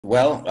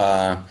Well,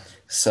 I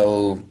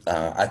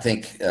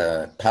think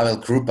Pavel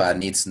Kroupa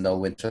needs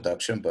no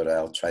introduction, but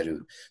I'll try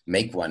to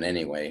make one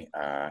anyway.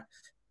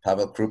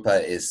 Pavel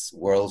Kroupa is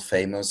world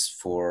famous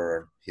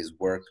for his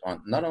work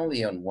on not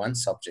only on one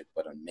subject,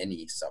 but on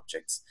many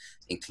subjects,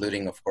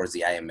 including, of course,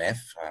 the IMF,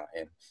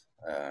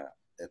 a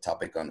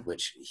topic on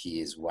which he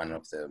is one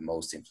of the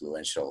most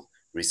influential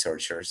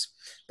researchers.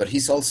 But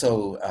he's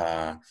also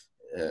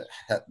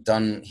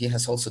he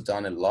has also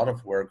done a lot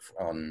of work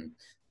on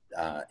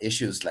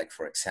issues like,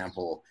 for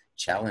example,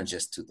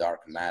 challenges to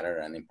dark matter,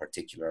 and in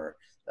particular,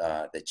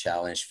 the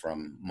challenge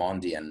from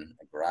Mondian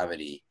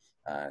gravity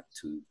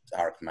to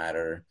dark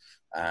matter.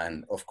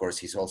 And of course,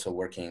 he's also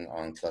working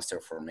on cluster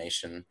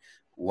formation.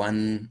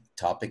 One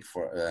topic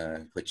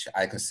for which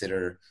I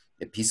consider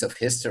a piece of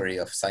history,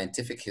 of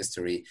scientific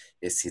history,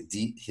 is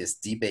his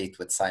debate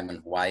with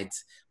Simon White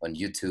on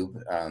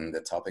YouTube on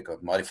the topic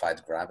of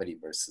modified gravity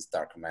versus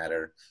dark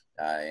matter.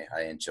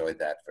 I enjoyed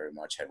that very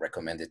much. I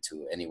recommend it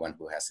to anyone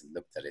who hasn't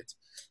looked at it.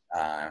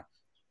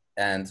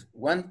 And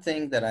one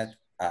thing that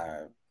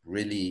I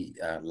really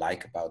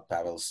like about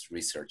Pavel's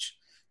research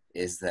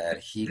is that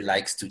he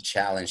likes to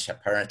challenge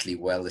apparently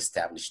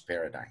well-established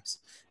paradigms.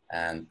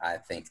 And I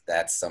think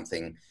that's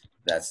something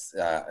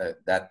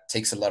that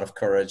takes a lot of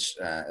courage,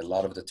 a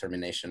lot of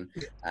determination,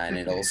 and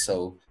it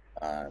also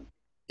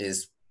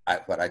is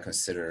what I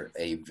consider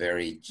a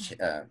very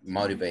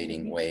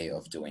motivating way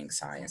of doing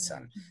science,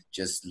 and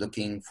just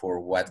looking for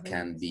what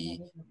can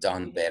be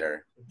done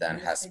better than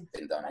has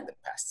been done in the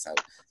past. So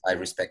I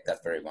respect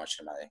that very much,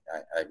 and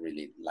I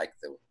really like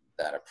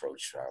that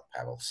approach,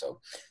 Pavel.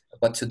 So,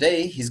 but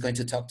today he's going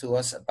to talk to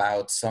us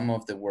about some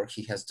of the work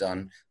he has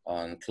done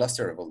on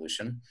cluster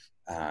evolution.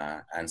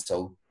 And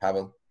so,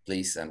 Pavel,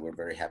 please, and we're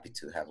very happy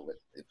to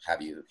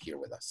have you here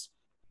with us.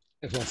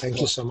 Well,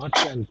 thank you so much,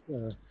 and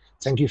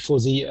thank you for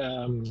the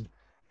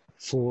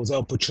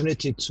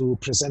opportunity to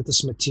present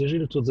this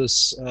material to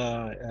this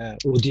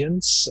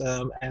audience.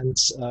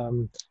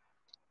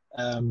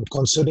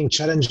 Concerning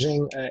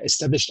challenging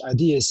established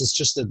ideas, it's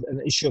just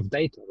an issue of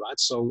data, right?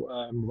 So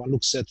one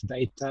looks at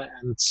data,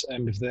 and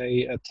if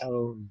they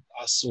tell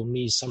us or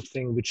me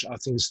something which I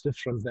think is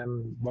different,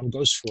 then one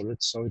goes for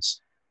it. So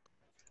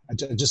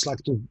I'd just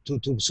like to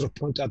sort of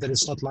point out that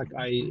it's not like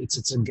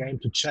it's a game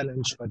to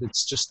challenge, but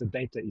it's just a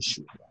data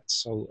issue, right?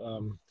 So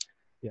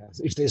yeah,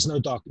 if there's no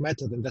dark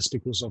matter, then that's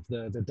because of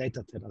the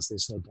data tell us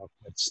there's no dark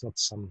matter. It's not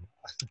some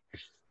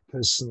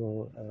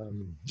personal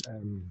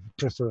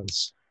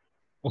preference.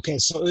 Okay,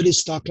 so early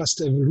star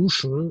cluster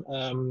evolution.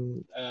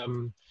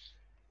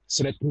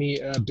 So let me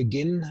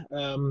begin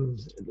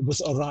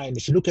with Orion.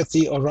 If you look at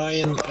the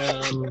Orion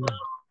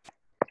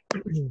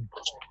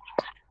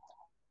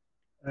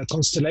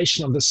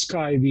constellation of the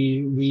sky,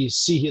 we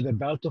see here the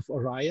belt of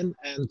Orion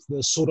and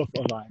the sword of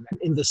Orion. And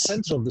in the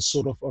center of the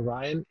sword of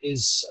Orion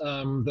is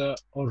the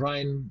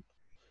Orion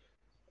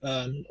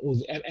or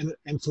the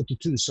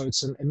M42. So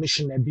it's an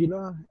emission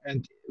nebula,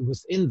 and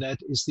within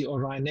that is the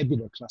Orion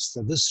Nebula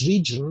Cluster. This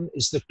region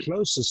is the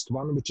closest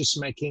one which is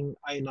making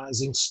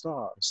ionizing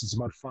stars. It's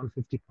about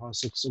 450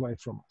 parsecs away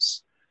from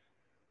us.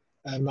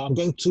 Now I'm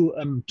going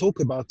to talk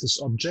about this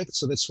object,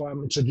 so that's why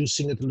I'm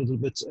introducing it a little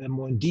bit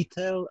more in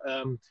detail.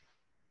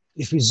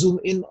 If we zoom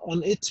in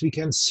on it, we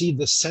can see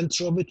the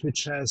center of it,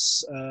 which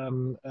has a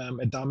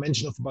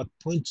dimension of about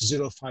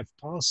 0.05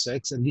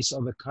 parsecs, and these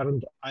are the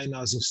current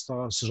ionizing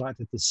stars right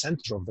at the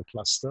center of the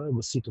cluster,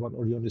 with Theta-1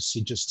 Orionis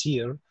just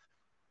here,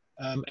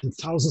 and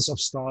thousands of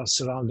stars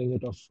surrounding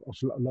it of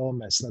lower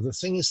mass. Now the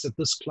thing is that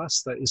this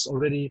cluster has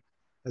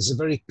a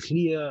very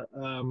clear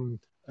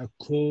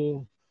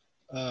core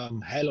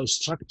halo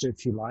structure,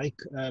 if you like.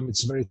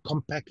 It's very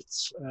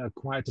compact,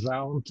 quite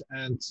round,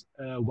 and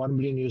 1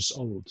 million years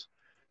old.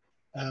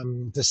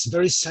 This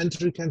very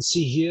center you can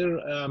see here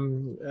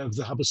of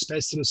the Hubble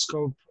Space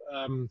Telescope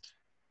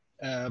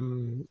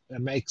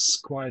makes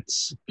quite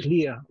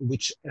clear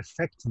which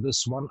effect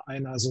this one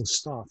ionizing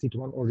star,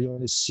 Theta-1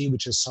 Orionis C,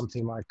 which is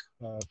something like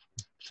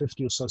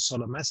 50 or so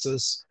solar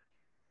masses,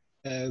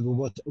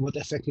 what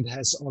effect it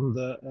has on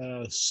the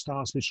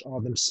stars which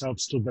are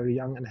themselves still very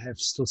young and have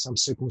still some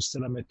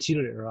circumstellar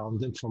material around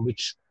them from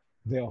which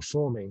they are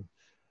forming.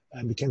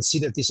 And we can see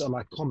that these are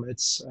like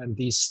comets, and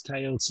these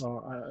tails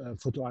are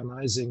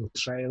photoionizing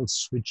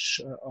trails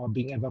which are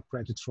being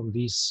evaporated from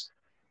these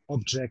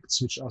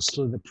objects, which are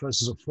still in the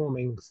process of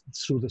forming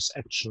through this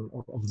action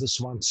of this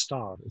one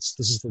star. This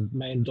is the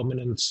main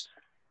dominant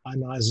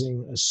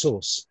ionizing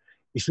source.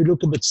 If we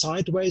look a bit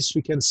sideways,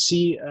 we can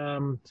see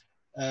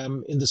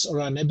in this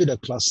Orion Nebula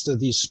Cluster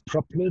these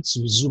propellets.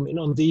 We zoom in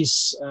on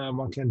these,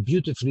 one can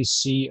beautifully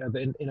see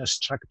the inner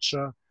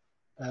structure.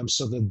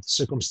 So the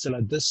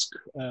circumstellar disk,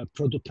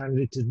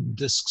 protoplanetary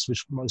disks,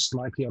 which most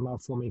likely are now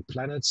forming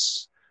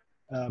planets,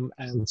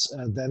 and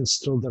then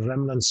still the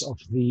remnants of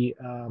the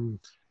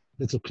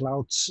little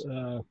cloud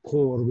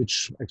core,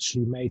 which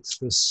actually made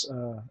this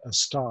a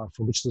star,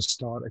 for which the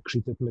star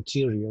accreted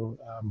material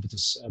with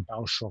this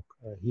bow shock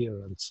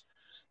here,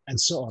 and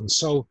so on.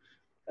 So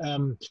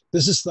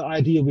this is the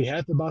idea we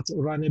have about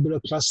Orion Nebula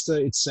Cluster.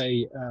 It's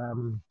a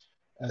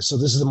So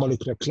this is the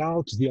molecular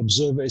cloud. The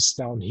observer is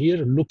down here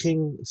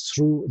looking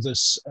through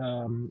this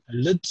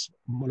lid,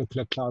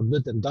 molecular cloud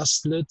lid and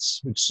dust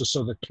lids, which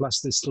so the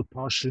cluster is still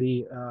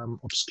partially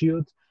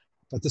obscured.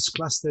 But this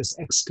cluster is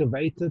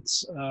excavated.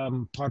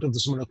 Part of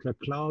this molecular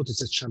cloud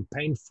is a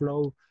champagne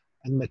flow,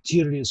 and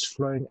material is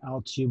flowing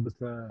out here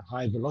with a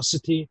high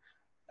velocity.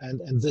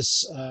 And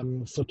this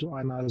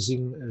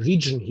photoionizing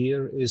region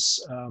here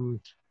is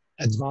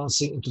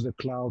advancing into the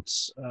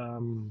clouds,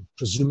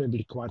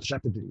 presumably quite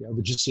rapidly.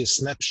 We just see a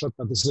snapshot,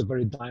 but this is a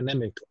very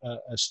dynamic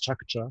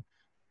structure.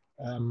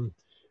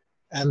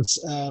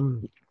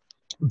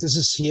 This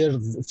is here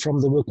from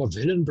the work of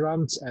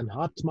Hillenbrand and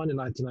Hartmann in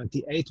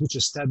 1998, which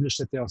established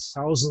that there are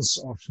thousands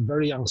of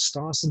very young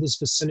stars in this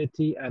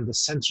vicinity, and the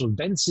central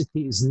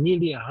density is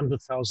nearly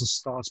 100,000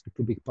 stars per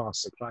cubic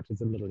parsec, right in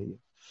the middle here.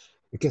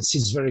 You can see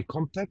it's very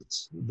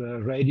compact.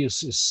 The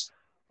radius is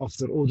of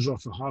the order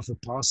of half a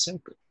parsec.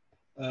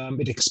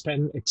 It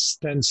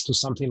extends to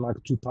something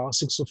like 2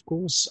 parsecs, of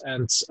course,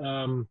 and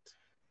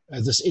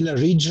this inner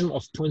region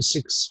of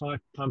 0.65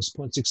 times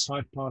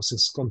 0.65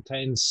 parsecs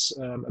contains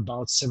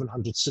about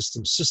 700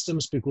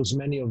 systems, because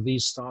many of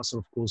these stars are,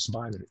 of course,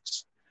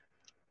 binaries.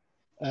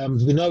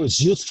 We know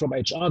it's used from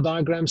HR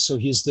diagrams, so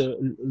here's the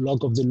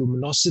log of the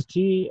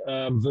luminosity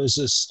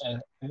versus a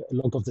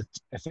log of the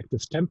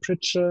effective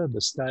temperature,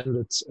 the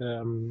standard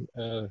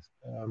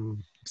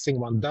thing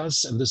one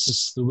does, and this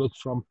is the work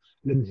from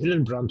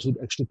Hillenbrand, who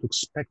actually took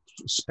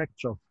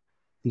spectra of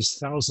these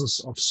thousands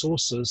of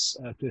sources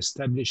to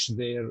establish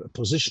their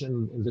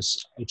position in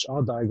this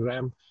HR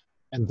diagram,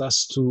 and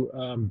thus to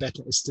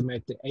better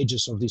estimate the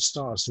ages of these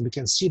stars. And we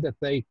can see that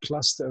they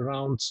cluster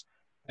around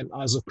an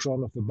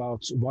isochron of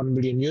about 1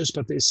 million years,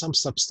 but there is some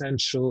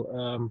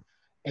substantial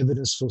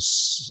evidence for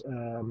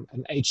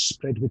an age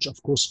spread, which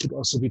of course could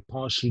also be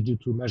partially due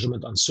to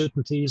measurement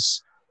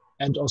uncertainties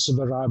and also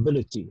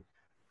variability.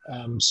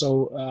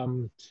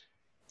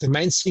 The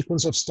main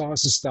sequence of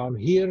stars is down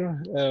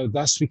here.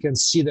 Thus, we can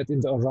see that in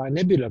the Orion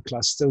Nebula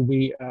Cluster,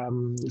 we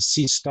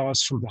see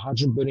stars from the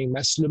hydrogen burning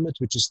mass limit,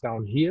 which is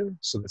down here.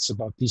 So that's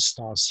about these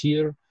stars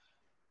here,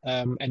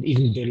 and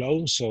even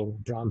below, so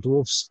brown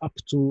dwarfs, up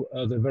to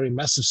the very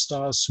massive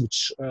stars,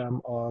 which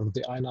are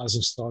the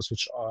ionizing stars,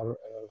 which are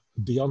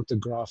beyond the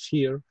graph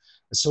here.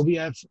 So we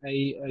have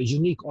a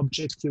unique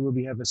object here where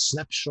we have a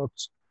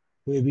snapshot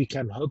where we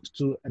can hope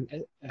to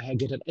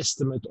get an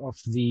estimate of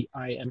the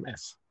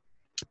IMF.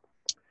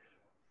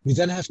 We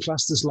then have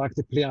clusters like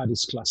the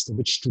Pleiades cluster,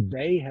 which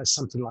today has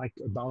something like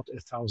about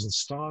 1,000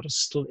 stars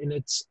still in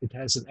it. It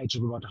has an age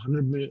of about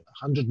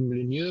 100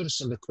 million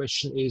years, and the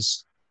question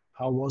is,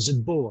 how was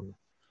it born?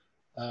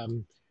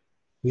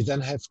 We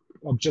then have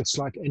objects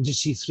like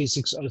NGC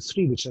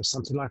 3603, which has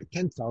something like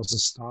 10,000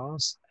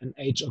 stars, an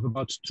age of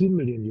about 2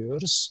 million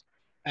years,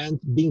 and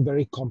being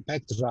very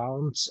compact,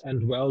 round,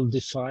 and well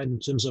defined in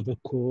terms of a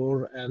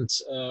core and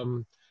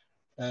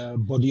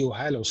body or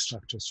halo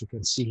structures you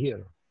can see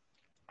here.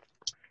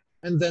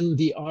 And then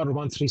the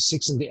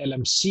R136 in the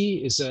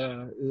LMC is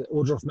an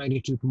order of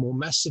magnitude more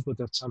massive, with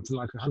something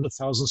like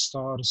 100,000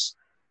 stars,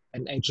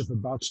 an age of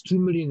about 2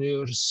 million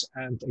years.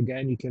 And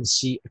again, you can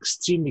see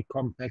extremely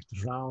compact,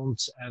 round,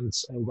 and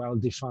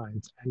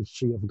well-defined, and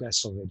free of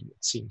gas already,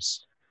 it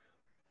seems.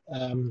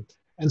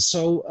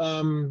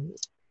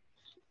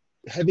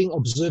 Having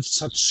observed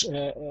such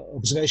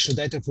observational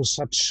data for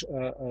such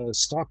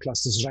star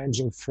clusters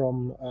ranging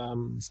from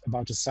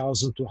about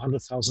 1,000 to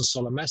 100,000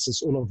 solar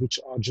masses, all of which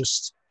are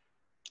just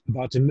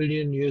about 1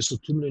 million years or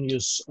 2 million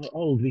years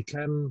old, we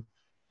can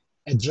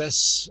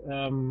address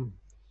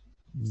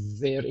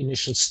their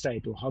initial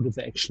state, or how do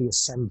they actually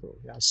assemble.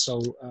 Yeah?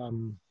 So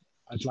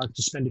I'd like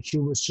to spend a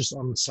few minutes just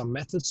on some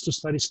methods to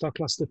study star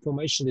cluster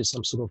formation. There's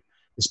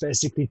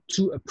basically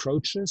 2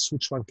 approaches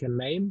which one can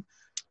name.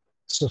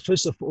 So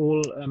first of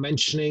all,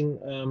 mentioning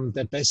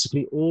that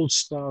basically all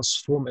stars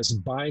form as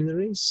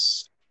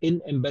binaries in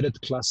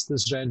embedded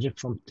clusters ranging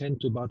from 10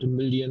 to about 1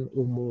 million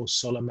or more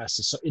solar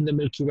masses. So in the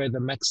Milky Way, the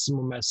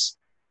maximum mass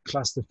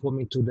cluster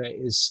forming today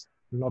is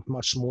not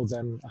much more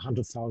than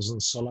 100,000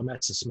 solar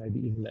masses, maybe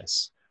even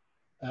less.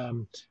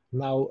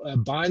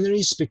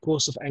 Binaries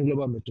because of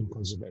angular momentum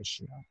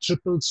conservation.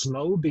 Triples,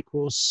 no,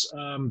 because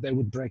they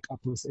would break up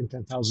within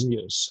 10,000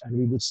 years, and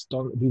we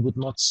would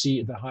not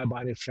see the high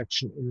binary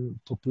fraction in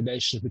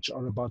populations which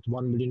are about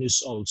 1 million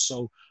years old.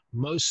 So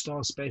most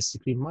stars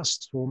basically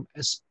must form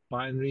as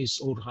binaries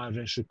or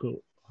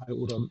hierarchical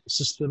high-order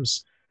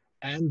systems,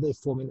 and they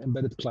form in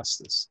embedded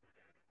clusters.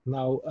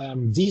 Now,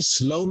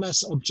 these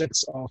low-mass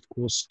objects are, of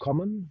course,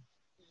 common.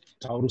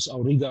 Taurus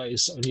Auriga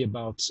is only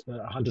about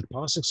 100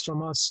 parsecs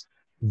from us.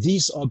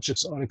 These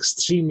objects are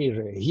extremely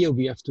rare. Here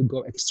we have to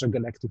go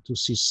extragalactic to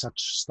see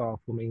such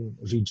star-forming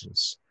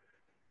regions.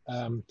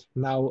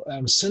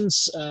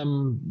 Since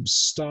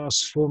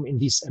stars form in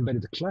these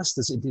embedded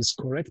clusters, it is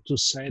correct to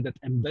say that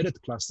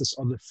embedded clusters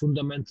are the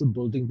fundamental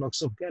building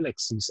blocks of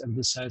galaxies, and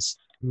this has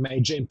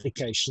major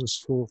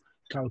implications for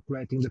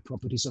calculating the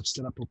properties of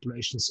stellar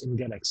populations in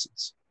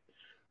galaxies.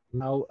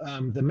 Now,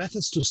 the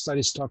methods to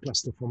study star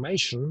cluster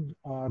formation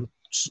are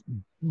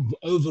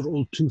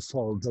overall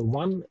twofold. The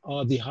one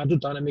are the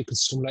hydrodynamical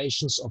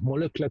simulations of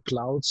molecular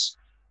clouds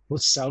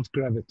with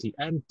self-gravity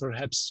and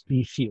perhaps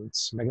B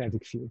fields,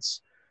 magnetic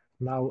fields.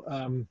 Now,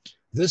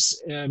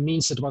 this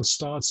means that one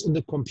starts in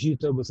the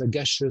computer with a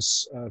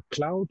gaseous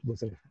cloud,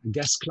 with a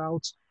gas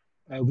cloud,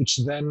 which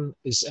then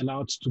is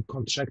allowed to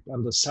contract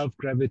under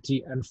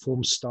self-gravity and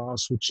form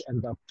stars, which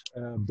end up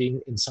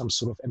being in some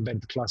sort of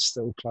embedded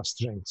cluster or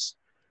cluster rings.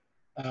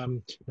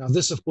 Now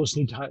this, of course,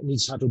 needs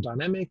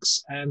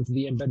hydrodynamics, and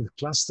the embedded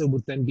cluster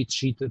would then be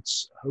treated,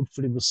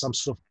 hopefully, with some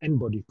sort of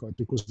n-body code,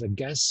 because the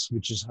gas,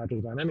 which is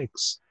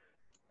hydrodynamics,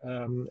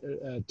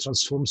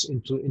 transforms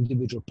into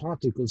individual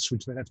particles,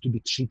 which then have to be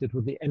treated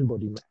with the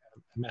n-body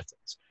method.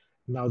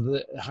 Now,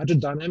 the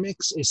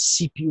hydrodynamics is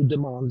CPU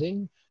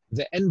demanding.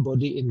 The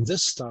n-body in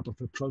this type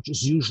of approach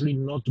is usually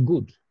not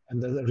good.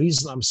 And the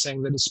reason I'm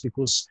saying that is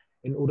because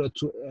in order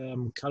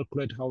to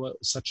calculate how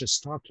such a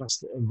star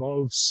cluster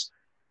evolves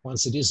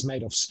once it is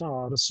made of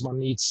stars, one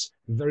needs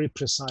very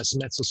precise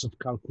methods of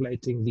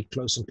calculating the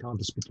close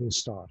encounters between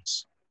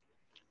stars.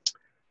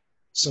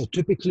 So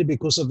typically,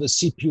 because of the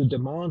CPU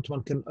demand,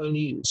 one can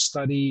only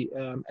study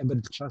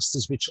embedded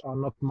clusters which are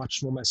not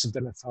much more massive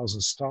than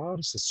 1,000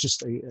 stars. It's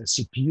just a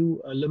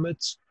CPU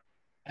limit.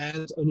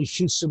 And only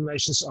few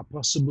simulations are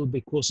possible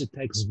because it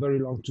takes very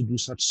long to do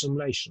such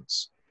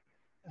simulations.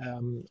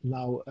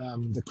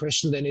 The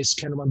question then is,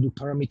 can one do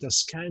parameter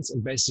scans?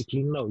 And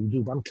basically, no. You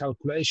do one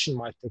calculation,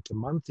 might take a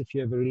month if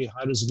you have a really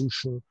high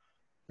resolution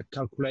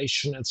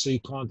calculation, and so you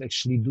can't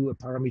actually do a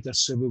parameter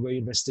survey where you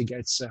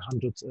investigate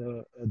 100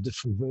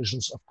 different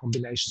versions of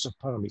combinations of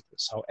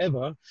parameters.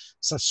 However,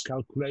 such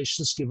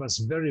calculations give us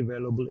very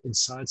valuable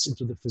insights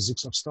into the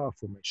physics of star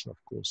formation, of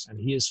course. And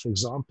here's, for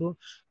example,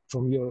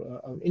 from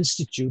your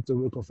institute, the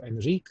work of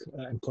Enrique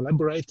and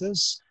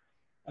collaborators,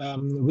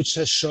 which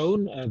has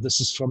shown,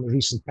 this is from a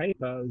recent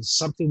paper,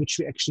 something which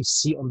we actually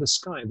see on the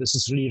sky. This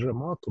is really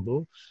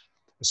remarkable.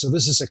 So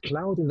this is a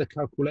cloud in the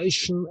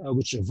calculation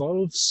which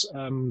evolves.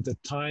 The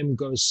time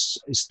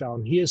is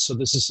down here. So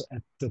this is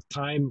at the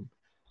time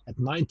at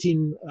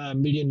 19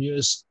 million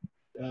years.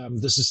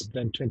 This is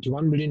then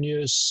 21 million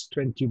years,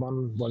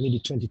 nearly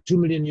 22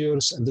 million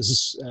years, and this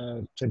is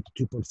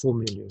 22.4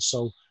 million years.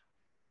 So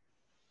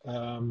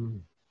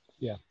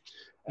yeah,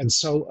 and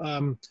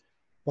so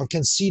one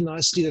can see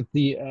nicely that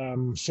the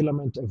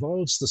filament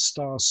evolves, the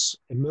stars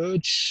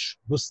emerge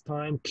with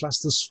time,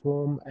 clusters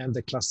form, and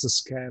the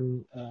clusters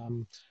can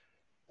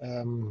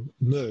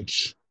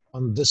merge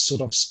on this sort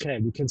of scale.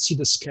 You can see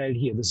the scale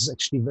here. This is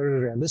actually very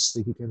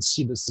realistic. You can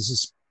see this. This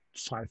is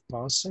 5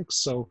 parsecs.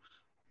 So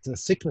the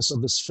thickness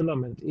of this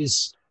filament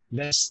is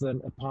less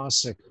than a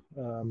parsec,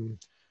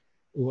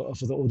 or of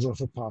the order of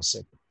a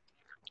parsec.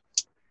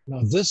 Now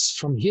this,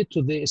 from here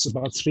to there, is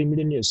about 3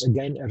 million years.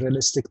 Again, a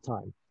realistic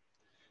time.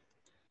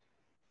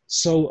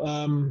 So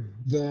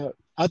the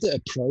other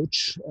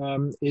approach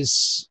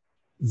is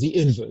the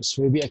inverse,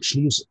 where we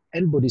actually use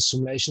n-body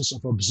simulations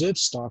of observed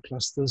star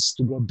clusters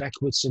to go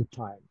backwards in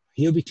time.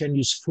 Here we can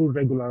use full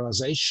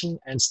regularization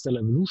and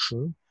stellar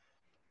evolution.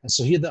 And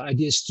so here the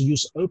idea is to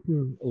use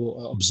open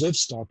or observed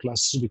star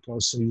clusters. We can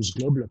also use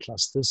globular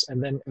clusters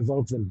and then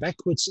evolve them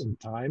backwards in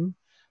time.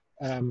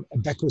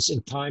 Backwards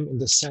in time in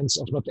the sense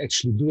of not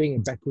actually doing a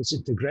backwards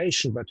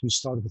integration, but we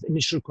start with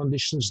initial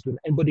conditions, do an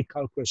n-body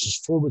calculations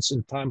forwards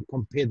in time,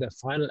 compare the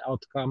final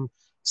outcome,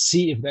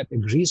 see if that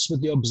agrees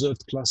with the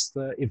observed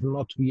cluster. If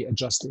not, we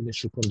adjust the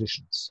initial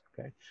conditions.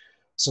 Okay,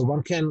 so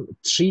one can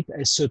treat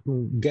a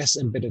certain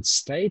gas-embedded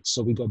state.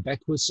 So we go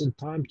backwards in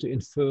time to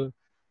infer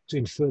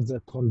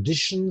the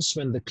conditions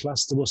when the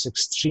cluster was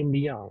extremely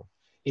young,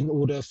 in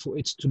order for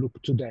it to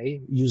look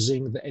today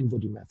using the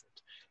n-body method.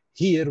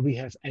 Here we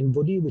have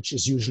n-body, which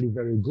is usually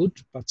very good,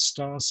 but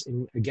stars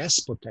in a gas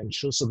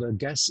potential. So the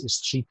gas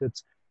is treated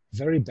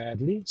very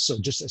badly. So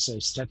just as a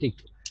static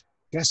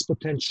gas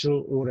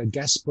potential or a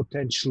gas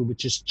potential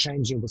which is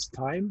changing with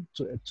time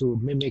to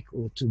mimic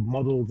or to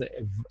model the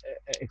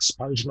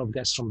expulsion of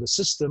gas from the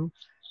system.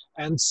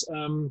 And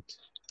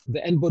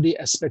the n-body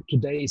aspect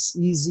today is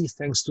easy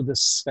thanks to the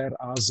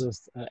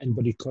sphere-Aziz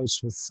n-body codes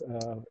with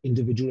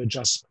individual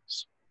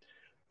adjustments.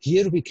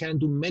 Here we can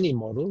do many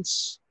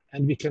models,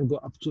 and we can go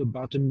up to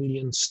about 1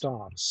 million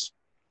stars.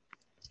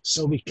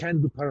 So we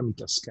can do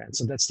parameter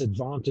scans, and that's the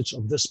advantage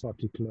of this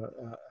particular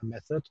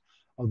method,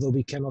 although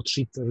we cannot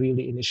treat the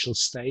really initial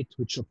state,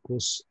 which of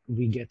course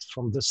we get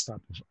from this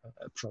type of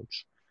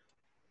approach.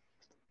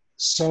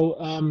 So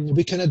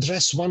we can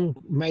address one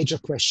major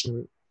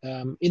question.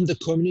 In the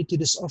community,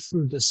 it is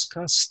often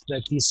discussed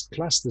that these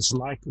clusters,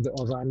 like the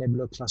Orion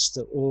Nebula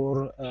Cluster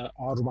or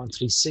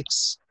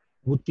R136,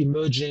 would be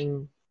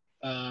merging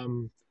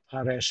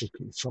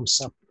hierarchically from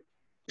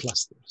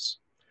subclusters.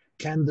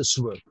 Can this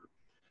work?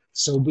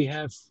 So we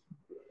have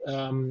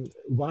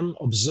one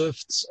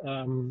observed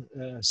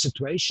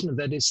situation,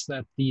 that is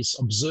that these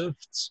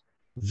observed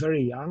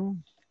very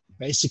young,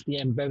 basically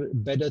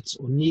embedded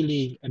or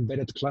nearly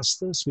embedded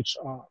clusters, which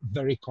are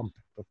very compact.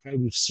 Okay,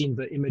 we've seen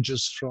the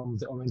images from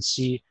the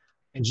ONC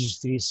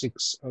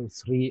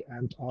NG3603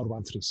 and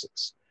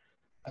R136.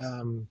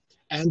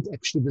 And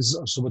actually, this is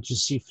also what you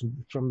see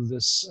from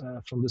this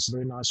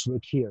very nice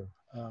work here.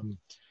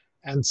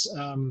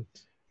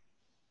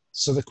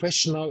 So the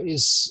question now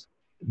is,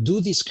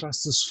 do these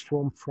clusters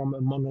form from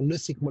a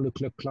monolithic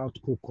molecular cloud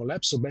core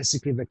collapse? So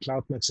basically, the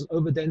cloud makes an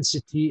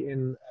overdensity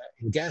in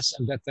gas,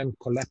 and that then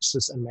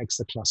collapses and makes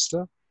the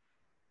cluster,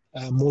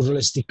 more or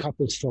less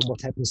decoupled from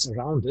what happens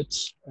around it,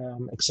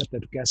 except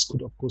that gas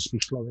could, of course, be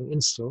flowing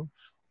in still.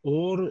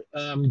 Or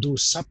do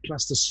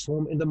subclusters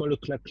form in the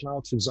molecular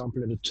cloud, for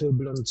example, in a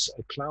turbulent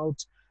cloud,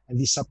 and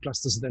these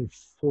subclusters then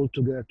fall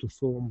together to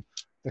form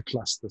the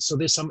cluster. So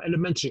there's some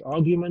elementary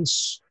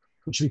arguments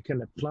which we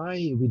can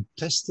apply. We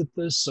tested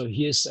this. So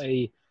here's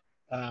a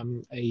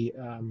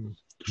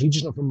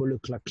region of a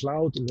molecular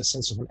cloud in the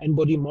sense of an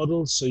n-body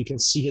model. So you can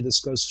see here, this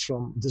goes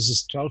from, this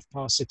is 12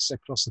 parsecs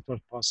across and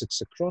 12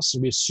 parsecs across.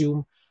 And we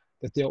assume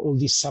that there are all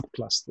these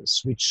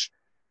subclusters, which,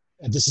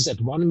 this is at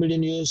 1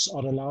 million years,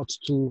 are allowed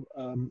to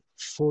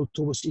fall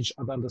towards each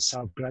other under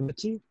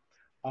self-gravity.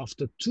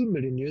 After 2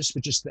 million years,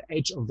 which is the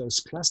age of those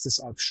clusters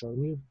I've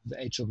shown you, the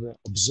age of the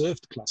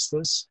observed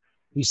clusters,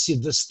 we see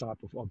this type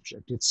of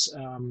object. It's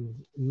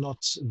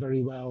not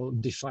very well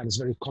defined. It's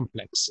very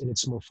complex in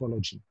its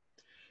morphology.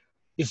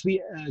 If we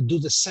do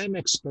the same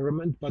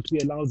experiment, but we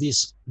allow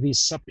these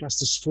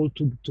subclusters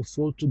to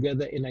fall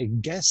together in a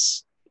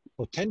gas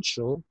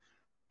potential,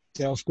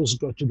 they of course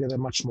go together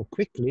much more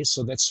quickly.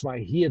 So that's why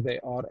here they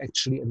are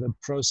actually in the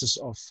process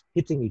of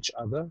hitting each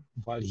other,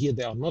 while here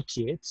they are not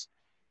yet.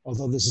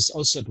 Although this is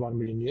also at 1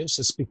 million years,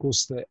 it's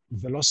because the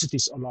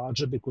velocities are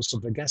larger because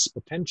of the gas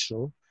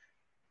potential.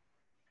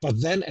 But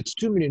then at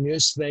 2 million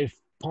years, they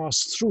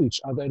pass through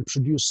each other and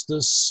produce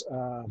this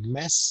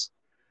mass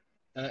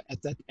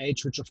at that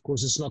age, which of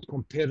course is not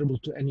comparable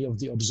to any of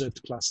the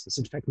observed clusters.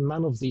 In fact,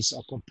 none of these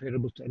are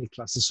comparable to any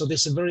clusters. So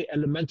there's a very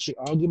elementary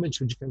argument,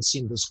 which you can see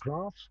in this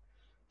graph.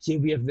 Here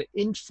we have the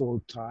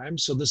infall time.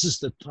 So this is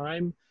the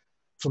time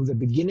from the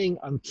beginning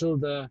until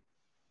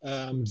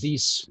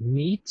these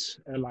meet,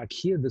 like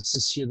here. This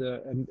is here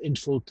the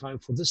infall time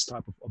for this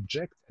type of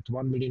object at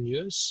 1 million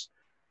years.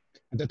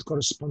 And that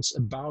corresponds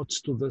about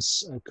to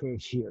this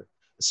curve here.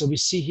 So we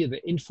see here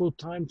the infall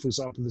time, for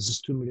example, this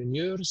is 2 million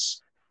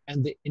years,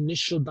 and the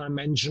initial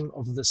dimension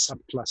of the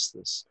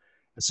subclusters.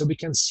 And so we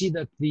can see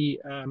that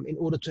in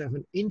order to have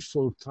an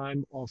infall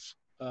time of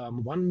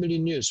 1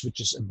 million years, which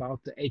is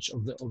about the age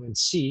of the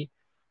ONC,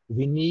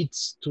 we need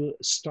to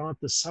start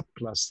the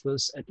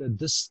subclusters at a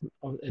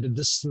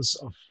distance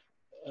of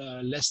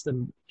less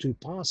than 2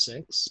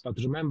 parsecs. But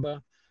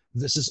remember,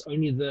 this is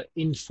only the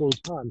infall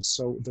time,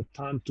 so the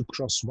time to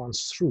cross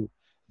once through.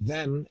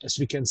 Then, as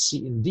we can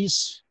see in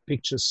these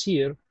pictures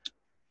here,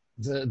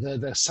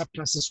 the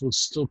subclusters will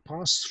still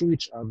pass through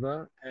each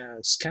other,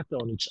 scatter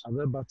on each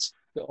other, but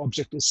the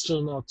object is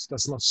still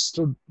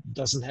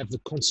doesn't have the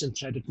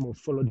concentrated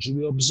morphology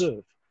we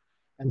observe.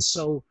 And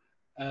so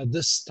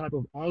this type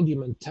of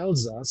argument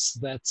tells us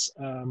that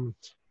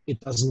it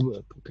doesn't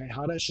work. Okay,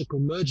 hierarchical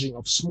merging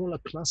of smaller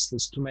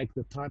clusters to make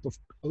the type of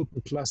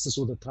open clusters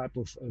or the type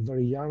of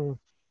very young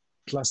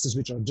clusters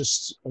which are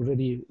just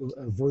already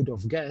void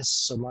of gas,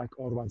 so like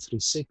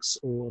R136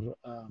 or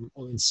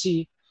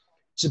ONC,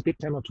 simply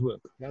cannot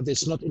work. Yeah,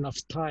 there's not enough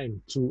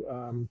time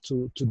to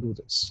do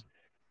this.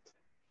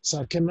 So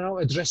I can now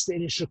address the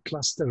initial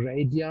cluster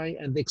radii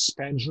and the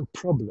expansion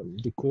problem,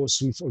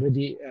 because we've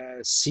already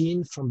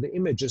seen from the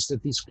images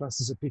that these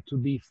clusters appear to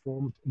be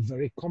formed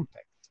very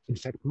compact. In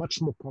fact,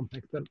 much more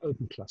compact than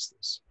open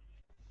clusters.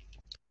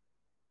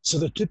 So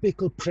the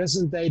typical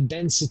present-day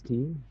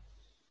density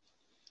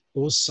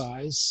or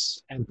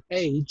size and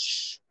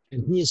age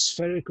and near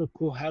spherical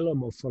core halo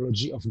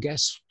morphology of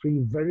gas-free,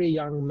 very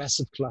young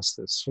massive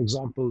clusters, for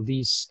example,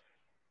 these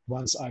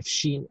ones I've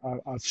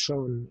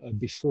shown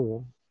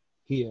before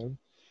here,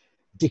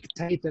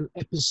 dictate an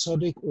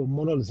episodic or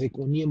monolithic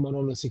or near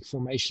monolithic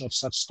formation of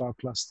such star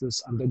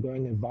clusters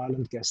undergoing a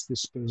violent gas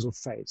dispersal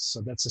phase.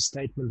 So that's a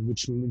statement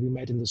which we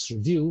made in this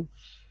review.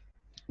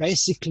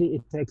 Basically,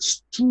 it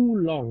takes too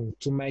long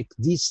to make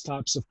these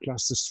types of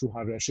clusters through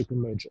hierarchical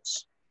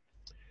mergers.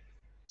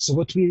 So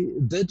what we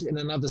did in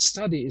another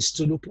study is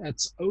to look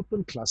at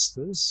open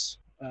clusters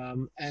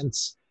and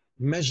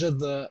measure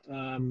the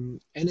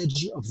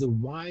energy of the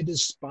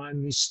widest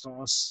binary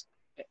stars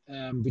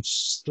which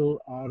still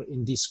are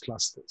in these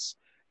clusters.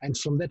 And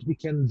from that, we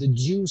can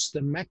deduce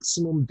the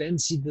maximum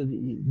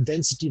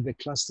density the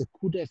cluster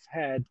could have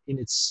had in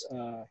its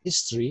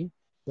history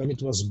when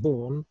it was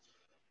born,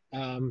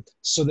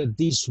 so that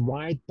these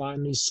wide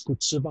binaries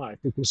could survive.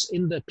 Because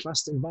in the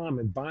cluster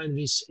environment,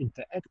 binaries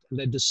interact and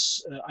they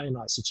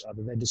ionize each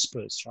other, they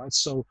disperse, right?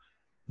 So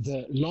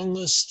the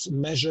longest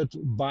measured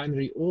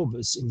binary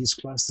orbits in these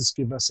clusters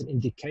give us an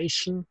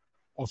indication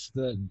of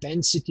the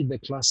density the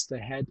cluster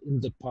had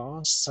in the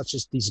past, such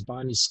as these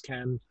binaries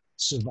can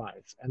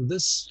survive. And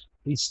this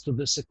leads to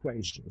this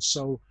equation.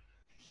 So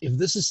if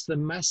this is the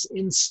mass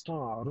in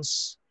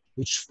stars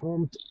which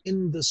formed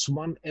in this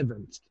one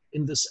event,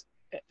 in this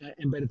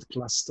embedded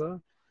cluster,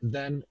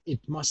 then it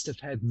must have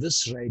had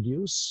this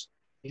radius,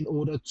 in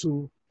order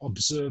to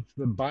observe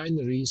the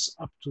binaries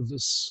up to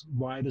this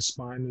widest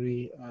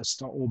binary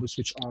star orbits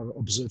which are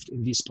observed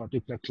in these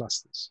particular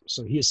clusters.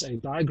 So here's a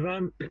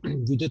diagram.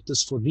 We did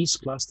this for these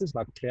clusters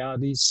like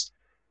Pleiades,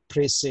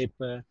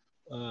 Praesepe,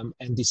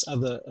 and these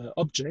other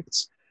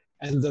objects.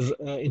 And the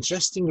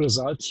interesting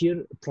result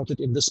here, plotted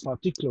in this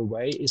particular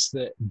way, is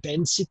the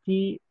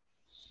density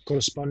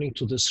corresponding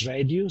to this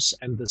radius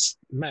and this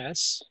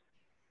mass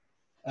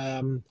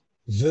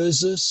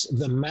versus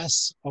the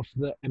mass of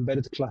the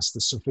embedded cluster.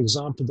 So for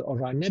example, the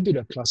Orion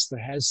Nebula Cluster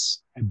had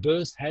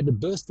a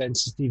birth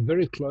density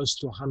very close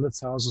to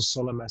 100,000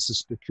 solar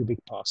masses per cubic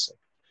parsec.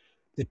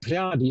 The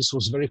Pleiades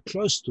was very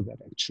close to that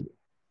actually,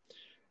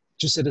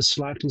 just at a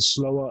slightly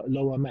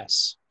lower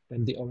mass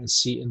than the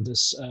ONC in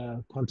this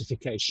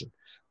quantification.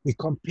 We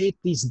compared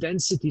these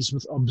densities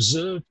with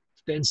observed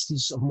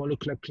densities of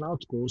molecular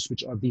cloud cores,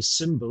 which are these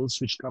symbols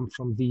which come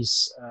from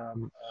these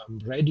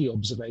radio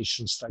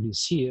observation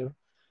studies here.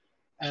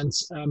 And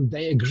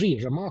they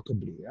agree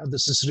remarkably.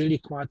 This is really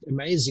quite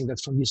amazing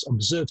that from these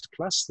observed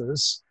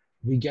clusters,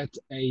 we get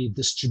a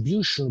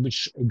distribution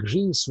which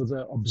agrees with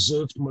the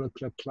observed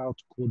molecular cloud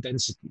core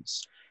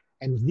densities.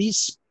 And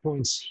these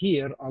points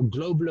here are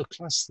globular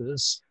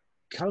clusters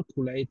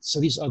calculate.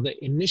 So these are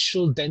the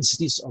initial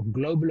densities of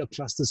globular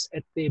clusters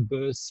at their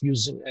birth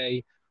using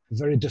a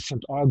very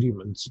different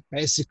argument.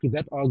 Basically,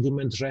 that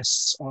argument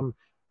rests on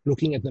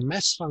looking at the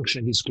mass function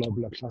of these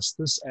globular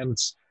clusters, and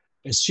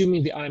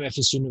assuming the IMF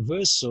is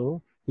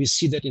universal, we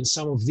see that in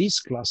some of these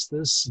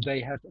clusters, they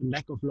have a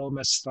lack of low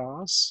mass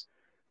stars,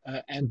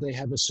 and they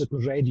have a certain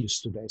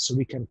radius today. So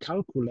we can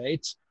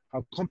calculate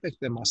how compact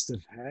they must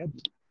have had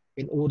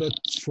in order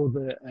for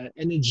the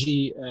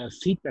energy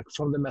feedback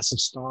from the massive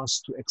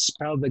stars to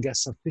expel the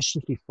gas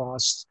sufficiently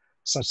fast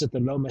such that the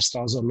low mass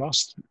stars are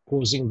lost,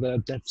 causing the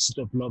deficit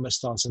of low mass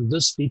stars. And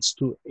this leads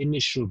to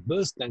initial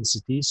birth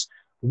densities,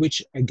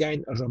 which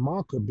again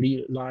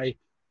remarkably lie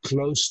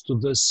close to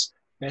this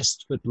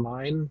best fit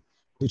line,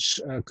 which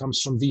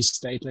comes from these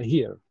data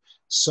here.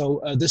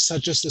 So this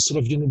suggests a sort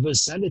of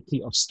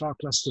universality of star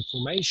cluster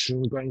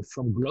formation going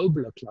from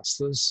globular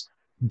clusters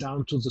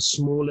down to the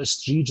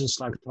smallest regions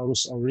like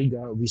Taurus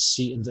Auriga we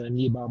see in the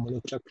nearby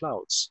molecular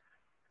clouds.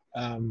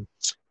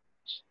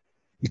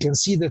 You can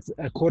see that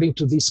according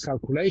to these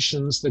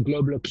calculations, the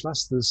globular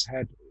clusters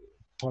had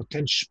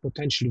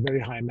potentially very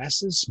high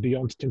masses,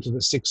 beyond 10 to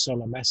the 6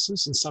 solar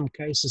masses in some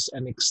cases,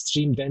 and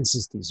extreme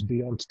densities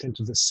beyond 10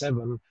 to the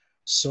 7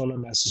 solar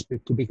masses per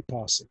cubic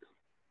parsec.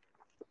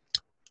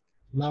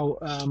 Now,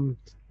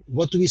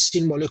 what do we see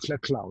in molecular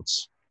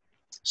clouds?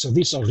 So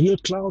these are real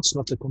clouds,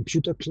 not the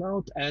computer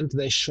cloud, and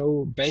they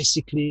show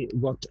basically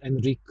what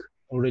Enrique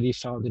already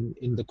found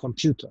in the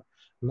computer.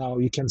 Now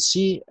you can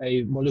see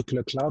a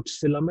molecular cloud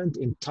filament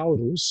in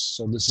Taurus,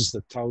 so this is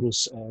the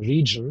Taurus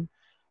region,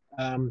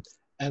 and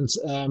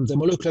the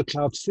molecular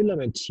cloud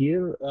filament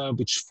here,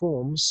 which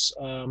forms,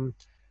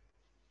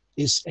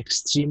 is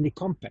extremely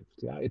compact.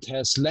 Yeah? It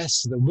has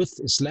less, the width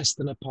is less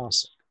than a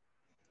parsec.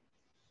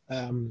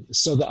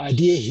 So the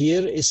idea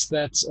here is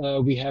that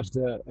we have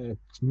the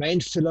main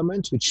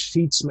filament, which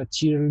feeds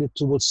materially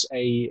towards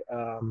a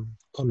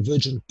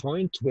convergent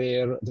point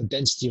where the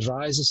density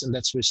rises, and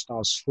that's where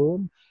stars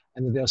form,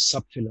 and there are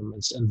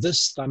subfilaments. And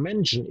this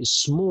dimension is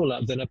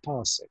smaller than a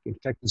parsec. In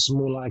fact, it's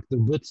more like the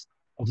width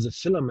of the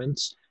filament.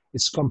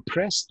 It's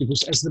compressed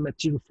because as the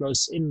material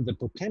flows in, the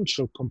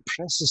potential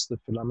compresses the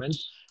filament.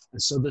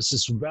 And so this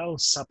is well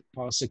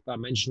sub-parsec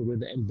dimension where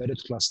the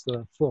embedded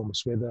cluster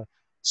forms, where the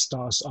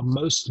stars are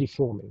mostly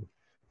forming,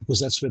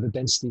 because that's where the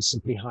density is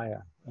simply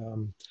higher.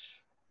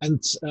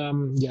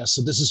 Yeah,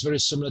 so this is very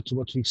similar to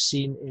what we've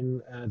seen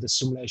in the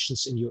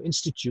simulations in your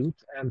institute.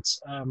 And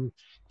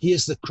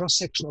here's the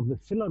cross-section of the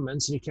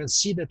filaments, and you can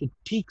see that it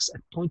peaks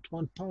at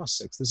 0.1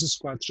 parsecs. This is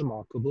quite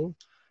remarkable,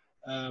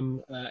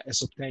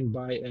 as obtained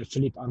by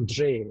Philippe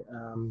André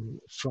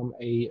from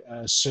a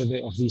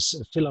survey of these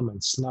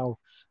filaments. Now,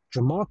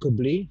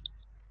 remarkably,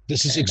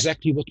 this is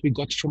exactly what we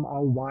got from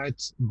our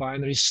wide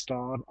binary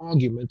star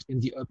argument in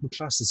the open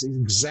clusters. It's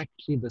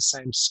exactly the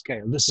same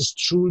scale. This is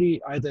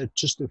truly either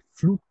just a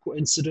fluke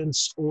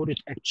coincidence or it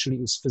actually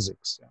is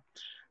physics. Yeah?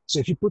 So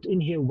if you put in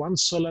here one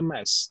solar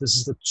mass, this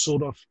is the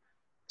sort of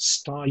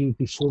star you'd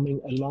be forming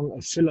along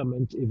a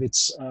filament if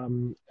it's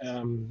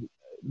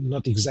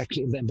not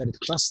exactly in the embedded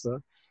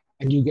cluster,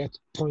 and you get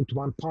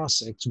 0.1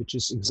 parsecs, which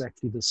is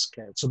exactly the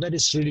scale. So that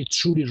is really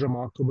truly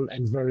remarkable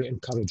and very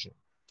encouraging.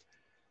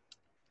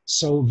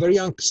 So very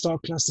young star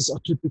clusters are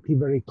typically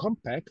very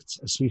compact,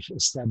 as we've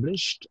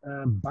established,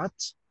 but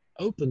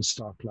open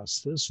star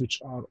clusters,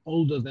 which are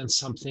older than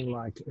something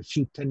like a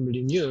few 10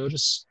 million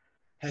years,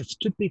 have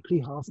typically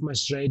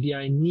half-mass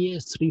radii near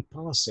 3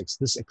 parsecs.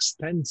 This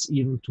extends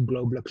even to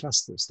globular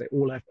clusters. They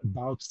all have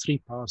about 3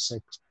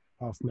 parsecs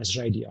half-mass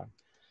radii.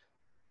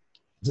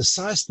 The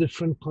size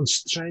difference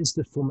constrains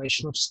the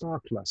formation of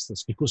star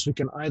clusters, because we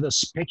can either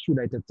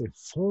speculate that they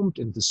formed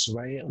in this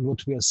way, and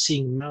what we are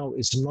seeing now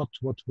is not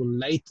what will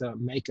later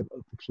make an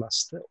open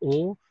cluster,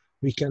 or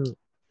we can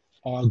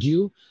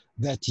argue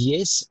that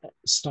yes,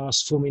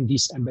 stars form in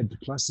these embedded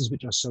clusters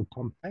which are so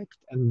compact,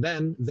 and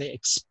then they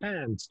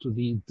expand to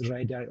the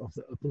radii of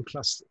the open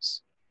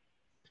clusters.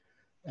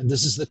 And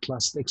this is the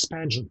cluster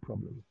expansion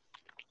problem.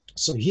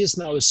 So here's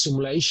now a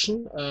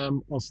simulation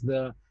of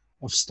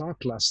star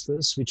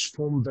clusters which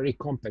form very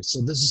compact.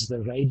 So this is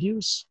the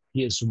radius.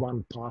 Here's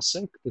 1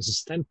 parsec. This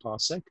is 10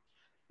 parsec.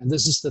 And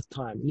this is the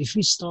time. And if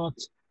we start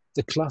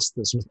the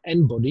clusters with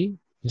n-body,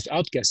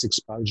 without gas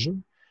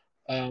expulsion,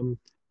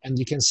 and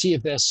you can see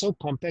if they're so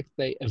compact,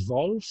 they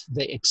evolve,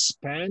 they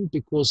expand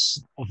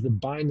because of the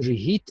binary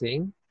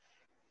heating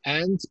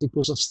and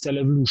because of stellar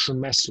evolution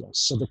mass loss.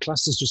 So the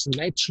clusters just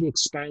naturally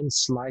expand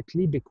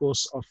slightly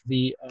because of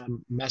the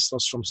mass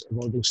loss from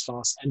evolving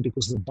stars and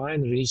because the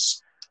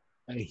binaries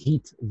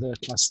heat the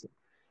cluster.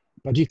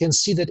 But you can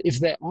see that if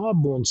they are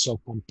born so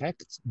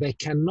compact, they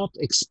cannot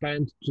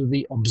expand to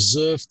the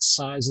observed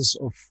sizes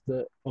of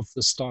the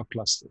star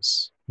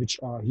clusters, which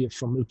are here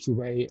from Milky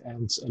Way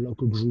and a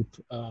local group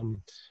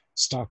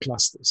star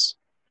clusters.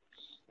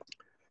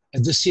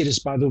 And this here is,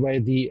 by the way,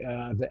 the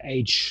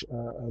age,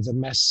 the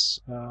mass.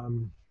 I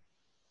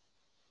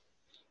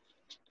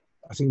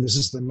think this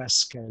is the mass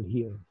scale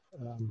here.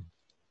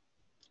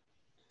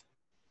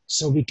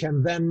 So we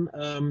can then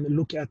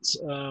look at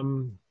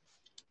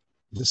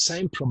the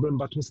same problem,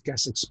 but with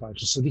gas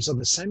expulsion. So these are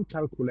the same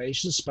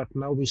calculations, but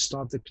now we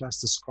start the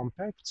clusters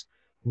compact.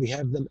 We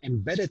have them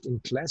embedded in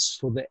class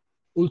for the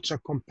ultra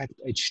compact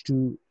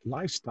H2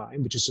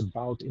 lifetime, which is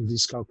about, in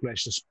these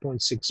calculations,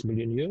 0.6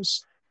 million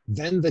years.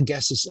 Then the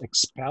gas is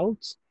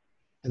expelled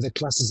and the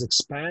clusters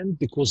expand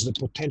because the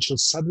potential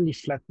suddenly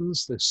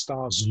flattens, the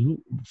stars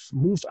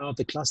move out,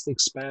 the cluster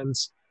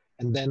expands,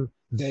 and then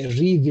they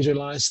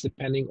revisualize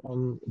depending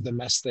on the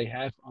mass they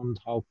have and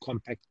how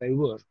compact they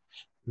were.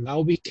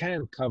 Now we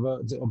can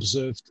cover the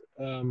observed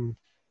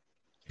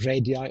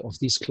radii of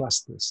these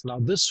clusters. Now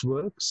this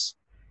works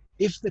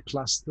if the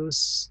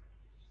clusters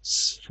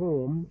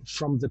form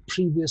from the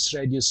previous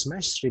radius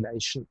mass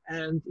relation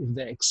and if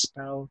they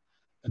expel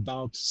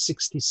about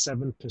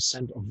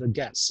 67% of the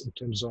gas in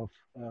terms of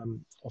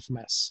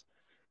mass.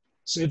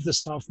 So if the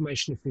star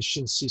formation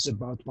efficiency is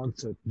about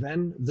 1/3,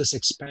 then this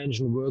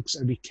expansion works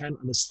and we can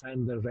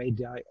understand the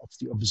radii of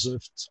the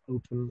observed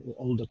open or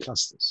older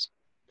clusters.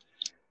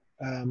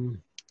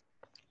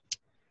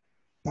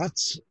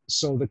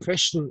 So the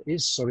question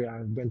is, sorry,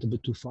 I went a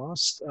bit too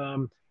fast.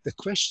 The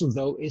question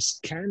though is,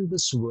 can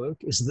this work?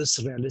 Is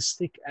this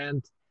realistic?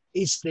 And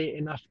is there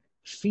enough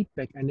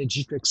feedback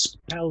energy to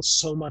expel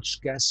so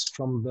much gas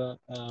from the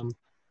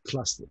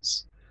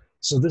clusters?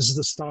 So this is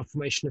the star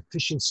formation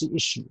efficiency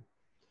issue.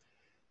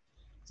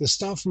 The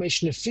star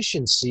formation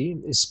efficiency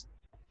is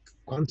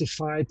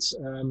quantified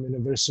in a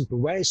very simple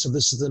way. So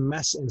this is the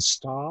mass in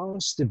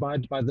stars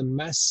divided by the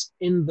mass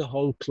in the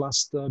whole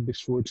cluster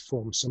before it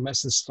forms. So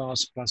mass in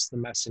stars plus the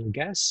mass in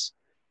gas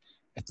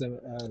at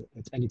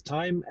any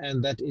time,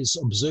 and that is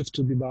observed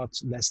to be about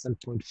less than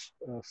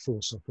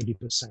 0.4, so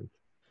 30%.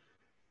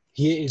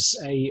 Here is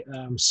a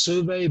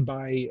survey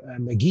by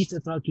McGee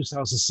et al.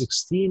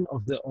 2016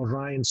 of the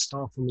Orion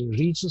star-forming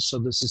region. So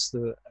this is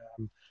the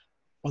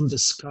on the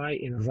sky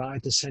in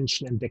right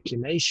ascension and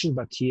declination,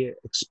 but here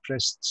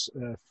expressed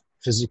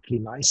physically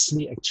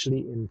nicely,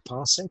 actually in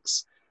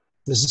parsecs.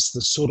 This is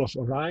the sort of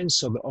Orion,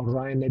 so the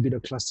Orion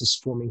Nebula Cluster is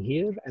forming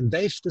here, and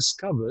they've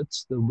discovered,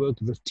 the work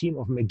of the team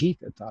of McGee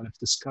et al. Have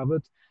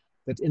discovered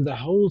that in the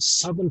whole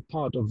southern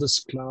part of this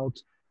cloud,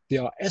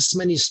 there are as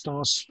many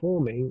stars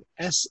forming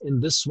as in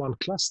this one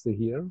cluster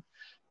here,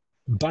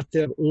 but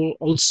they're all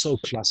also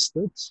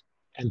clustered.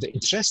 And the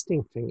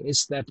interesting thing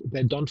is that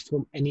they don't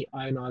form any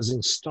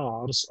ionizing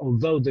stars,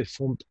 although they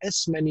formed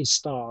as many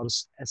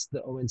stars as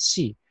the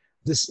ONC.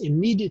 This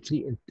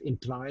immediately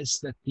implies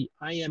that the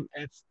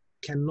IMF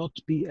cannot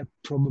be a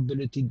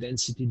probability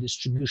density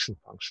distribution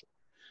function.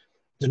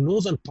 The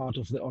northern part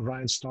of the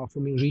Orion star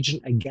forming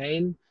region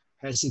again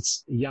has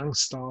its young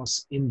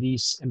stars in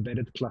these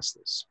embedded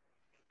clusters.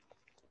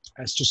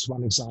 As just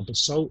one example.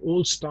 So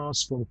all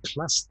stars form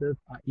clustered,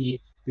 i.e.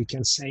 we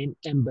can say in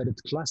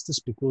embedded clusters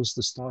because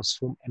the stars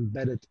form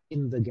embedded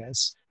in the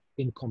gas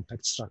in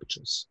compact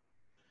structures.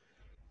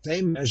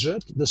 They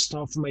measured the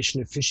star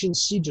formation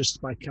efficiency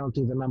just by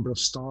counting the number of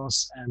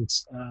stars and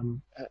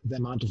the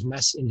amount of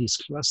mass in these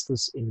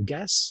clusters in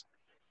gas.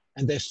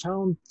 And they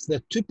found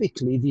that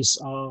typically these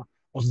are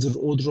of the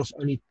order of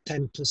only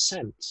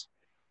 10%.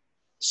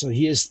 So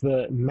here's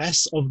the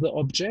mass of the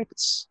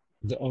objects.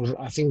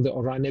 I think the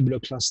Orion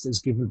Nebula Cluster is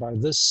given by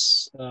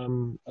this,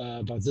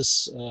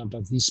 by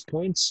these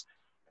points,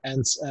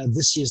 and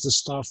this is the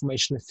star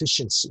formation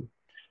efficiency.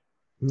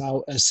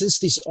 Now, since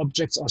these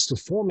objects are still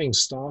forming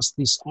stars,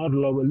 these are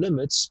lower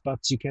limits,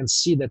 but you can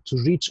see that to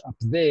reach up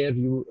there,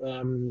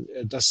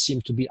 it does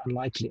seem to be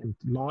unlikely, and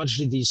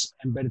largely these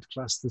embedded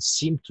clusters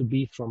seem to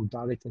be, from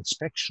direct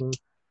inspection,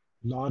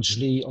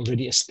 largely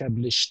already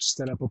established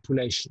stellar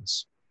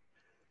populations.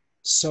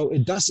 So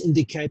it does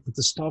indicate that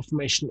the star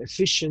formation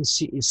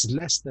efficiency is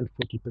less than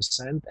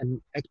 40%, and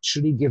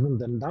actually, given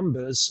the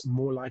numbers,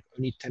 more like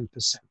only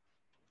 10%.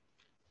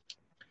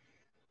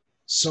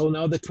 So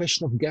now the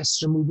question of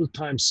gas removal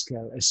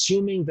timescale,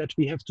 assuming that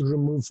we have to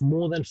remove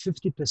more than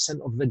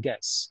 50% of the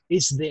gas,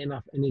 is there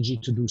enough energy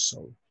to do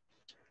so?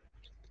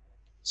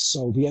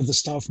 So we have the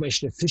star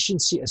formation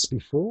efficiency as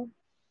before,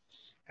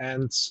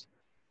 and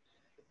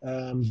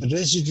the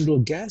residual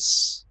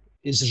gas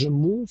is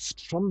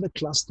removed from the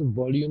cluster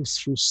volume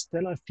through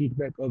stellar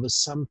feedback over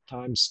some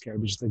time scale,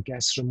 which is the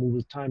gas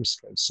removal time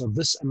scale. So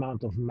this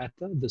amount of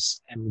matter,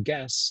 this M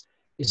gas,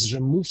 is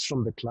removed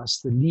from the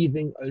cluster,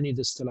 leaving only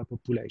the stellar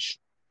population.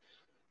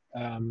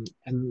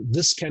 And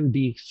this can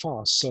be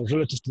fast. So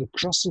relative to the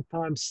crossing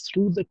times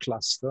through the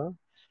cluster,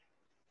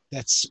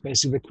 that's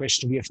basically the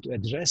question we have to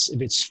address.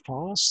 If it's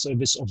fast, so if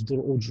it's of the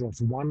order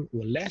of 1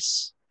 or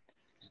less,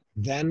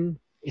 then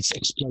it's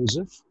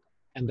explosive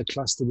and the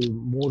cluster will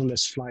more or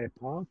less fly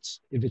apart.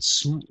 If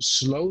it's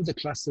slow, the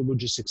cluster will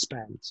just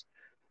expand.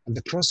 And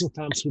the crossing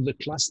time through the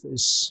cluster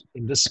is,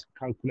 in this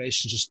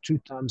calculation, just 2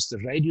 times the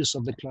radius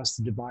of the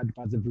cluster divided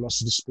by the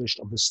velocity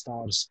dispersion of the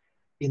stars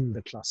in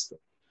the cluster.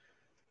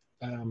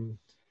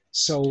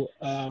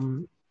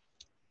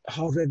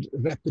 How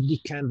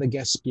rapidly can the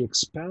gas be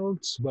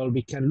expelled? Well,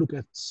 we can look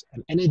at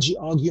an energy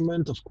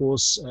argument. Of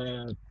course,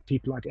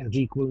 people like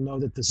Enrique will know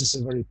that this is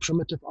a very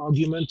primitive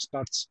argument,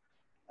 but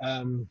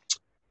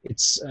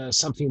it's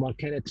something one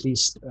can at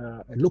least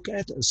look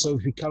at. And so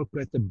if we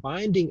calculate the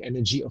binding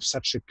energy of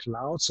such a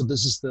cloud, so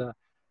this is the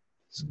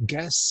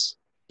gas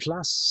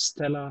plus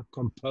stellar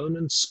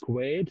component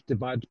squared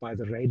divided by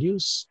the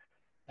radius,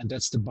 and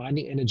that's the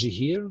binding energy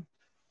here,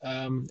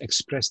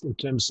 expressed in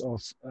terms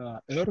of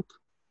erg.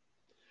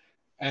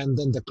 And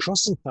then the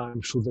crossing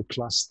time through the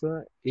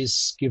cluster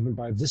is given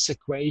by this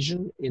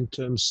equation in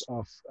terms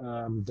of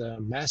the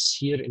mass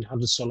here in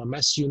 100 solar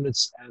mass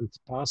units and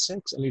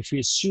parsecs. And if we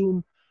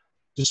assume,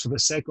 just for the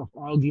sake of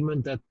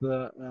argument, that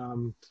the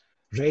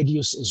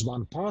radius is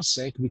 1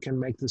 parsec, we can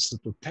make this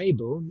little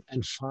table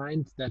and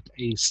find that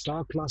a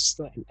star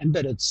cluster, an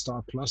embedded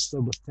star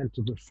cluster with 10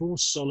 to the 4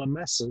 solar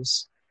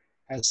masses,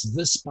 has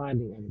this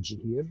binding energy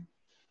here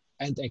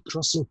and a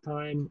crossing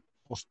time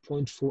of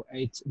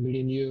 0.48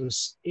 million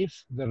years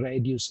if the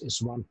radius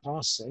is 1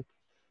 parsec.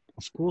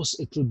 Of course,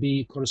 it will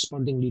be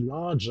correspondingly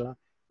larger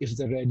if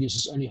the radius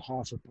is only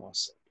half a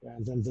parsec,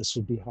 and then this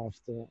will be half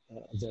the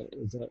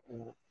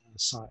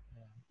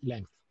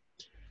length.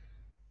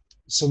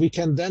 So we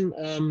can then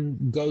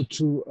go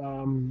to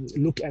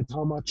look at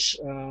how much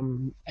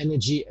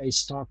energy a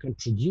star can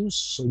produce.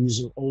 So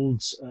using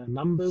old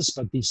numbers,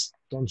 but these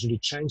don't really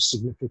change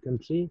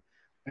significantly.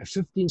 A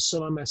 15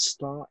 solar mass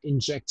star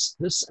injects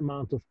this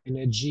amount of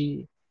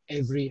energy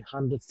every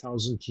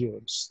 100,000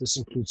 years. This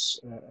includes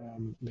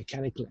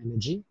mechanical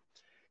energy.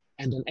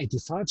 And an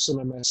 85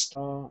 solar mass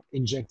star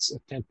injects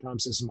 10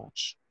 times as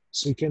much.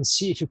 So you can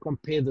see, if you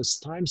compare this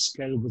time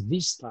scale with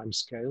these time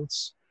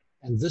scales,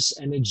 and this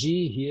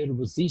energy here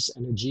with these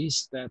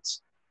energies, that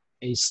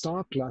a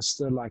star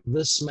cluster like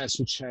this mass,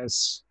 which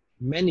has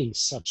many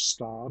such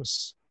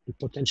stars,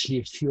 potentially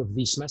a few of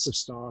these massive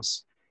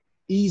stars,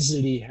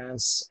 easily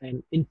has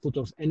an input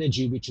of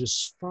energy which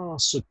is far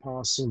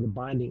surpassing the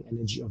binding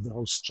energy of the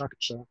whole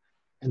structure,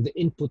 and the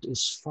input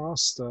is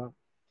faster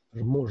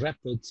or more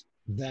rapid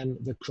than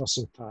the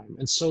crossing time.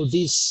 And so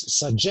this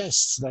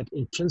suggests that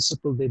in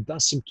principle there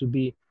does seem to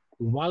be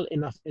well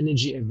enough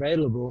energy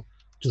available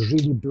to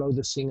really blow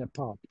the thing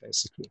apart,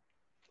 basically.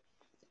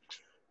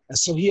 And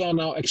so here are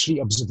now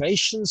actually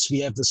observations.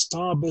 We have the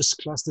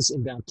starburst clusters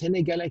in the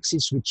antennae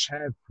galaxies, which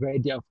have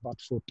radii of about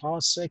 4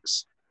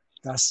 parsecs.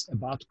 Thus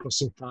about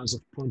crossing times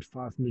of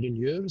 0.5 million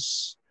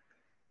years.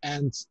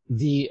 And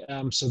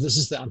so this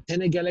is the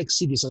antenna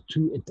galaxy. These are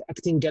 2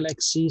 interacting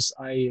galaxies.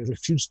 I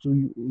refuse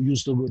to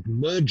use the word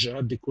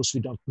merger because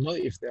we don't know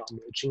if they are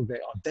merging. They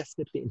are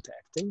definitely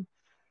interacting.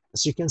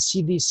 As you can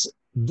see,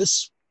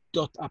 this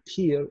dot up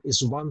here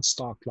is 1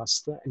 star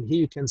cluster. And here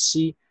you can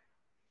see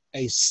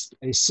a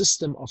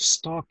system of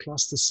star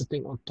clusters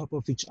sitting on top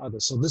of each other.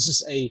 So this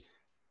is a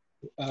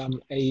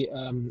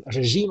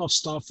regime of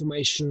star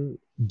formation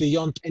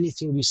beyond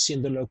anything we see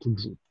in the local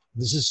group.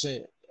 This is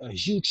a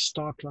huge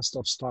star cluster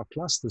of star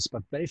clusters,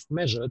 but they've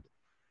measured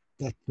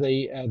that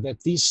that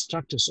these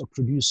structures are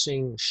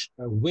producing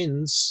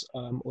winds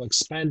or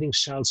expanding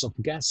shells of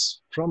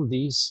gas from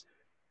these,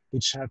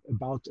 which have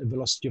about a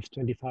velocity of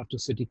 25 to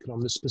 30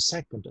 kilometers per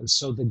second. And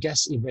so the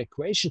gas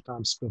evacuation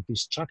times of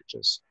these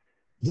structures,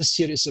 this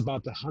here is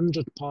about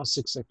 100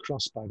 parsecs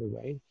across, by the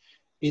way,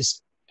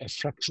 is a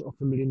fraction of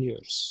a million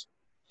years.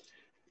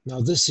 Now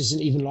this is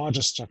an even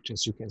larger structure,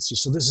 as you can see.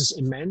 So this is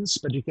immense,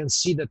 but you can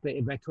see that the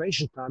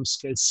evacuation time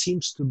scale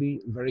seems to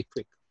be very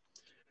quick.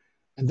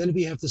 And then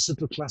we have this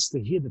little cluster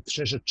here, the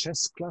treasure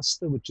chest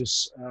cluster, which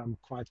is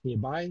quite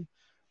nearby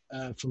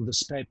from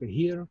this paper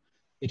here.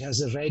 It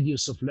has a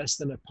radius of less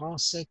than a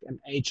parsec, an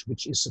age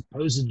which is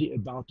supposedly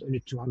about only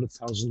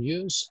 200,000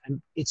 years.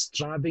 And it's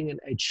driving an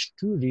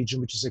H2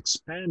 region, which is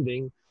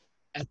expanding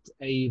at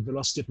a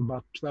velocity of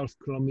about 12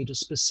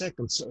 kilometers per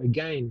second. So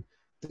again,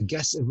 the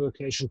gas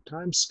evacuation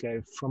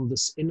timescale from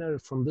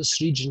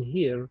this region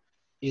here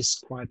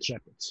is quite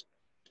rapid.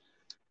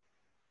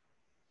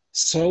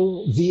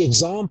 So the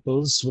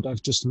examples, what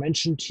I've just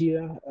mentioned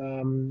here,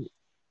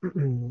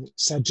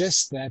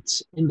 suggest that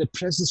in the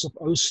presence of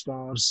O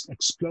stars,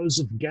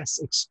 explosive gas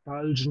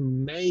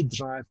expulsion may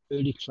drive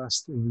early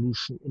cluster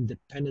evolution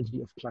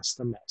independently of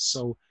cluster mass.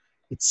 So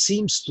it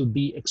seems to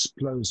be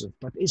explosive,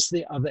 but is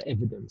there other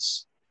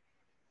evidence?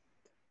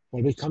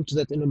 Well, we come to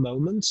that in a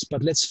moment,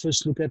 but let's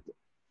first look at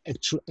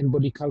actual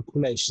n-body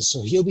calculations.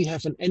 So here we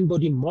have an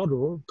n-body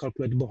model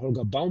calculated by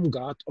Holger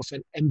Baumgart of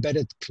an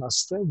embedded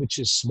cluster, which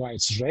is why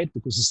it's red,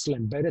 because it's still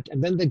embedded.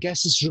 And then the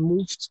gas is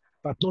removed,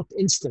 but not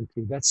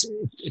instantly.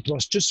 It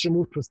was just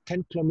removed with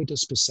 10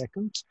 kilometers per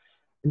second.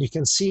 And you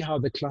can see how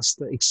the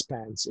cluster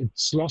expands.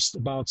 It's lost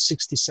about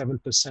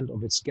 67%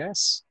 of its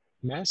gas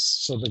mass.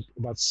 So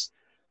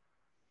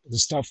the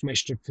star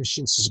formation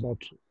efficiency is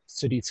about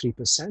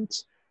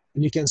 33%.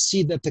 And you can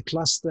see that the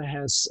cluster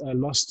has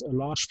lost a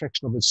large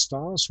fraction of its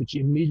stars, which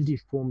immediately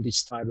form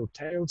these tidal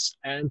tails,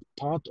 and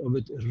part of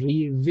it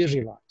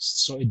re-virialized.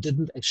 So it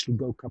didn't actually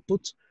go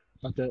kaput,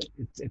 but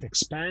it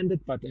expanded,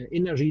 but the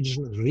inner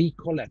region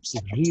re-collapsed.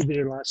 It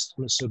re-virialized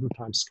on a certain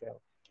time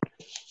scale.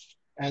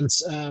 And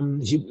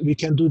we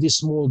can do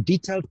these more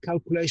detailed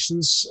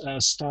calculations,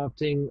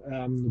 starting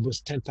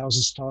with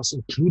 10,000 stars,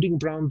 including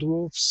brown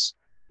dwarfs,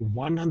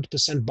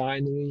 100%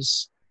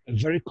 binaries, a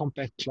very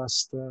compact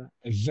cluster,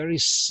 a very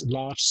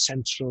large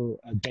central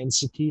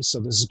density.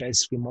 So this is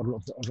basically a model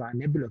of the Orion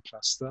Nebula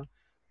Cluster.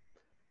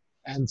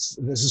 And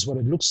this is what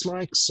it looks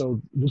like. So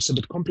it looks a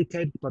bit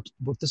complicated, but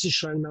what this is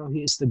showing now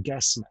here is the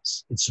gas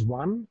mass. It's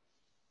 1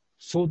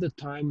 for the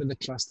time when the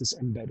cluster is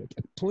embedded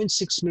at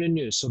 0.6 million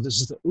years. So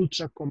this is the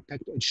ultra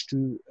compact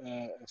H2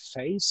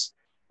 phase.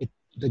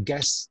 The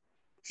gas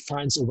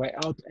finds a way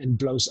out and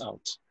blows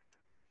out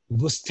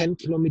with 10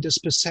 kilometers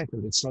per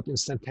second. It's not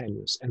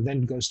instantaneous, and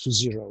then it goes to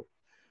 0.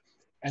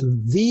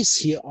 And these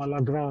here are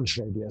Lagrange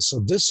radii.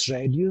 So this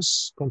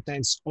radius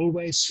contains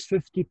always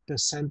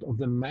 50% of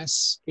the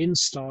mass in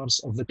stars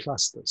of the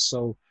cluster.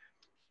 So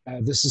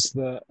this is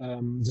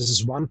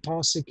 1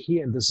 parsec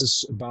here, and this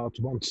is about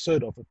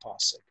 1/3 of a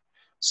parsec.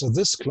 So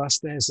this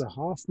cluster has a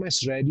half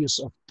mass radius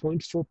of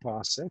 0.4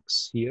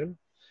 parsecs here,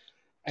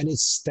 and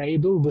it's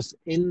stable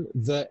within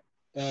the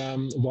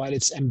while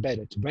it's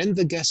embedded. When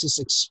the gas is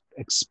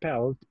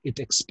expelled, it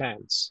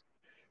expands.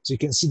 So you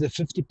can see the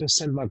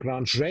 50%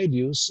 Lagrange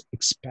radius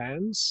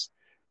expands,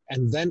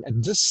 and then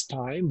at this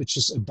time, which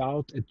is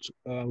about at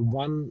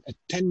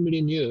 10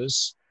 million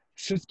years,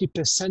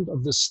 50%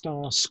 of the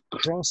stars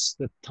cross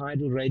the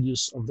tidal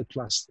radius of the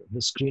cluster.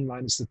 This green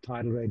line is the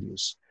tidal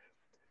radius.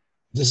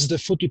 This is the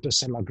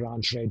 40%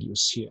 Lagrange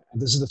radius here,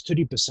 and this is the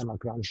 30%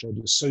 Lagrange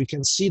radius. So you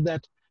can see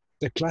that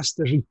the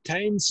cluster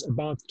retains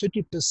about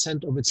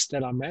 30% of its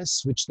stellar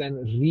mass, which then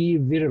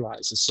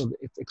re-virializes. So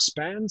it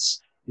expands,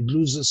 it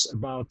loses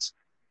about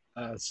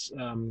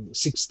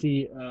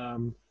 60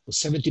 or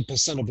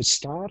 70% of its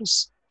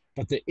stars,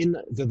 but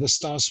the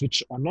stars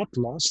which are not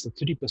lost, the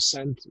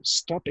 30%,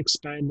 stop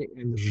expanding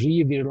and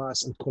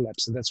re-virialize and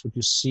collapse. And that's what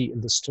you see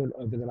in this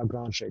turnover in the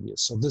Lagrange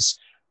radius. So this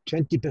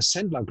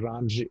 20%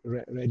 Lagrange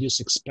radius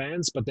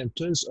expands, but then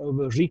turns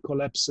over,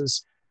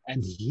 recollapses.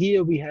 And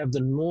here we have the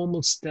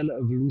normal stellar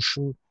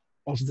evolution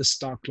of the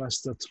star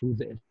cluster through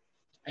the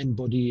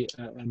n-body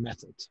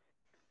method.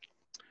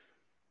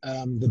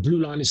 The blue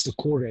line is the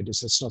core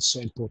radius. That's not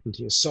so important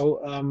here.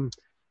 So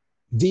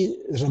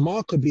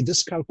remarkably,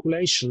 this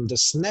calculation, the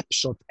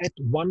snapshot at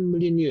 1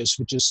 million years,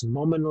 which is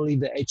nominally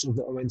the age of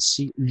the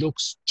ONC,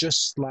 looks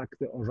just like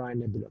the Orion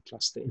Nebula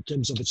Cluster in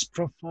terms of its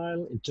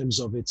profile, in terms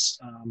of its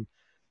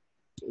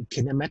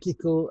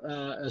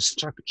kinematical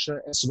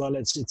structure, as well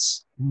as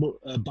its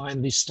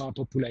binary star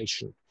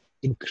population,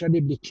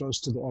 incredibly close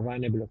to the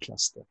Orion Nebula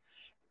Cluster.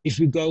 If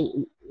we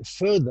go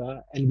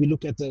further and we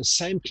look at the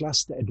same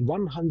cluster at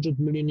 100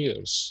 million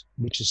years,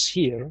 which is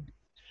here,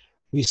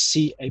 we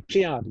see a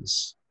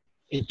Pleiades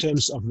in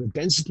terms of the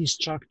density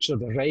structure,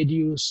 the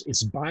radius,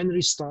 its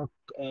binary star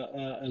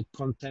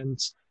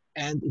content,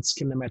 and its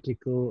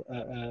kinematical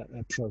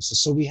process.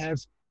 So we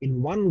have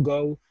in one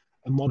go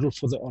a model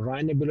for the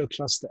Orion Nebula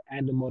Cluster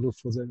and a model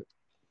for the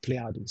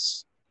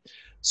Pleiades.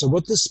 So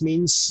what this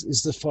means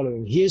is the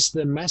following. Here's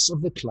the mass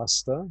of the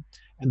cluster,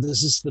 and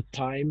this is the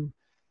time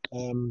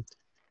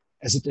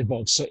as it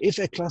evolves. So if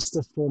a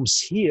cluster forms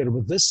here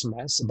with this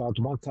mass, about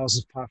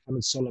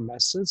 1,500 solar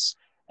masses,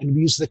 and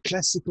we use the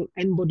classical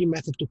n-body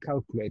method to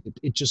calculate it,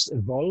 it just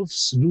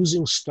evolves,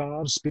 losing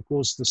stars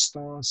because the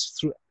stars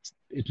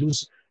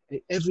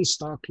every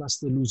star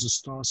cluster loses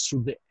stars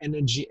through the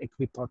energy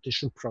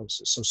equipartition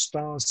process. So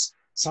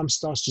some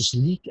stars just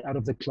leak out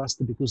of the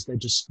cluster because they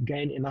just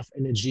gain enough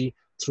energy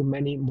through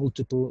many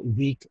multiple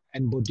weak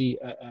n-body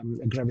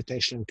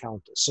gravitational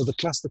encounters. So the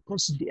cluster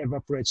constantly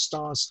evaporates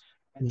stars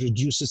and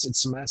reduces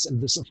its mass,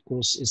 and this of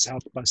course is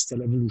helped by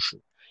stellar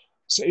evolution.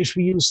 So if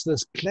we use the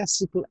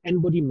classical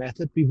n-body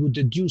method, we would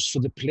deduce for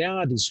the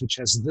Pleiades, which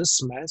has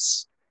this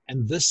mass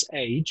and this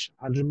age,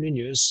 100 million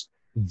years,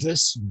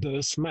 this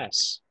birth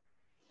mass.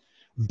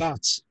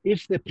 But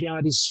if the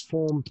Pleiades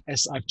formed,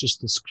 as I've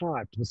just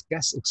described, with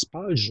gas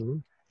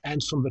expulsion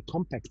and from the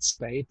compact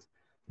state,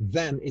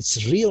 then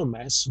its real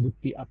mass would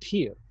be up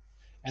here.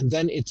 And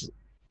then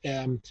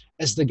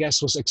as the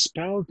gas was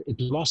expelled, it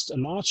lost a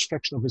large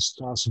fraction of its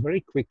stars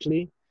very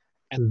quickly,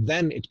 and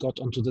then it got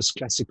onto this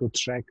classical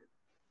track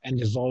and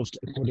evolved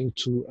according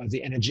to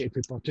the energy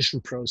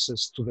equipartition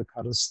process to the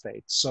current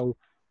state. So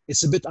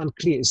it's a bit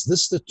unclear. Is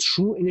this the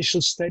true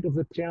initial state of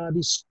the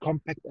Pleiades,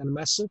 compact and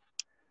massive,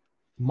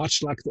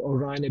 much like the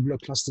Orion Nebula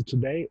Cluster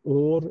today,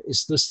 or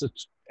is this the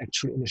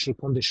actual initial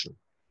condition?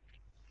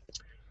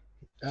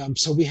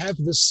 So we have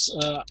this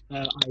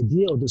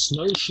idea or this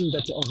notion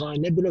that the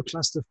Orion Nebula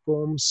Cluster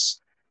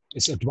forms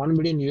is at 1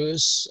 million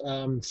years,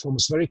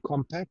 forms very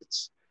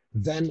compact.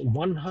 Then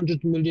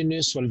 100 million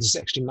years, well, this is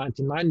actually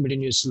 99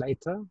 million years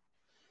later,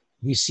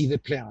 we see the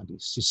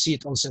Pleiades. You see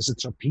it also as a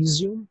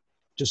trapezium,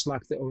 just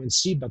like the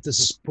ONC, but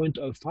this is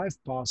 0.05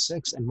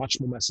 parsecs and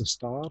much more massive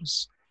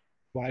stars,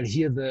 while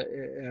here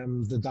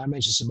the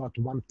dimension is about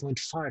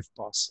 1.5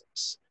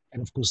 parsecs.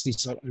 And of course,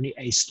 these are only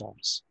A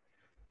stars.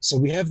 So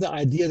we have the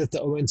idea that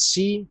the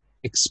ONC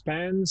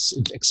expands,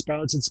 it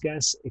expels its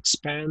gas,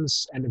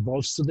 expands and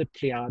evolves to the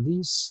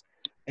Pleiades.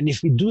 And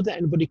if we do the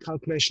n-body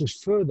calculation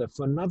further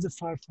for another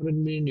 500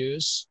 million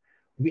years,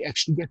 we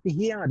actually get the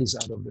Hyades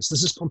out of this.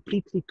 This is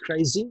completely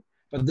crazy,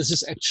 but this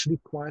is actually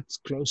quite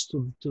close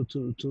to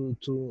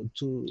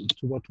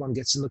what one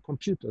gets in the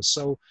computer.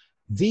 So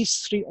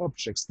these three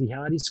objects, the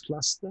Hyades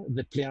cluster,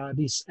 the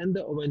Pleiades, and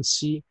the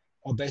ONC,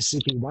 are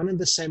basically one and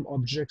the same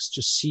objects,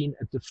 just seen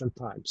at different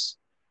times.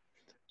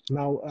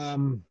 Now,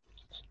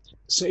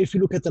 so if you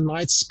look at the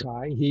night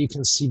sky, here you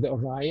can see the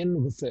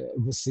Orion with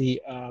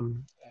the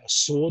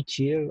sword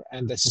here,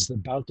 and this is the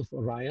belt of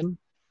Orion.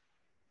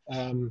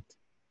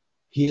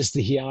 Here's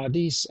the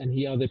Hyades, and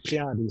here are the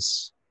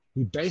Pleiades.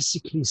 We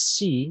basically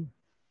see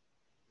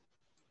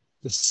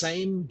the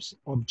same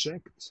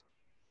object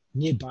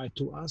nearby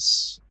to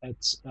us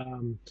at,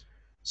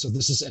 so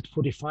this is at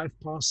 45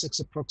 parsecs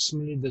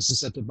approximately, this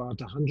is at about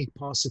 100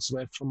 parsecs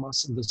away from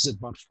us, and this is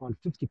about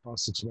 450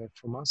 parsecs away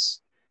from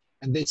us.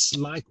 And it's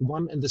like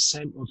one and the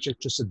same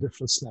object, just a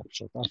different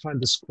snapshot. I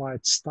find this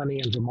quite stunning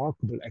and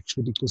remarkable,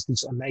 actually, because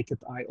these are naked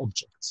eye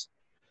objects.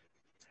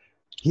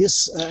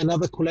 Here's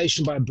another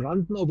collation by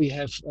Brandner. We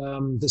have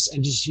this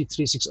NGC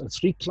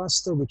 3603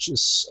 cluster, which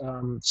is,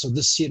 so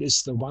this here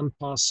is the 1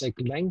 parsec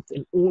length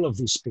in all of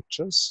these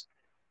pictures.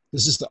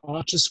 This is the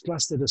Arches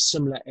cluster at a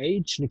similar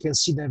age. And you can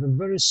see they have a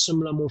very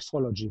similar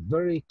morphology,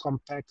 very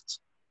compact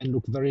and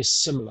look very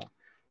similar.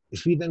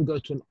 If we then go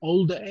to an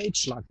older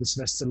age, like this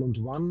Westerlund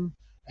 1,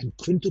 and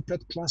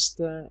quintuplet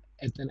cluster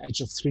at an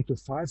age of 3 to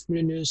 5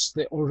 million years,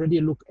 they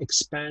already look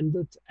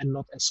expanded and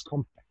not as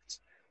compact.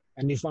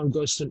 And if one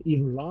goes to an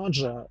even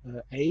larger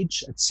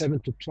age at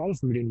 7 to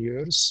 12 million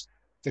years,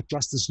 the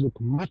clusters look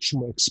much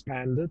more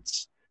expanded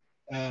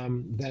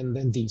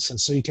than these. And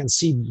so you can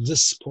see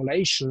this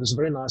collation, this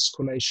very nice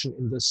collation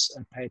in this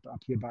paper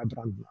up here by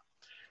Brandner.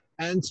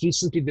 And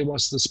recently there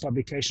was this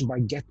publication by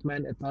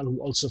Getman et al. Who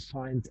also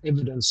find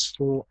evidence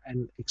for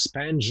an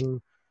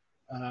expansion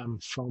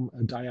from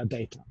Gaia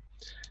data.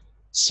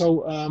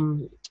 So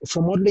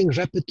for modeling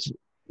rapid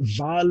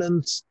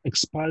violent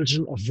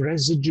expulsion of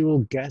residual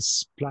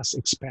gas plus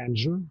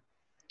expansion,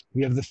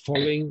 we have the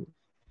following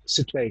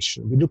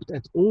situation. We looked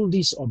at all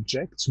these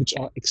objects, which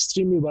are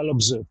extremely well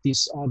observed.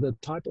 These are the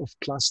type of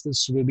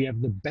clusters where we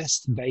have the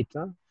best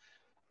data,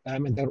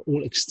 and they're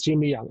all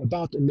extremely young,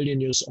 about 1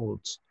 million years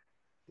old,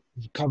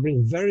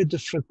 covering very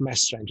different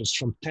mass ranges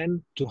from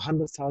 10 to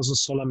 100,000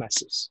 solar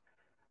masses.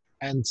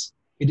 And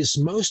it is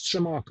most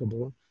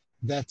remarkable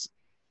that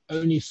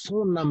only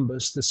 4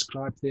 numbers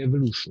describe the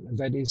evolution. And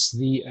that is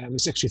the,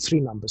 it's actually 3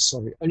 numbers,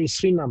 sorry, only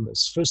 3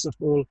 numbers. First of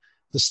all,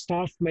 the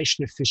star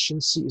formation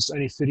efficiency is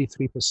only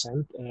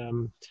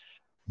 33%.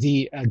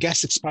 The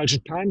gas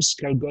expulsion time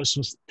scale goes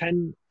with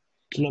 10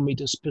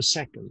 kilometers per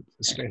second.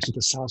 It's basically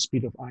the sound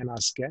speed of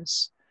ionized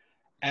gas.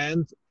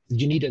 And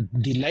you need a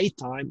delay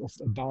time of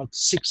about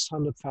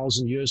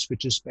 600,000 years,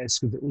 which is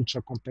basically the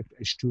ultra-compact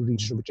H2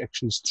 region, which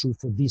actually is true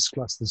for these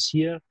clusters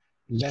here,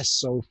 less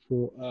so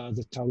for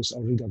the Taurus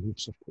Auriga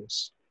groups, of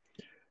course.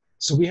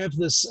 So we have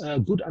this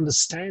good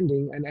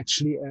understanding and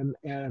actually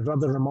a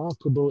rather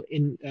remarkable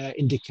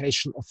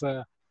indication of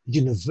a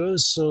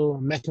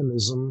universal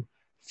mechanism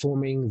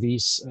forming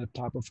these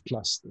type of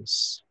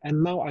clusters.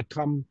 And now I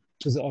come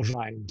to the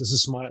Orion. This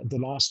is the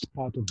last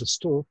part of this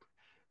talk,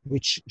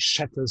 which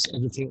shatters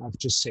everything I've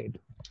just said.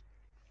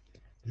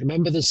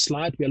 Remember this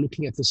slide, we are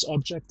looking at this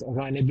object,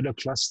 Orion Nebula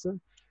Cluster.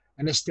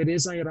 And as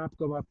Teresa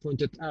Yarabkova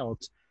pointed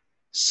out,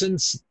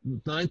 since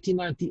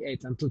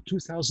 1998 until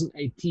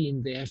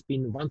 2018, there have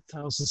been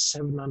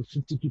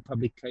 1,752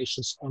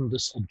 publications on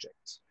this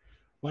object.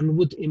 One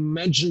would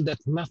imagine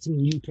that nothing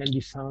new can be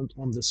found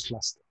on this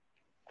cluster.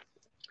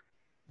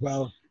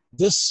 Well,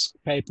 this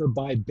paper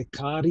by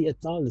Beccari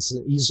et al., this is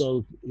an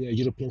ESO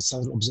European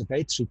Southern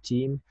Observatory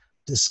team,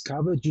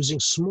 discovered using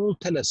small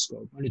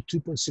telescope, only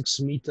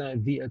 2.6 meter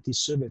VLT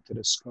survey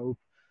telescope,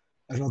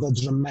 a rather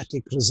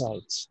dramatic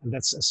result, and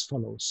that's as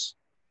follows.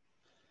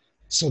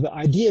 So the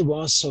idea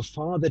was so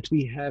far that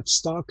we have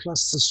star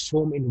clusters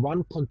form in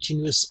one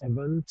continuous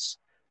event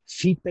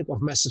feedback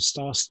of massive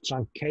stars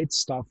truncates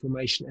star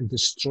formation and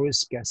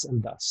destroys gas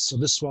and dust. So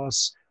this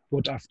was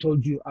what I've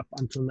told you up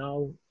until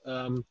now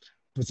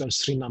with those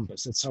three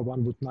numbers. That's how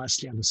one would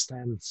nicely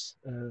understand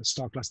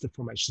star cluster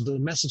formation. The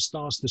massive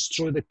stars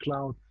destroy the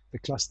cloud, the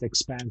cluster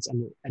expands,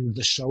 and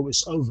the show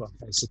is over,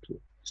 basically.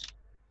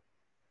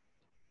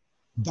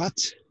 But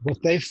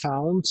what they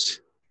found,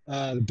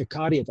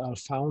 Beccari et al.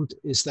 Found,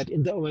 is that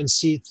in the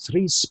ONC,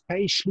 3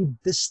 spatially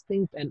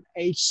distinct and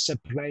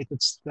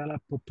age-separated stellar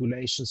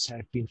populations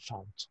have been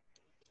found,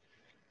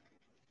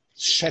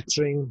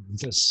 shattering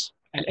this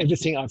and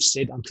everything I've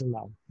said until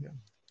now. Yeah.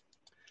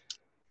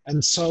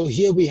 And so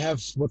here we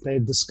have what they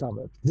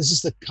discovered. This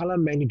is the color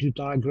magnitude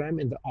diagram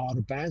in the R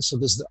band. So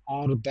this is the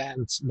R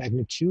band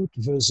magnitude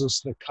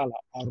versus the color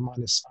R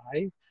minus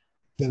I.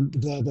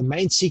 The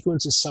main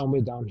sequence is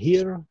somewhere down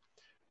here.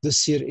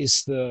 This here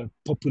is the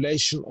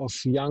population of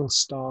young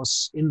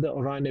stars in the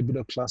Orion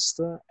Nebula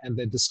Cluster, and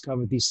they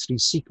discovered these 3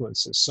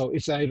 sequences. So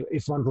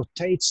if one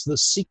rotates the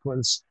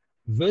sequence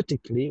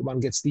vertically, one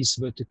gets these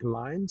vertical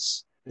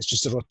lines. It's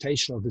just a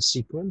rotation of the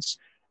sequence.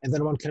 And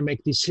then one can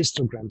make these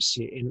histograms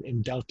here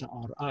in delta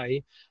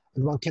Ri.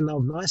 And one can now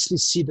nicely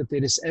see that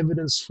there is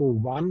evidence for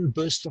one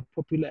burst of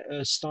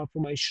star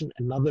formation,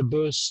 another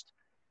burst,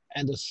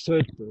 and a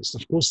third burst.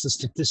 Of course, the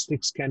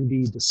statistics can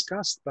be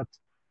discussed, but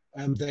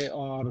they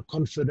are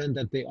confident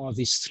that there are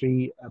these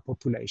 3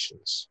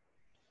 populations.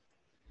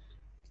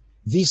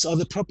 These are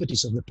the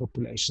properties of the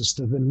populations.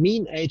 The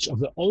mean age of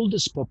the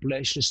oldest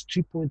population is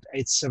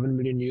 2.87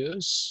 million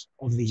years.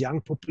 Of the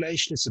young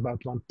population, it's about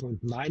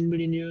 1.9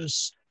 million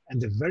years.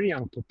 And the very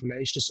young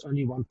population is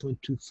only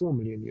 1.24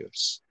 million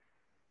years.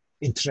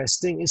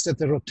 Interesting is that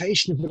the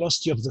rotation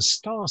velocity of the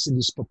stars in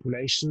these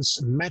populations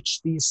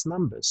match these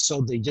numbers.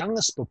 So the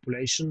youngest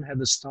population had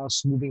the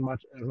stars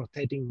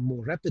rotating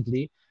more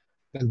rapidly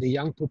than the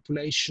young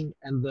population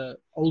and the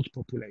old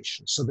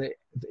population. So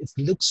it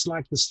looks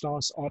like the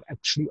stars are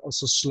actually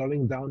also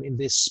slowing down in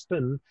their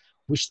spin,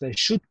 which they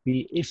should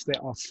be if they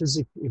are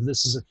if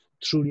this is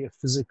truly a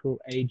physical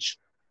age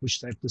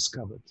which they've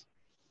discovered.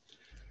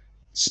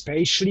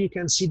 Spatially, you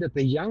can see that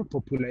the young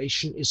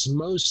population is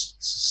most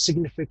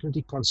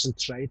significantly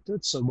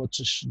concentrated. So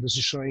this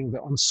is showing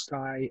the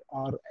on-sky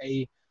RA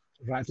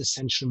right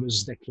ascension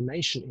versus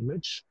declination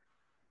image.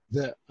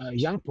 The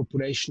young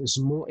population is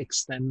more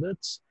extended,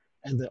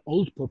 and the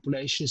old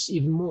population is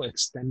even more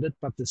extended,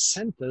 but the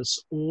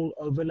centers all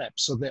overlap.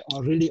 So they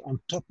are really on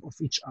top of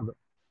each other.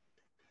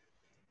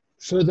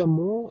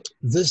 Furthermore,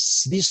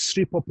 these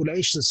 3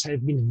 populations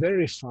have been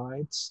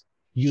verified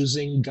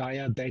using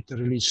Gaia Data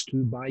Release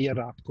 2 by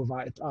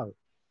Yarabkova et al.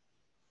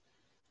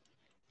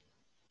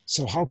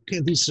 So how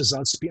can these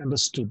results be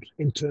understood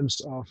in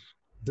terms of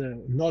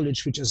the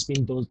knowledge which has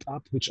been built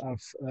up, which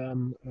I've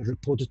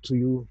reported to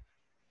you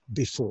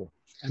before?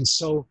 And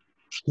so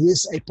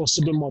here's a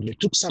possible model. It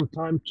took some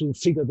time to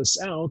figure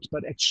this out,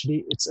 but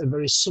actually it's a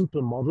very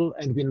simple model,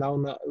 and we now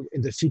know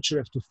in the future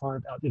have to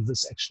find out if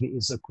this actually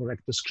is a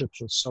correct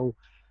description. So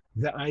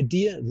the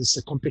idea, this is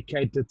a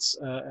complicated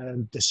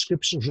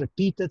description,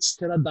 repeated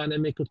stellar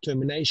dynamical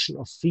termination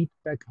of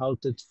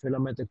feedback-halted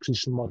filament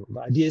accretion model. The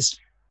idea is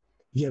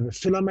you have a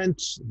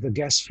filament, the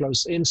gas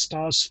flows in,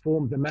 stars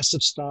form, the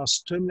massive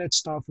stars terminate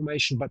star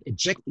formation, but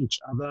eject each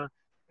other,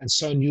 and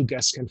so new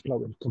gas can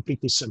flow in.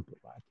 Completely simple,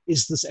 right?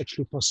 Is this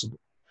actually possible?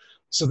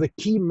 So the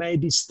key may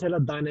be stellar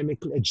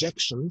dynamical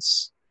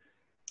ejections.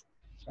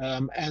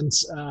 And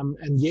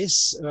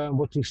yes,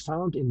 what we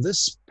found in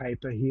this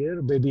paper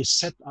here, where we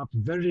set up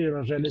very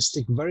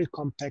realistic, very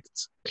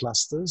compact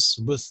clusters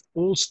with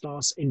all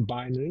stars in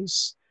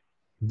binaries,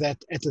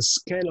 that at a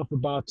scale of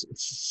about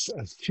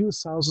a few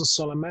thousand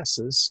solar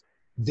masses,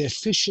 the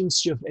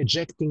efficiency of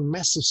ejecting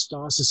massive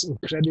stars is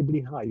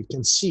incredibly high. You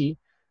can see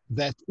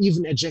that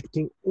even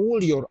ejecting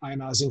all your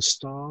ionizing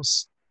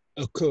stars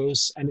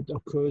occurs, and it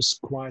occurs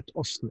quite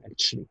often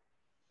actually,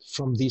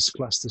 from these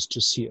clusters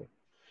just here.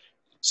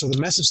 So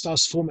the massive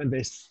stars form and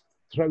they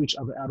throw each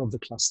other out of the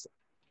cluster.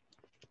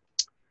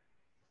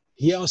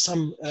 Here are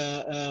some,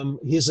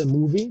 here's a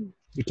movie.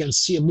 You can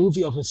see a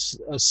movie of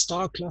a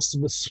star cluster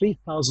with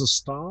 3,000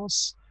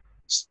 stars.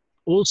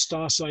 All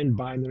stars are in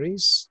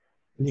binaries.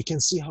 And you can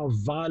see how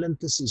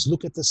violent this is.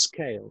 Look at the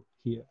scale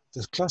here.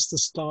 The cluster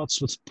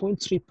starts with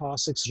 0.3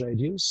 parsecs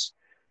radius,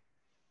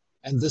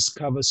 and this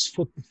covers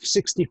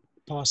 60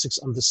 parsecs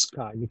on the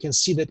sky. You can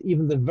see that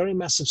even the very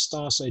massive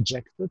stars are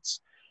ejected.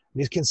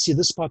 You can see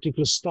this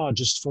particular star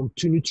just formed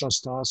 2 neutron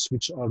stars,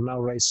 which are now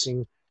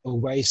racing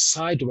away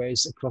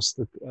sideways across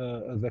the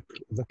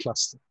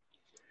cluster.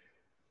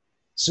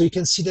 So you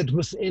can see that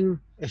within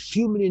a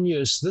few million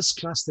years, this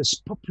cluster has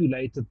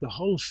populated the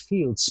whole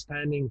field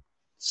spanning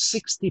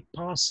 60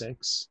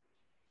 parsecs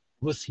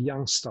with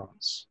young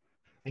stars.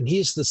 And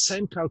here's the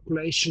same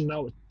calculation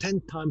now, a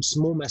 10 times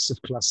more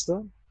massive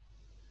cluster.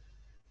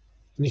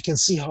 And you can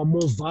see how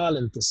more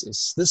violent this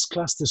is. This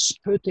cluster is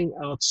spurting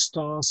out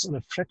stars in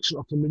a fraction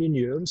of a million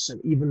years, and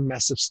even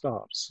massive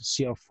stars.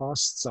 See how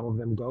fast some of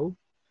them go.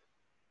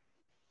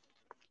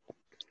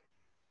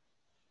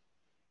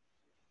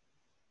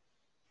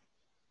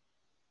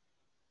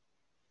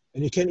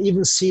 And you can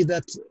even see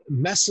that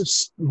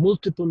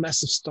multiple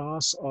massive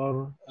stars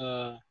are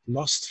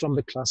lost from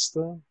the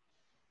cluster,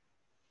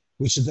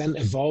 which then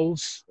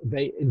evolve.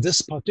 They, in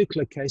this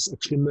particular case,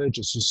 actually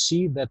merges. You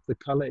see that the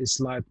color is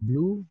light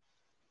blue,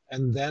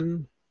 and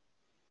then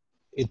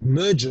it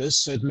merges,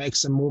 so it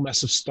makes a more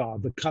massive star.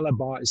 The color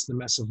bar is the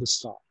mass of the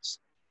stars.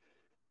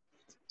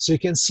 So you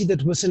can see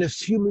that within a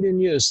few million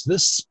years,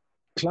 this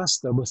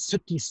cluster with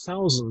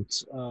 50,000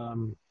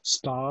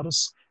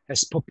 stars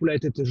has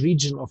populated a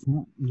region of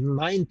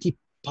 90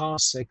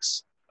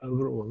 parsecs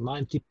overall,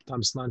 90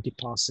 times 90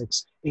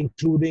 parsecs,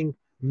 including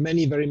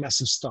many very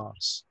massive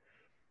stars.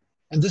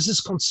 And this is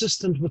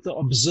consistent with the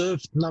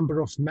observed number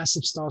of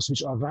massive stars,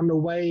 which are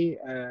runaway,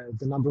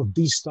 the number of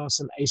B stars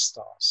and A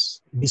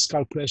stars. These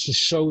calculations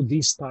show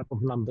these type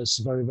of numbers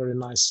very, very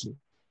nicely.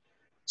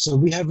 So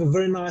we have a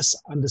very nice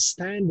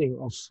understanding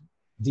of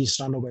these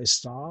runaway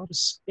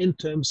stars in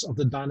terms of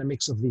the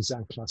dynamics of these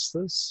young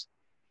clusters.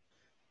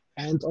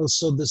 And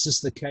also this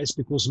is the case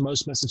because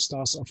most massive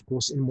stars are, of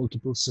course, in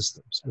multiple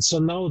systems. And so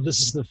now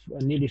this is the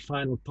nearly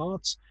final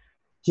part.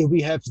 Here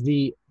we have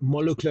the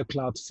molecular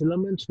cloud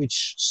filament,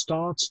 which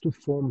starts to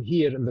form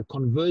here in the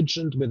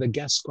convergent, where the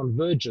gas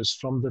converges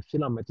from the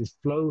filament. It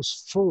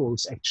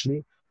falls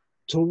actually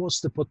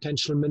towards the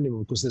potential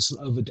minimum because there's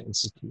an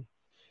overdensity.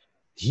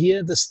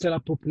 Here the stellar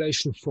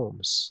population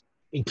forms,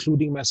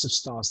 including massive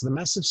stars. The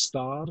massive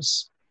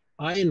stars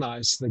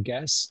ionize the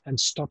gas and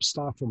stop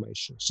star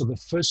formation. So the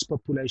first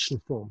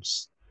population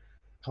forms.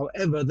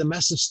 However, the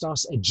massive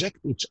stars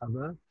eject each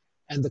other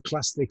and the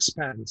cluster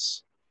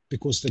expands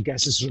because the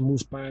gas is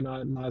removed by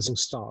ionizing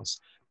stars.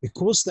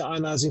 Because the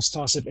ionizing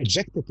stars have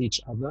ejected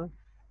each other,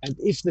 and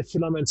if the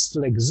filament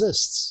still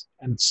exists,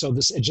 and so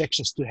this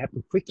ejection has to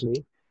happen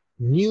quickly,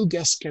 new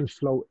gas can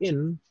flow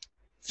in,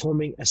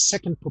 forming a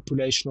second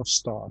population of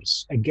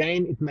stars.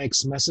 Again, it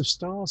makes massive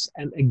stars,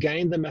 and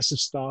again, the massive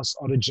stars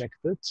are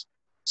ejected,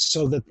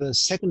 so that the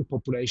second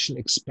population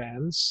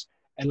expands,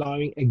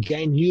 allowing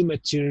again new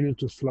material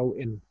to flow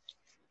in.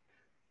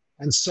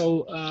 And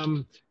so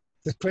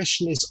the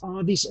question is,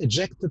 are these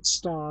ejected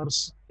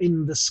stars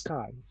in the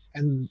sky?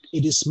 And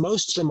it is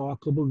most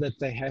remarkable that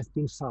they have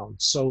been found.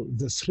 So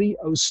the 3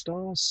 O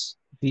stars,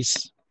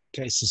 these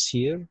cases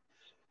here,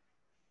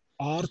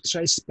 are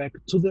traced back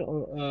to the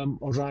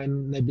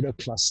Orion Nebula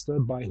Cluster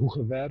by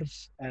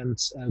Hogewerf and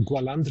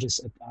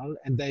Gualandris et al.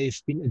 And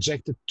they've been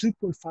ejected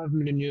 2.5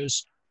 million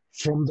years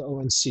from the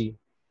ONC.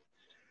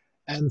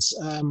 And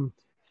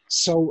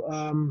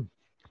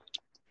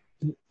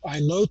I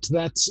note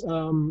that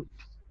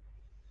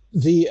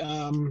the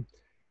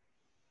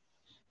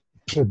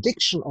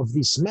prediction of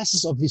these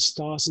masses of these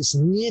stars is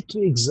near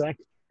to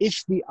exact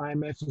if the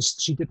IMF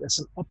is treated as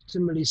an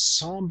optimally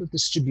sampled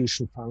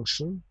distribution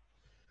function,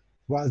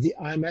 while the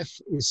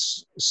IMF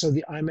is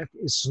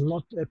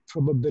not a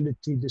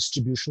probability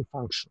distribution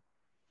function.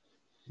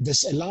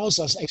 This allows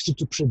us actually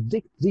to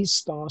predict these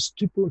stars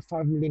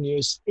 2.5 million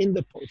years in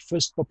the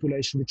first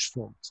population which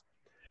formed.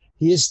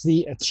 Here's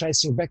the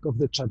tracing back of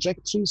the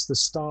trajectories. The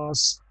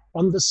stars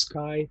on the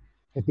sky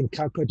have been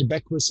calculated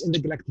backwards in the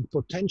galactic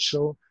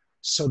potential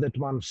so that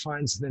one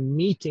finds them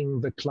meeting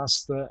the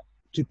cluster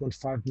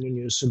 2.5 million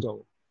years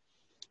ago.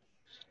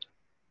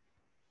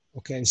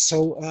 Okay,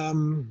 so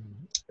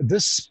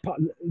this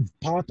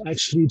part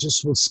actually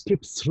just will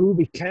skip through.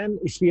 We can,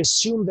 if we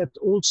assume that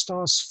all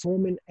stars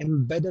form in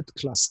embedded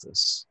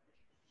clusters,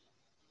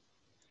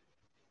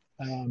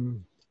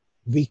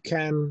 we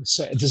can,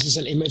 so this is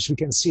an image, we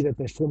can see that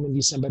they form in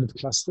these embedded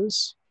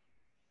clusters.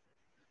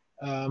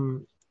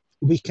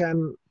 We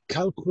can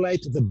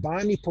calculate the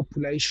binary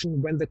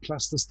population when the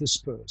clusters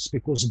disperse,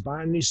 because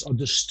binaries are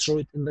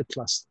destroyed in the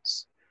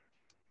clusters.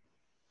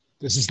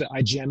 This is the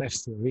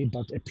IGMF theory,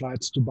 but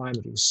applied to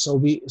binaries. So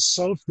we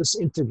solve this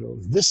integral.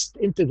 This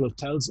integral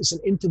tells is an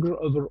integral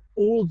over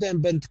all the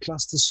embedded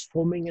clusters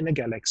forming in a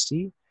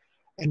galaxy.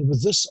 And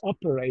with this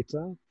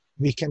operator,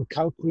 we can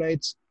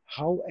calculate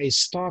how a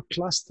star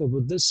cluster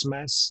with this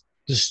mass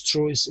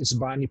destroys its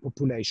binary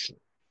population.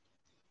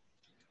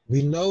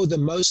 We know the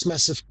most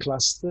massive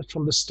cluster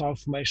from the star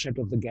formation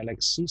rate of the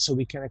galaxy, so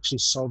we can actually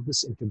solve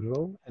this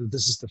integral, and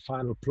this is the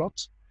final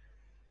plot.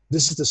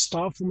 This is the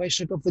star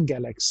formation rate of the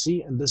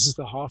galaxy, and this is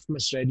the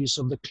half-mass radius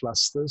of the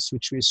clusters,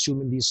 which we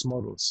assume in these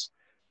models.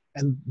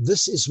 And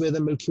this is where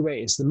the Milky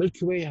Way is. The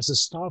Milky Way has a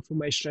star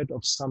formation rate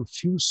of some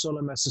few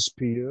solar masses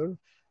per year,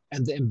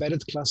 and the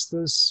embedded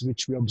clusters,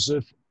 which we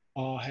observe,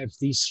 have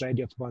these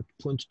radii of about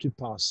 0.2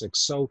 parsecs.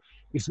 So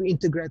if we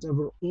integrate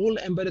over all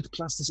embedded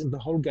clusters in the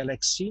whole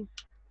galaxy,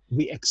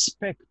 we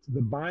expect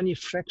the binary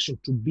fraction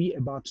to be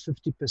about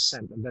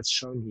 50%, and that's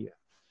shown here.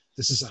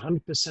 This is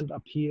 100%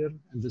 up here,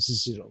 and this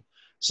is 0.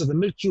 So the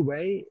Milky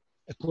Way,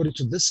 according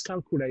to this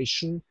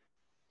calculation,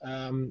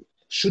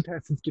 should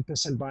have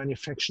 50% binary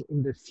fraction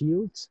in the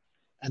field,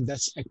 and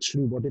that's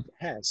actually what it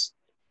has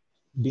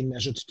been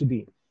measured to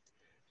be.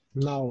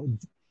 Now,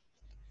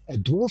 a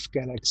dwarf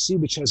galaxy,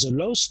 which has a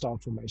low star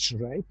formation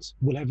rate,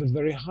 will have a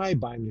very high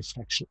binary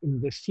fraction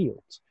in the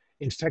field,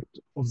 in fact,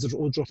 of the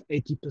order of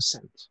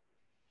 80%.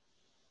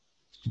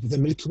 the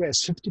Milky Way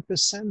has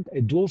 50%,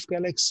 a dwarf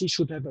galaxy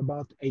should have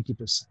about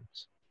 80%.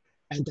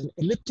 And an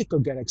elliptical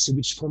galaxy,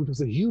 which formed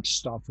with a huge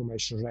star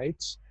formation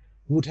rate,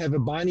 would have a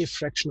binary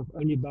fraction of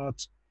only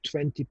about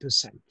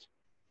 20%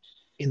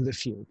 in the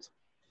field.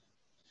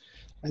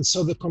 And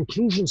so the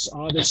conclusions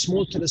are that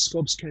small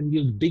telescopes can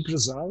yield big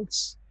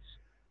results.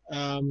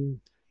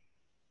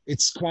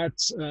 It's quite,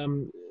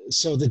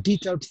 so the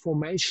detailed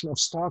formation of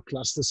star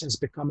clusters has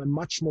become a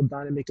much more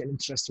dynamic and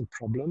interesting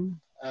problem.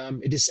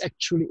 It is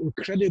actually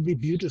incredibly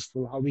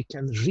beautiful how we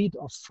can read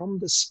off from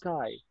the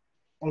sky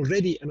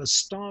already on a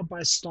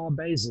star-by-star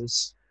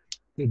basis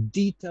the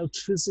detailed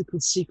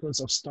physical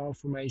sequence of star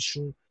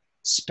formation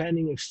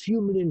spanning a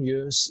few million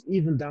years,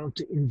 even down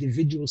to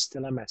individual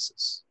stellar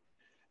masses.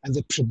 And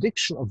the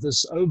prediction of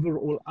this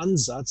overall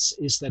ansatz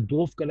is that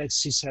dwarf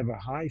galaxies have a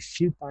high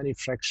field binary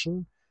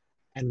fraction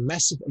and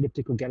massive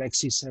elliptical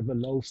galaxies have a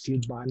low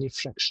field binary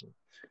fraction.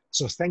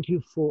 So thank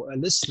you for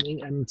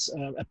listening, and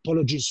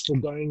apologies for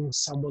going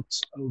somewhat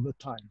over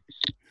time.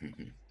 Thank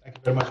you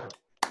very much.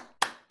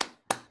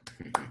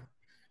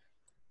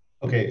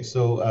 Okay,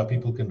 so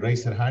people can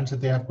raise their hands if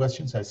they have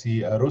questions. I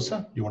see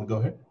Rosa, you want to go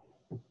ahead?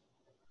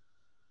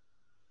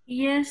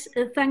 Yes,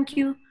 thank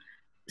you.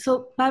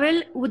 So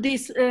Pavel, with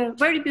this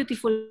very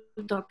beautiful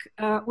talk,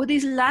 would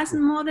this last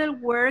model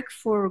work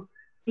for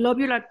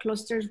globular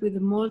clusters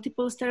with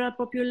multiple stellar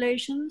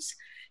populations?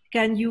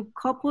 Can you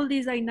couple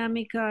these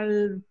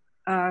dynamical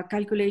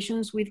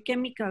calculations with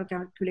chemical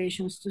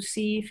calculations to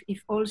see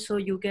if also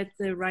you get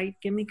the right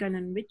chemical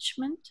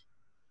enrichment?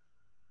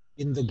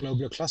 In the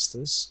globular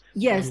clusters?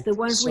 Yes, the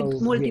ones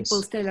with multiple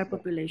yes. stellar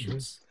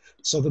populations.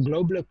 Mm-hmm. So the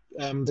globular,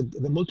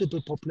 the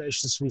multiple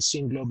populations we see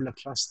in globular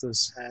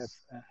clusters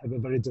have a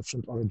very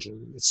different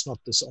origin. It's not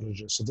this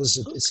origin. So this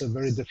is, it's a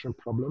very different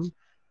problem.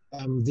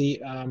 The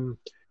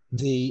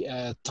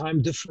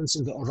time difference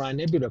in the Orion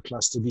Nebula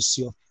Cluster we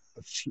see of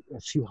a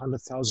few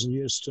 100,000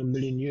 years to 1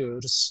 million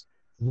years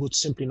would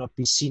simply not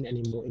be seen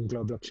anymore in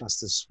globular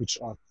clusters, which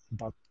are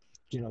about,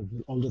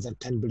 older than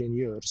 10 billion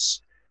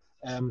years.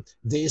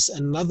 There is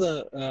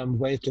another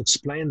way to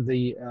explain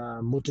the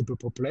multiple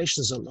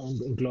populations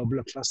in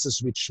globular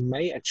clusters, which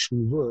may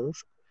actually work.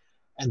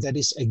 And that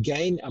is,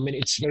 again, I mean,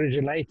 it's very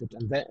related.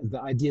 And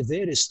the idea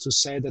there is to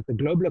say that the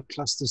globular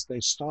clusters,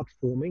 they start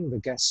forming, the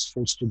gas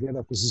falls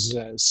together, because this is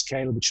a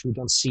scale which we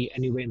don't see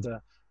anywhere in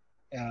the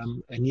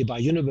nearby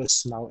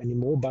universe now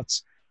anymore.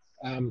 But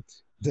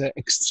the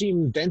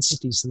extreme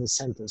densities in the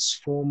centers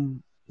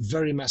form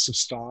very massive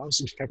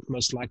stars, in fact,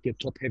 most likely a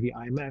top-heavy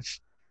IMF.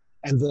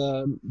 And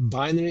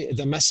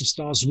the massive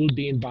stars will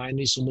be in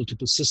binaries or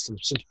multiple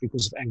systems, simply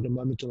because of angular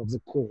momentum of the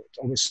core. It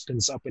always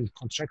spins up and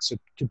contracts.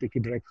 It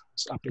typically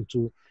breaks up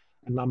into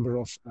a number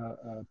of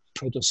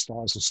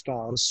protostars or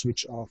stars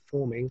which are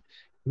forming.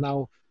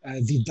 Now,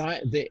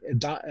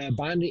 the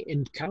binary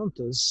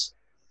encounters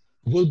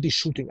will be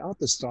shooting out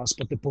the stars,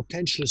 but the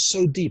potential is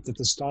so deep that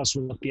the stars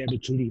will not be able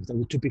to leave. They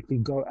will typically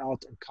go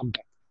out and come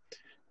back.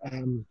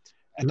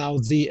 And now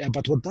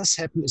but what does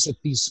happen is that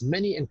these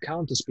many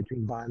encounters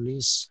between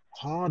binaries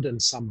harden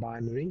some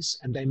binaries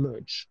and they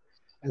merge.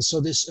 And so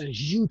there's a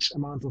huge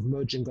amount of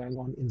merging going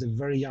on in the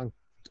very young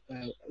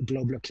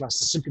globular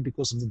cluster simply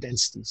because of the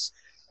densities.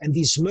 And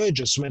these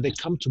mergers, when they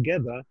come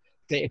together,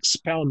 they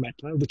expel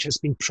matter, which has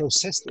been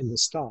processed in the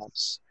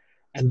stars.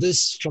 And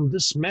from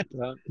this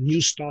matter,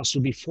 new stars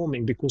will be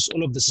forming because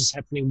all of this is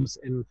happening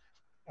within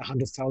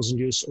 100,000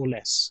 years or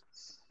less.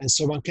 And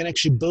so one can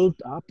actually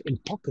build up in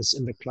pockets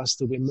in the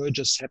cluster where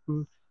mergers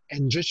happen,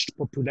 enriched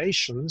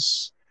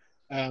populations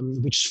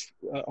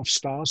of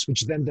stars,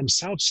 which then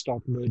themselves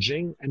start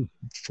merging and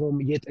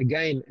form yet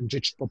again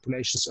enriched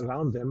populations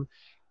around them.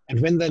 And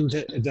when then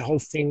the whole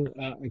thing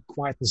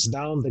quietens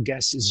down, the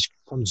gas is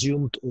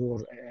consumed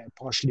or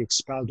partially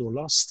expelled or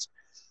lost,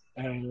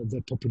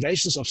 the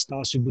populations of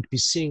stars we would be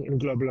seeing in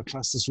globular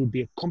clusters would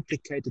be a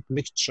complicated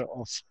mixture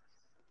of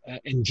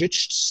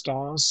enriched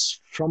stars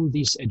from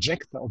these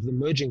ejecta of the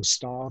merging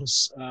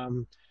stars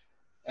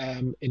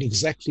in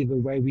exactly the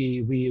way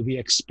we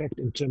expect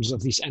in terms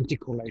of these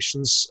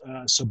anticollations.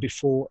 So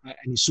before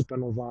any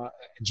supernova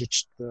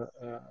enriched the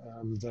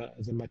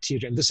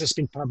material. And this has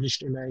been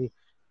published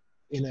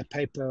in a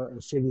paper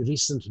fairly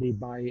recently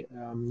by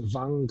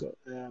Wang,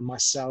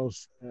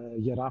 myself,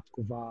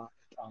 Yerabkova,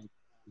 et al.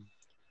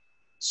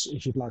 So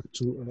if you'd like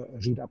to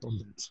read up on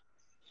that.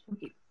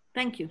 Okay,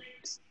 thank you.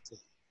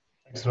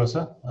 Thanks,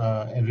 Rosa.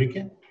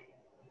 Enrique?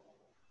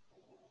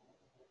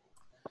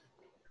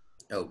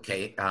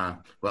 Okay.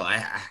 Well,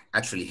 I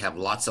actually have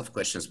lots of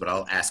questions, but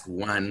I'll ask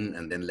one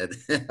and then let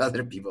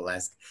other people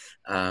ask.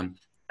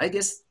 I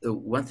guess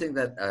one thing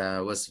that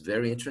was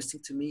very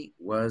interesting to me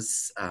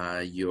was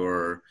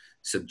your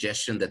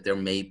suggestion that there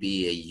may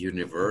be a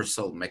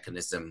universal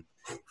mechanism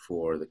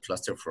for the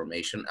cluster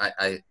formation.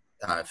 I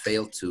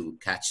failed to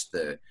catch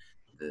the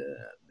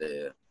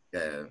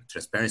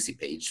transparency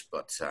page,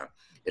 but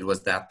it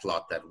was that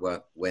plot that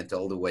went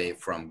all the way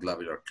from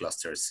globular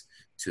clusters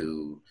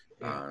to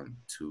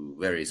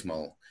very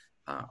small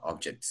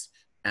objects.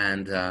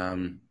 And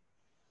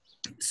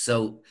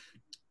so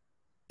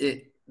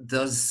it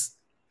does,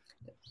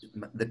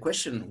 the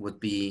question would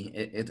be,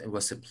 it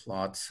was a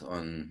plot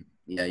on,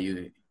 yeah,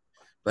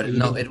 but you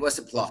no, mean it was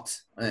a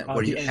plot where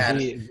the you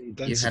had a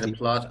density.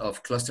 plot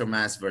of cluster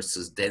mass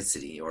versus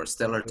density, or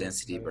stellar Yeah,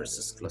 density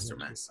versus cluster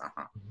exactly. mass.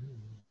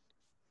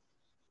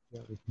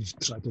 Yeah, we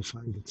try to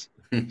find it.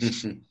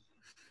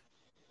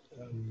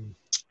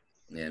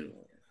 Yeah,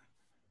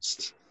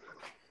 Just,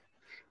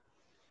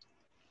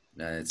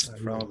 no, it's yeah,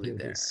 probably here it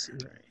there, is.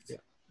 Yeah, right?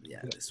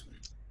 Yeah, this one.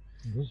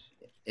 Mhm.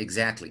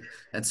 Exactly.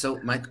 And so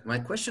my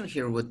question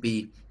here would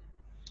be,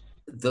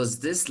 does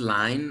this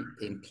line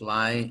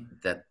imply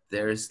that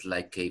there's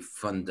like a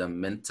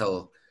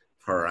fundamental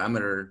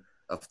parameter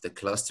of the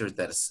cluster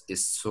that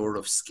is sort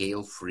of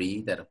scale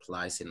free, that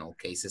applies in all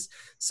cases,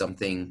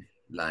 something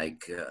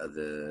like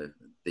the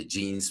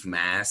genes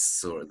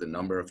mass, or the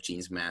number of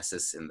genes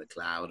masses in the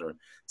cloud, or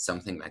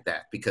something like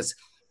that? Because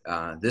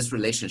this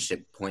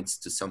relationship points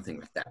to something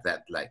like that,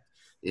 that like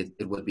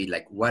it would be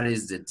like, what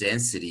is the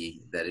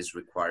density that is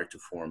required to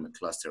form a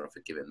cluster of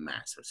a given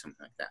mass, or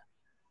something like that?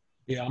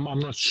 Yeah, I'm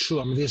not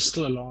sure. I mean, there's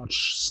still a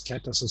large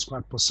scatter, so it's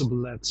quite possible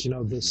that, you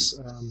know, this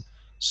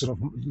sort of,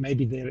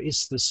 maybe there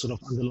is this sort of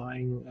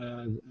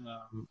underlying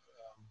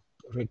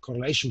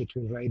correlation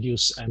between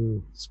radius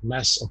and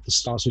mass of the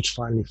stars which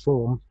finally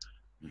form.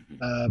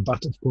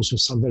 But of course,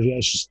 with some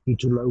variations due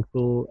to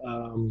local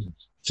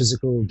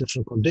physical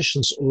different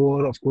conditions,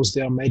 or of course,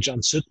 there are major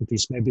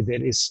uncertainties. Maybe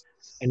there is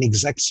an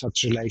exact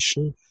such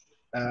relation,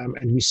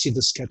 and we see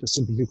the scatter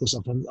simply because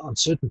of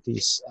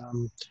uncertainties.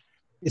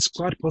 It's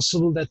quite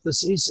possible that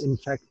this is, in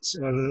fact,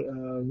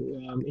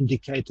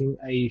 indicating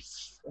a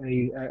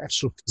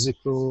actual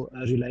physical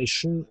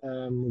relation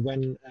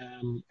when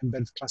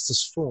embedded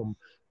clusters form.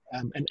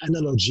 An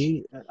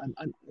analogy,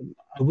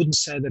 I wouldn't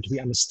say that we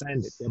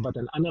understand it, but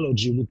an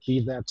analogy would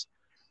be that,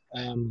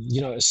 you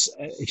know,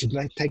 if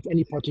you take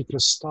any particular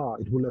star,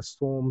 it will have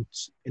formed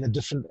in a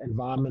different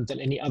environment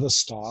than any other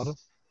star.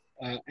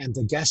 And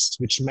the gas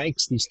which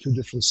makes these two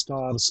different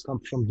stars come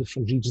from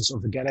different regions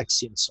of the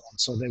galaxy and so on.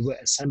 So they were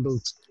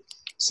assembled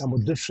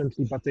somewhat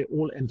differently, but they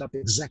all end up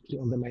exactly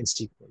on the main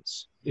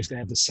sequence if they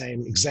have the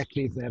same,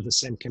 if they have the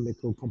same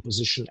chemical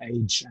composition,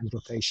 age, and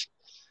rotation.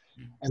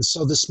 And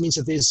so this means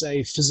that there's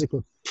a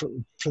physical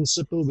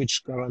principle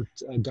which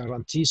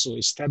guarantees or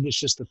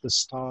establishes that the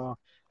star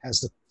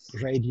has the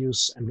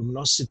radius and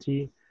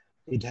luminosity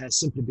it has,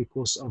 simply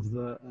because of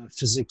the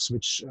physics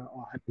which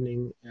are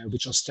happening,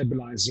 which are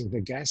stabilizing the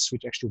gas,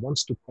 which actually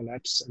wants to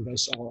collapse. And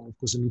those are, of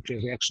course, the nuclear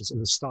reactions in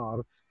the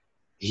star.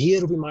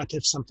 Here we might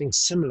have something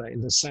similar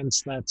in the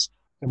sense that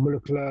the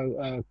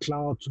molecular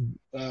cloud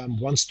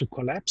wants to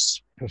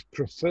collapse,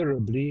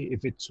 preferably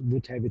if it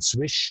would have its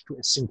wish to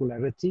a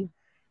singularity.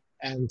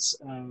 And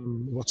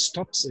what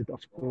stops it,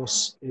 of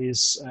course,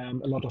 is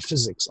a lot of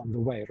physics on the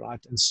way,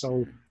 right? And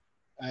so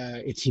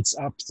it heats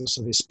up,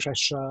 so there's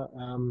pressure.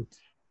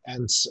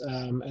 And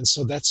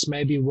so that's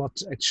maybe what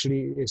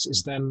actually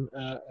is then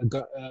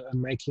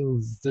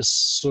making this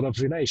sort of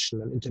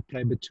relation, an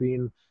interplay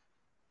between,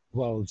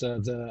 well,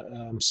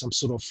 some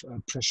sort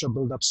of pressure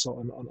buildup, so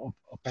on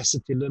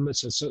opacity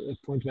limits, at a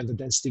point when the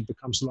density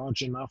becomes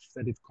large enough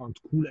that it can't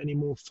cool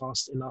anymore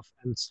fast enough,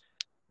 and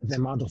the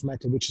amount of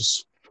matter which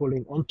is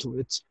falling onto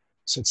it,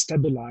 so it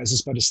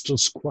stabilizes, but is still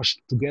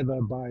squashed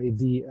together by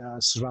the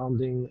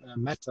surrounding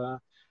matter,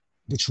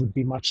 which would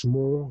be much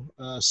more.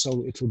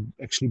 So it would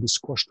actually be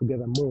squashed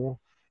together more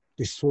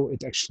before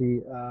it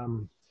actually,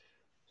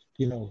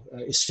 you know,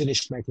 is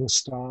finished making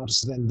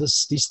stars. Then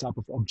these type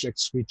of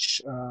objects,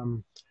 which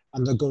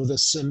undergo the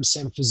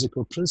same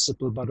physical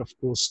principle, but of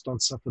course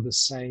don't suffer the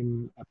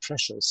same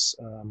pressures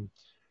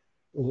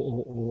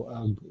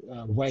or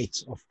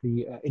weight of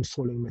the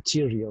infalling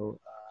material.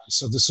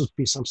 So this would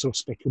be some sort of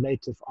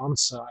speculative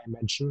answer, I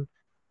mentioned.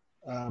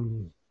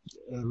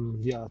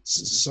 Yeah,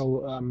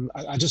 so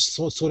I just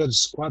thought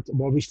it's quite,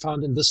 what we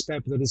found in this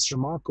paper, that it's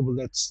remarkable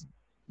that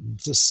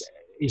this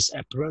is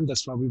apparent.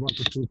 That's why we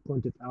wanted to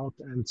point it out.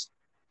 And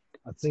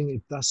I think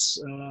it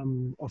does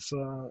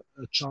offer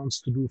a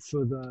chance to do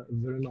further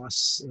very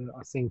nice,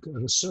 I think,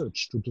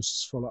 research to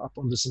just follow up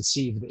on this and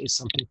see if there is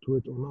something to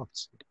it or not.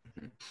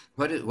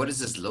 What is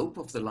the slope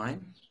of the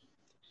line?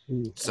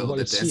 So well,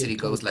 the density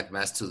goes like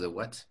mass to the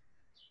what?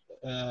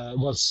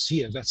 Well,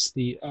 here, that's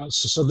the,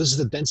 so this is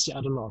the density,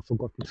 I don't know, I've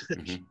forgotten.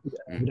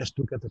 I would have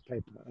to look at the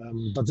paper.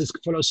 But this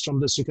follows from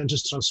this, you can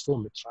just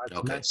transform it, right?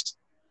 Okay. Mass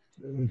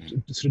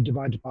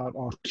divided by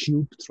r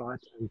cubed,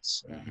 right?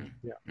 And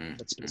yeah,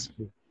 that's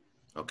basically.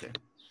 Okay.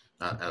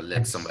 I'll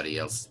let somebody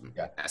else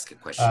ask a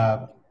question.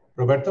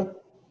 Roberto?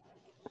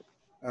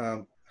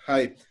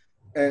 Hi.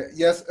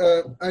 Yes,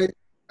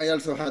 I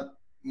also had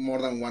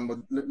more than one, but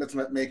let's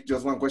make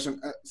just one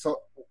question.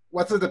 So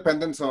what's the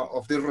dependence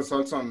of these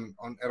results on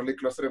early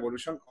cluster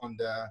evolution on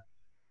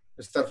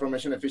the star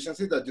formation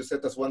efficiency that you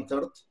set as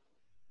 1/3?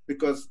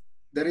 Because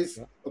there is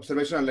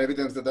observational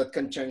evidence that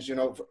can change, you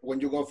know,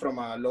 when you go from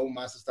a low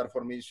mass star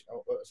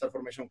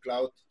formation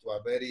cloud to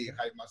a very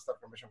high mass star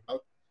formation cloud,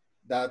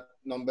 that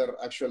number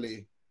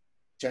actually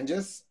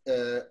changes,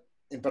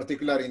 in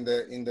particular in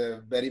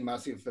the very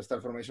massive star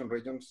formation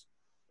regions.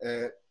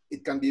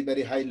 it can be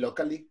very high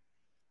locally,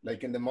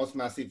 like in the most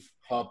massive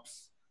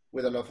hubs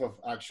with a lot of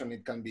action,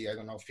 it can be, I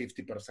don't know,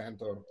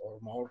 50% or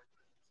more.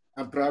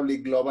 And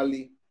probably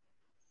globally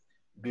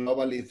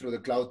through the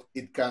cloud,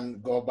 it can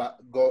go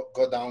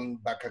down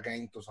back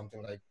again to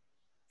something like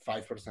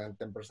 5%,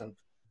 10%.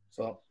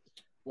 So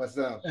what's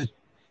the...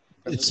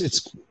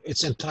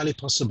 It's entirely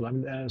possible. I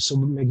mean, so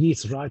McGee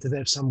is right that they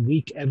have some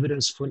weak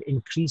evidence for an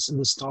increase in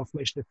the star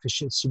formation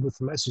efficiency with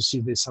mass. You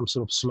see, there's some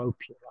sort of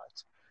slope here,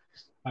 right?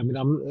 I mean,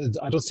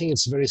 I don't think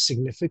it's very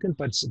significant,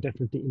 but it's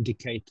definitely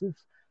indicative.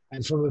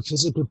 And from a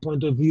physical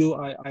point of view,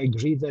 I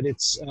agree that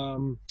it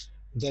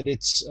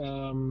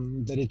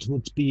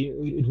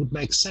would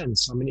make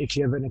sense. I mean, if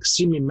you have an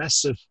extremely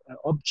massive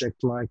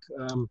object like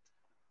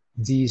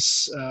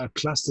these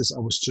clusters I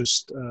was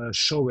just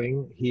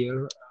showing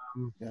here.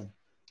 Yeah.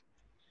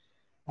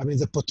 I mean,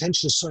 the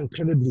potential is so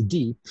incredibly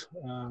deep.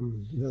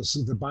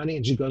 The binding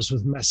energy goes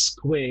with mass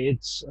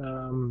squared,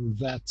 and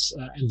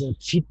the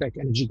feedback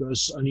energy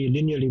goes only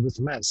linearly with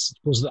mass. Of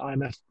course, the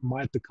IMF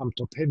might become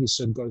top heavy,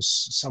 so it goes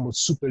somewhat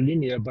super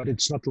linear, but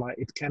it's not like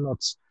it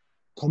cannot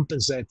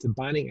compensate the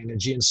binding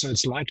energy, and so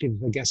it's likely that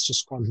the gas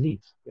just can't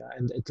leave. Yeah,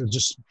 and it'll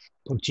just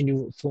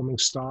continue forming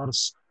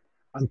stars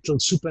until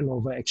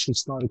supernova actually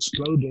start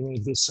exploding. And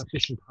if there's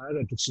sufficient high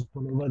rate of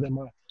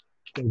supernova,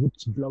 they would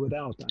blow it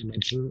out, I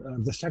imagine.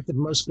 The fact that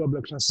most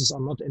globular clusters are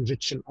not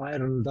enriched in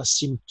iron does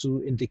seem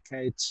to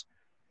indicate,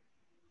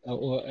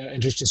 or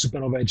enriched in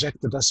supernova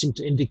ejector does seem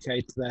to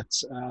indicate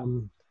that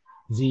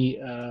the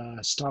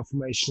star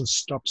formation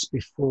stops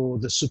before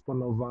the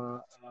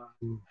supernova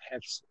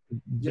has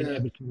been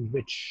able to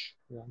enrich.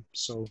 Yeah,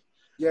 so.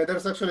 Yeah,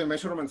 there's actually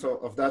measurements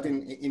of that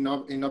in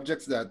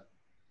objects that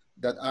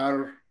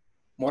are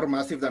more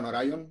massive than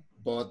Orion,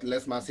 but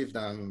less massive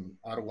than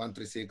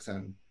R136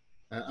 and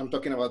I'm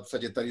talking about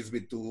Sagittarius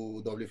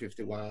B2,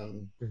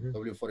 W51,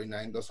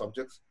 W49, those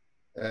objects.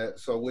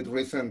 So with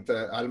recent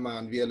ALMA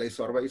and VLA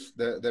surveys,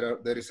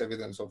 there is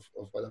evidence of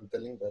what I'm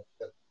telling.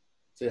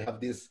 So you have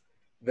these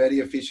very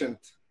efficient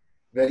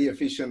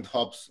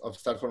hubs of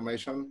star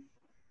formation,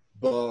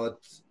 but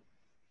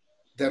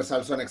there's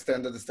also an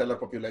extended stellar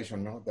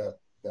population, no?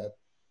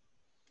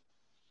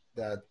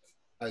 That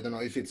I don't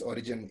know if its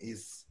origin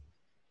is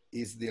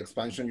the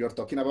expansion you're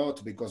talking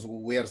about, because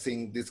we are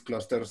seeing these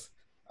clusters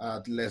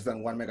at less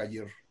than 1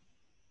 megayear,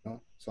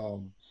 no?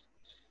 So,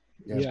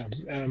 yeah.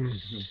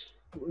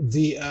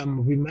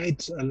 We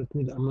made. I'm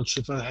not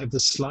sure if I have the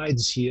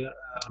slides here.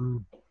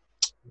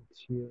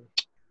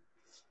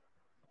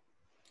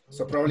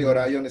 So probably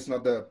Orion is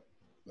not the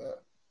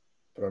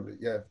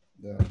the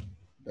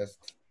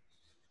best.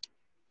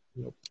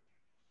 Nope.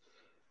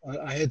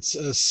 I had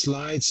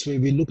slides where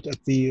we looked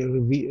at the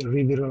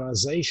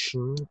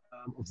revisualization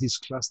of these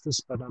clusters,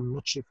 but I'm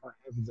not sure if I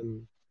have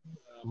them.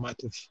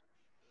 Might have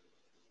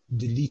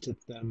deleted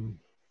them.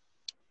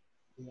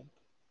 Yeah.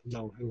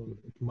 No, hang on.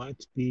 It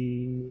might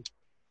be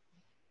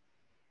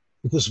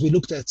because we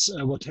looked at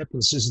what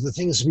happens. Is the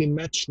things we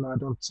match now? I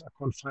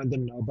can't find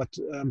them now. But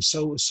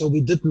so we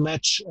did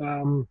match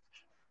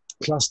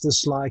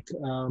clusters like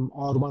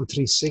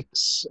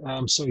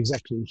R136. So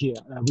exactly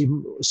here.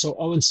 So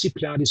ONC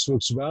Pleiades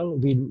works well.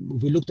 We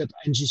looked at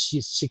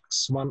NGC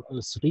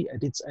 6103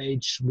 at its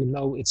age. We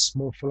know its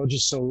morphology.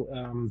 So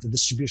the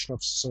distribution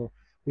of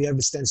we have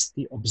this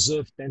density,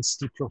 observed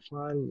density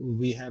profile.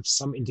 We have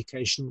some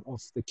indication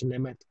of the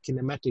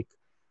kinematic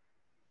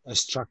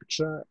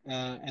structure,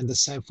 and the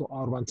same for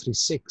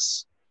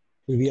R136.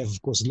 We have,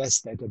 of course, less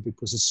data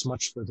because it's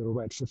much further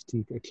away at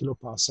 50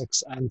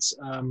 kiloparsecs. And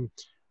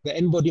the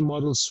N-body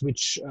models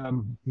which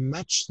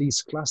match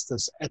these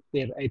clusters at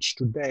their age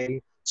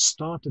today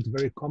started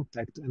very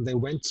compact, and they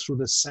went through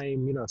the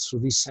same,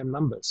 through these same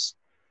numbers.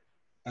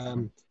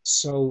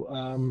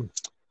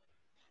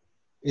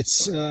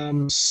 It's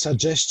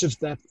suggestive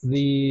that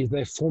they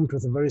formed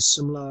with a very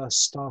similar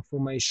star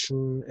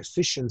formation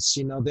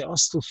efficiency. Now, they are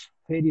still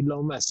fairly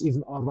low mass,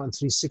 even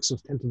R136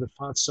 of 10 to the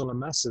 5 solar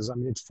masses. I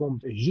mean, it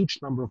formed a huge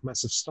number of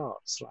massive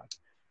stars, right?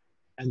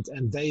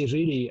 And they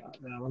really, I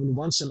mean,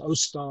 once an O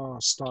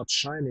star starts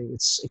shining,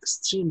 it's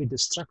extremely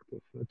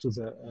destructive to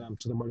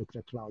the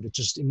molecular cloud. It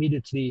just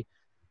immediately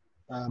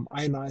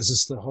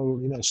ionizes the whole,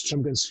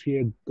 Strimgen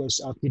sphere, goes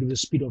out near the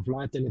speed of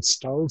light, and it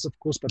stalls, of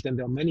course, but then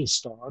there are many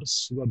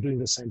stars who are doing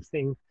the same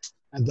thing,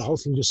 and the whole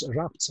thing just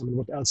erupts. I mean,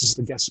 what else is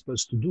the gas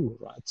supposed to do,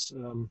 right?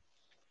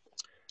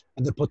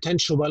 And the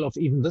potential well of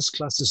even this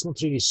cluster is not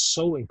really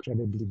so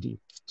incredibly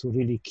deep to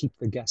really keep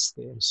the gas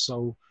there.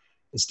 So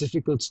it's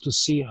difficult to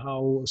see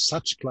how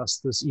such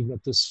clusters, even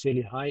at this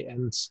fairly high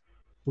end,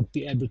 would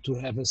be able to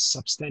have a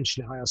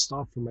substantially higher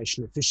star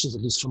formation efficiency,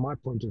 at least from my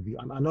point of view.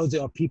 And I know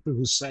there are people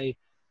who say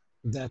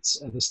that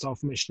the star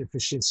formation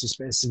efficiency is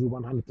basically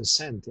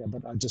 100%. Yeah,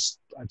 but I just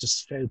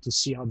fail to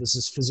see how this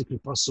is physically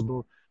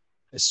possible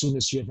as soon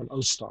as you have an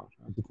O star,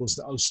 because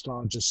the O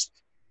star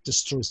just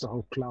destroys the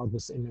whole cloud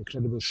within an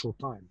incredibly short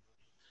time.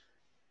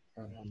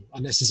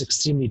 Unless it's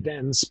extremely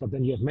dense, but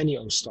then you have many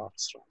O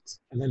stars, right?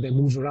 And then they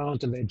move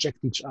around and they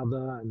eject each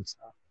other, and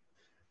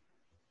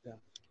yeah.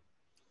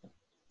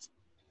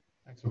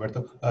 Thanks,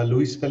 Roberto.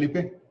 Luis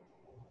Felipe,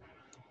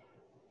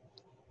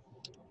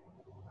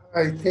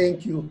 I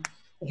thank you.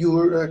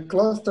 Your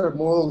cluster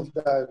models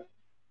that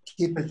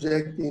keep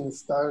ejecting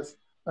stars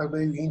are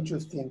very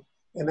interesting.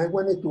 And I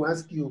wanted to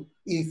ask you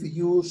if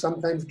you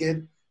sometimes get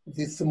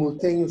the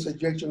simultaneous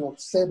ejection of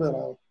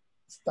several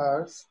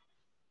stars,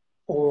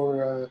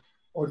 or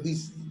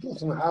this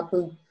doesn't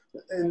happen.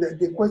 And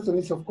the question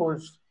is, of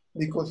course,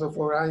 because of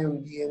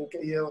Orion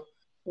DNKL,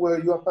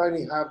 where you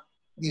apparently have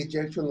the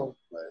ejection of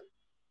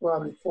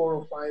probably 4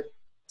 or 5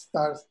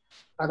 stars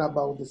at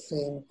about the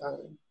same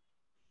time.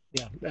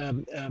 Yeah,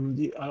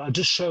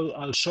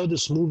 I'll show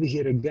this movie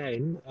here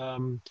again,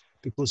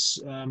 because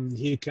here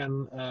you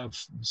can,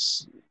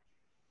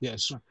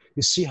 yes,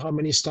 you see how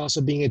many stars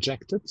are being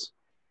ejected.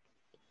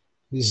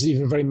 This is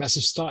even a very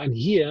massive star, and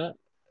here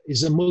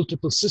is a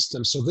multiple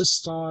system. So this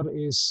star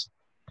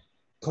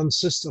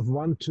consists of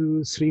 1,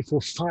 2, 3,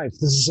 4, 5.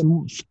 This is a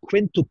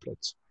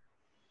quintuplet.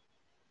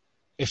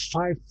 A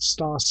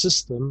 5-star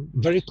system,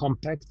 very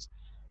compact,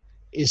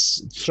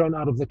 is thrown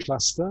out of the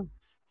cluster.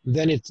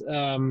 Then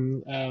I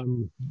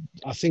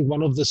think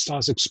one of the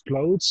stars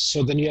explodes.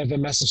 So then you have a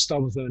massive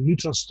star with a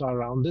neutron star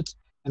around it.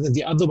 And then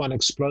the other one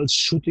explodes,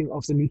 shooting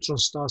off the neutron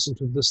stars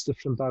into this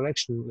different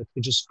direction. Let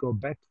me just go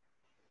back,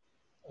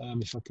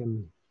 if I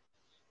can.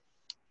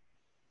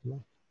 Yeah.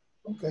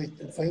 Okay,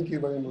 thank you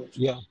very much.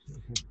 Yeah.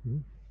 Okay. Mm-hmm.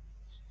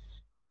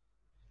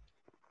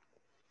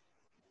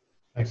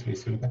 Thanks,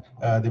 please.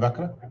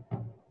 Divakara?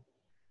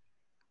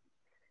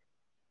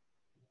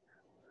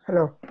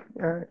 Hello.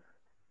 Hello.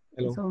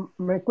 So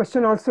my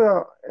question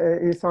also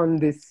is on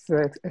this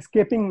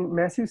escaping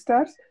massive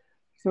stars.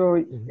 So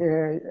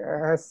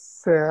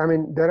I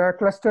mean, there are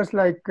clusters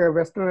like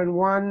Western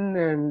 1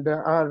 and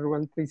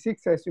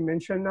R136, as you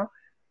mentioned now.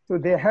 So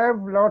they have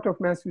a lot of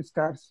massive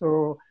stars.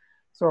 So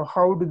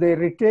how do they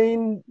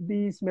retain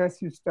these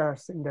massive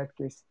stars in that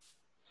case?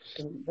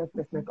 That's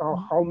like,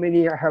 how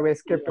many have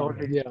escaped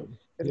already? Yeah.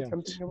 Is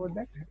something about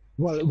that?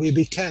 Well,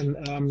 we can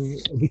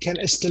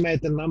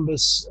estimate the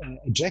numbers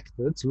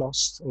ejected,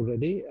 lost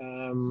already,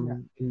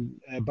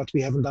 but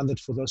we haven't done that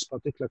for those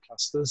particular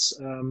clusters.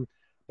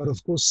 But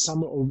of course,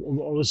 some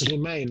will always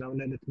remain. Now,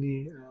 let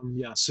me,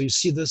 so you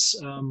see this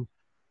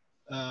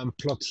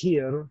plot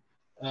here.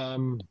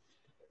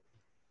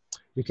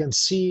 You can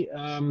see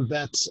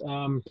that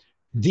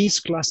these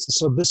clusters,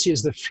 so this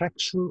is the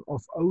fraction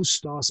of O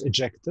stars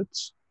ejected.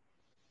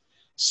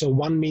 So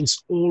 1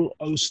 means all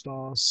O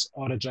stars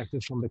are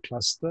ejected from the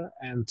cluster,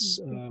 and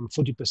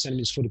 40%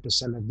 means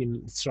 40% have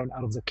been thrown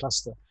out of the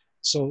cluster.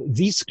 So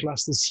these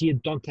clusters here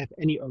don't have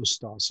any O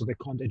stars, so they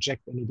can't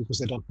eject any because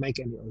they don't make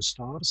any O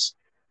stars.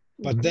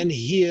 But then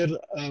here,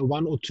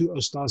 1 or 2 O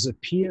stars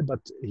appear, but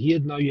here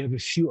now you have a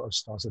few O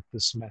stars at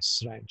this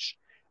mass range.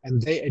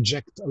 And they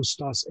eject O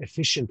stars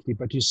efficiently.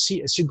 But you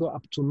see, as you go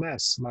up to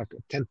mass, like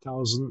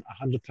 10,000,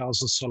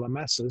 100,000 solar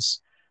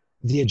masses,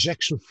 the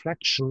ejection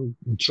fraction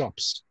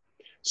drops.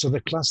 So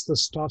the cluster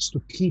starts to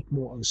keep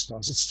more O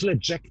stars. It's still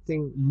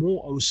ejecting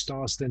more O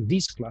stars than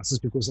these clusters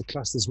because the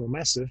cluster is more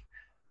massive,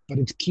 but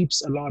it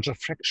keeps a larger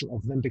fraction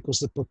of them because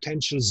the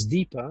potential is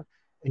deeper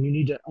and you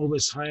need an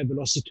always higher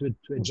velocity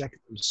to eject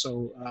them.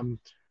 So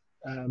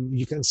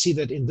you can see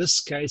that in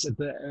this case, at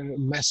the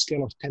mass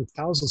scale of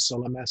 10,000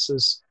 solar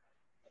masses,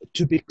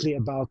 typically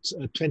about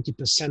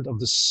 20% of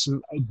the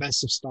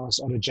massive stars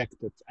are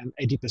ejected and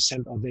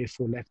 80% are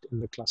therefore left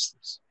in the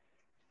clusters.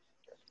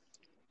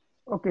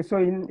 Okay, so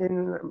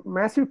in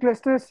massive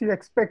clusters, you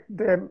expect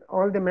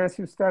all the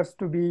massive stars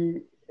to be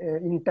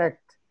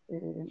intact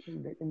in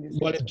this.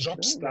 Well, it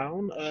drops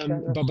down,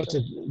 but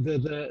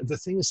the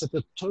thing is that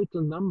the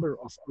total number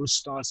of O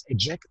stars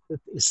ejected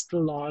is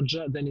still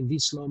larger than in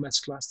these low mass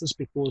clusters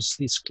because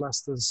these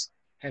clusters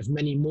have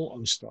many more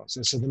O stars,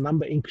 and so the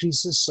number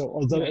increases. So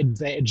although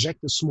they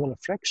eject a smaller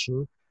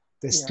fraction,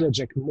 they still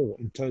eject more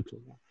in total.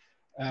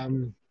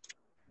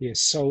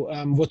 Yes. So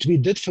what we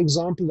did, for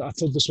example, I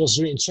thought this was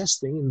really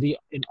interesting.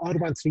 In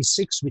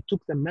R136, we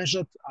took the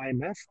measured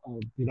IMF,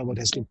 or what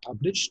has been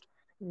published,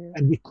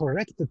 and we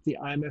corrected the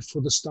IMF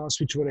for the stars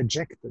which were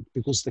ejected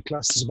because the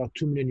cluster is about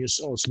 2 million years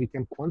old. So we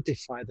can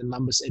quantify the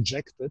numbers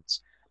ejected,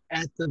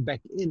 add them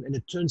back in, and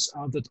it turns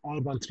out that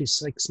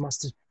R136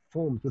 must have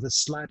formed with a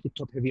slightly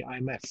top-heavy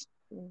IMF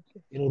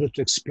in order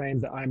to explain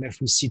the IMF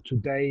we see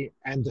today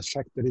and the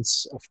fact that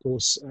it's, of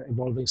course,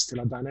 evolving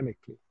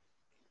stellar-dynamically.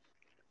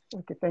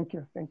 Okay, thank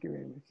you. Thank you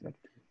very much.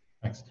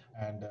 Thanks.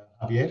 And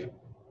Javier?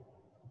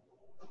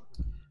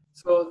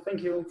 So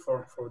thank you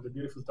for the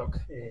beautiful talk,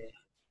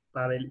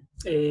 Pavel.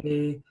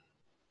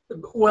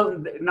 Well,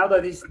 now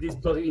that this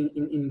plot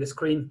in the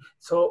screen,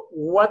 so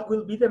what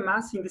will be the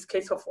mass in this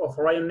case of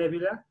Orion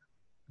Nebula?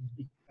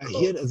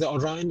 Here, the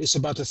Orion is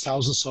about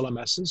 1,000 solar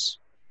masses,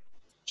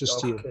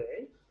 just here.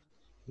 Okay.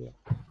 Yeah.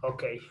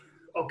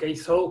 Okay.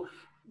 So,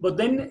 but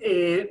then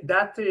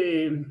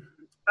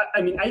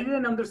I mean, I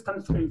didn't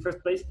understand in the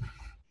first place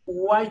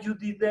why you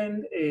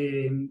didn't,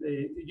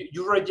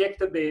 you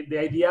rejected the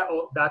idea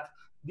of that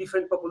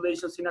different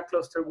populations in a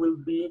cluster will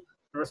be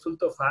a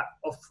result of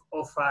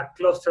a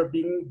cluster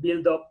being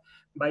built up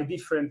by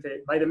different,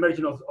 by the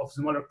merging of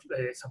smaller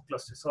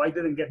subclusters. So I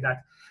didn't get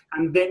that.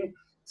 And then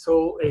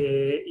So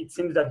it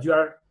seems that you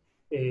are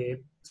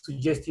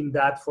suggesting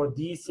that for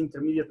these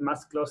intermediate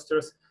mass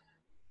clusters,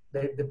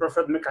 the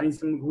preferred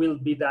mechanism will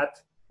be that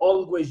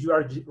always you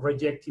are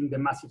rejecting the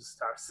massive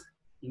stars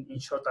in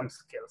short-term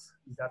scales.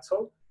 Is that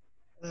so?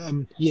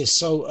 Yes.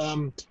 So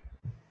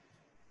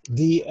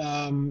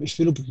if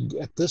you look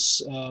at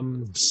this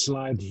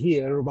slide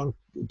here,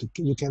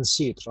 you can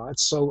see it, right?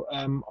 So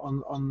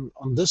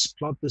on this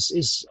plot, this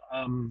is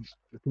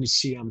let me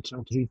see. I'm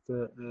trying to read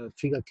the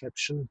figure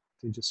caption.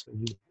 They just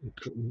maybe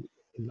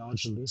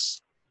enlarge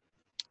this.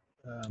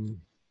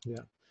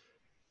 Yeah.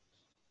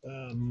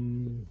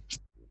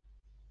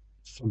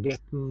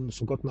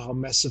 Forgotten how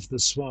massive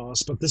this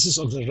was, but this is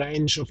of the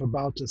range of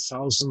about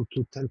 1,000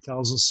 to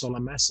 10,000 solar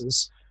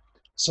masses.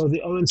 So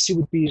the ONC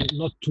would be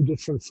not too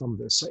different from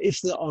this. So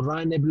if the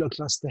Orion Nebula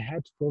Cluster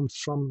had formed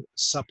from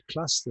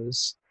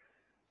subclusters,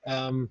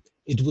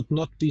 it would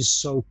not be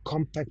so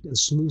compact and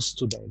smooth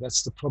today.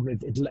 That's the problem.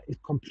 It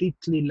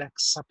completely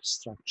lacks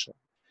substructure.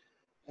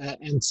 I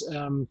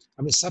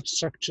mean,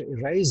 substructure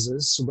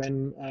erases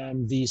when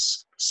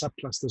these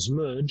subclusters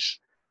merge,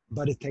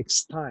 but it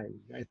takes time.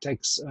 It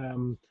takes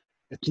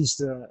at least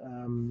the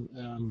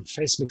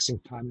phase mixing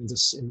time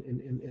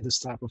in this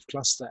type of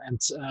cluster,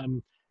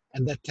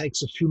 and that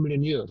takes a few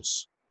million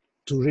years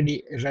to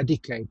really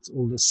eradicate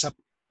all the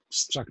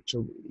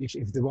substructure,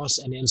 if there was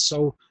any. And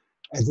so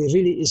there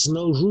really is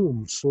no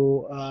room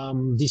for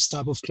these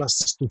type of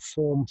clusters to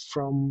form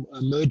from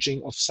a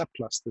merging of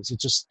subclusters. It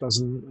just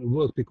doesn't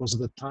work because of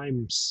the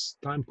time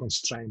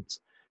constraint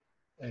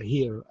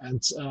here.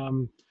 And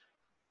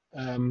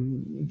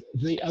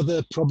the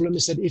other problem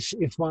is that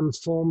if one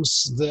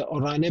forms the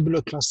Orion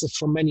Nebula cluster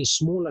from many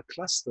smaller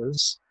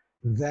clusters,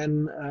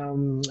 then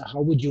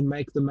how would you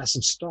make the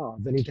massive star?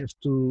 Then you'd have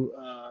to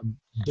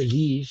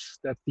believe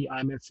that the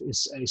IMF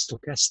is a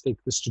stochastic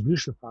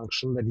distribution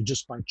function, that you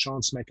just by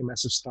chance make a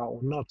massive star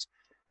or not.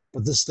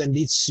 But this then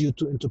leads you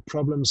into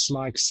problems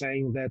like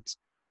saying that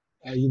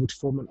you would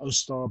form an O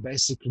star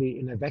basically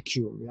in a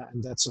vacuum, yeah?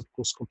 And that's of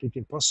course completely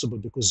impossible,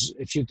 because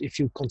if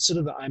you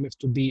consider the IMF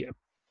to be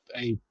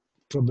a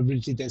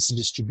probability density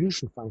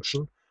distribution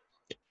function,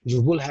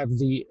 you will have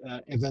the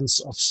events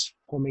of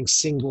forming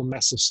single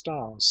massive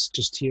stars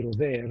just here or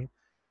there,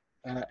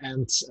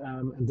 and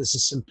this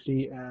is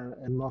simply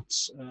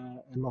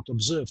not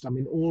observed. I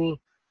mean, all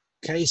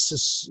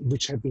cases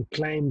which have been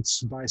claimed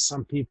by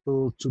some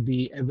people to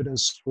be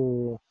evidence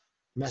for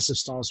massive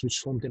stars which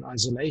formed in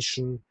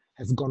isolation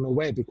have gone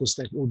away, because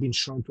they've all been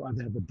shown to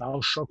either have a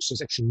bow shock, so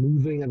it's actually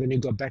moving, and then you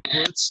go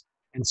backwards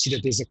and see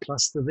that there's a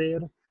cluster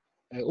there,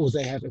 or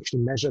they have actually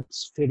measured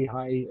fairly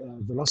high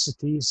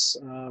velocities,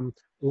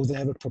 or they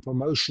have a proper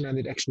motion and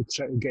it actually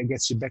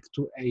gets you back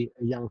to a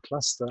young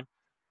cluster.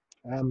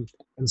 And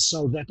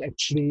so that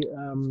actually,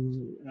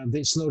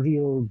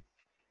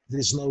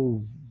 there's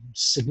no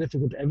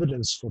significant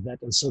evidence for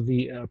that. And so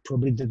the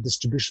probability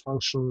distribution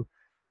function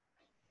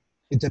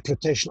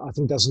interpretation, I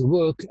think, doesn't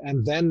work.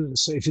 And then,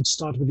 so if you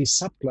start with these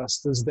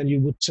subclusters, then you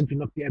would simply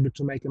not be able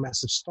to make a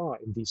massive star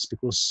in these,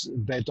 because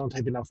they don't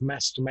have enough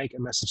mass to make a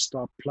massive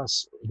star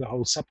plus the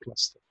whole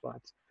subcluster,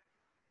 right?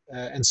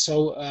 And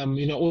so,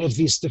 you know, all of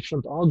these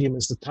different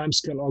arguments, the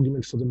timescale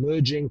argument for the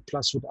merging,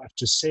 plus what I've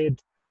just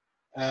said,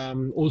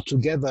 all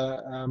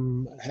together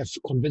have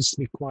convinced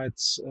me quite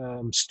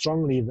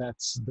strongly that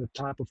the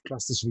type of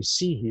clusters we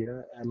see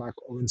here, like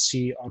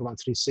ONC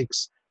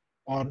R136,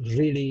 are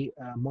really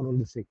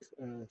monolithic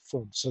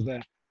forms. So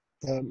the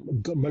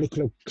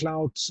molecular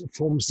cloud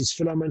forms these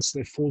filaments.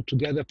 They fall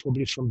together,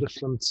 probably from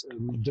different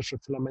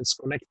filaments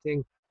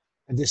connecting.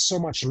 And there's so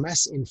much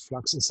mass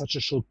influx in such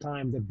a short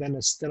time that then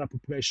a stellar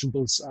population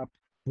builds up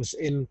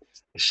within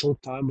a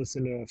short time,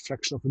 within a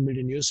fraction of a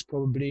million years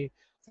probably.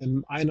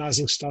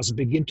 Ionizing stars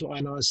begin to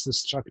ionize the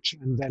structure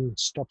and then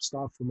stop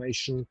star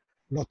formation,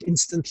 not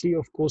instantly,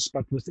 of course,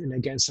 but within,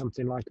 again,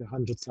 something like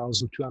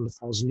 100,000,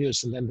 200,000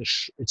 years, and then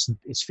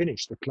it's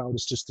finished. The cloud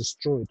is just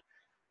destroyed.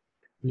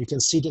 And you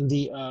can see it in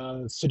the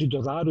 30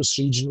 Doradus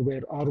region,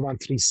 where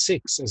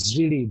R136 is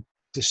really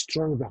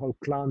destroying the whole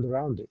cloud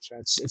around it.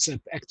 It's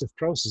an active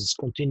process. It's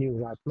continuing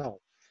right now.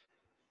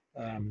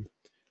 Yeah,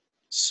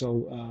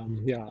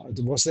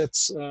 was that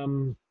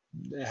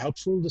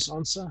helpful, this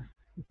answer?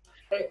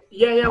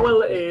 Yeah.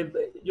 Well,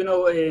 you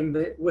know,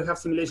 we have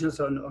simulations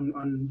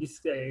on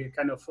this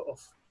kind of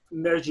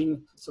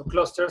merging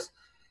clusters,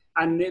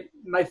 and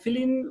my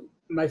feeling,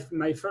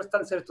 my first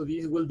answer to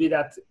this will be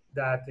that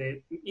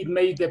it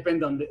may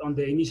depend on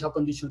the initial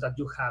conditions that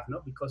you have, no?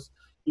 Because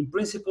in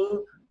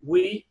principle,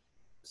 we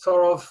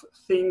sort of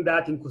think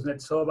that in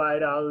Kuznetsov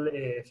et al.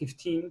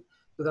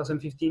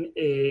 2015,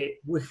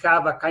 we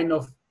have a kind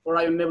of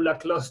Orion Nebula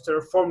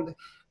cluster formed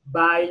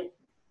by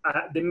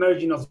the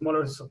merging of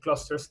smaller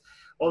subclusters,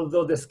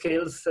 although the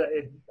scales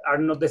are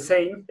not the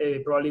same.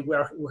 Probably we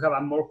have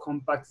a more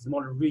compact,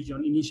 smaller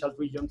region, initial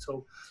region.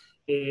 So,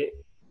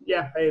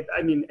 yeah,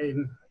 I mean,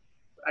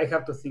 I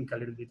have to think a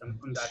little bit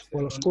on that.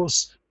 Well, of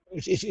course,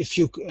 if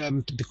you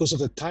because of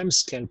the time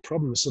scale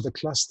problem, so the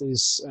cluster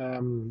is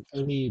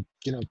only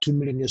 2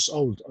 million years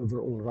old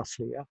overall,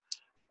 roughly.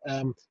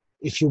 Yeah.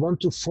 if you want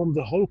to form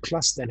the whole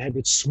cluster and have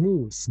it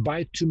smooth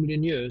by 2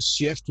 million years,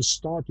 you have to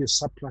start your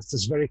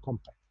subclusters very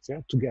compact,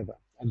 together.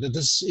 And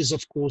this is,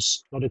 of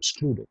course, not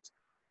excluded.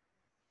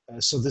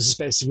 So this is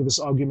basically this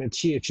argument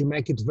here. If you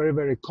make it very,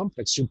 very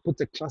complex, you put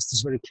the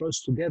clusters very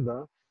close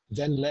together,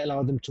 then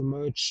allow them to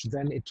merge,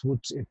 then it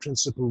would in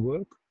principle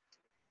work.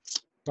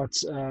 But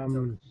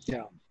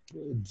yeah,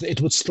 it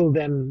would still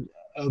then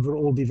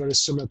overall be very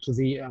similar to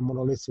the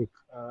monolithic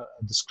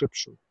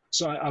description.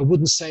 So I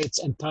wouldn't say it's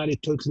entirely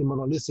totally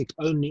monolithic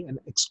only and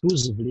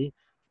exclusively,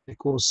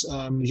 because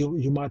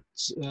you might,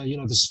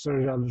 this is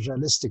very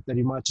realistic that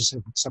you might just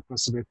have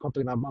subcluster very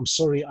complex. I'm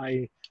sorry,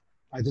 I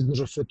didn't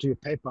refer to your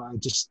paper. I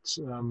just,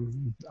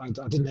 I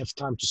didn't have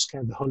time to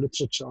scan the whole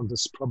literature on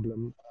this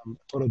problem.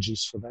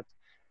 Apologies for that.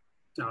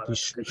 No, We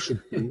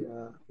should be,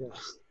 yeah.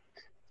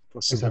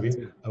 Thanks,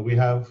 Javier. We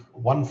have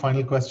one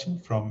final question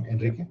from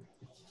Enrique.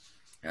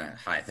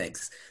 Hi,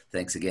 thanks.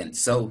 Thanks again.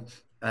 So,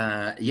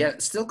 yeah,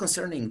 still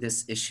concerning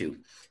this issue,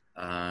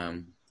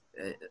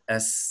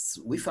 as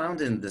we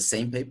found in the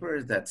same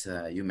paper that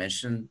you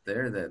mentioned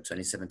there, the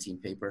 2017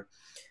 paper,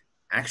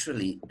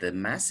 actually the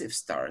massive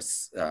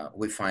stars,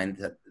 we find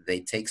that they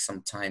take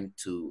some time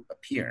to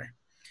appear.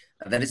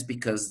 And that is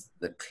because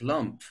the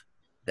clump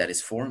that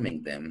is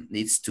forming them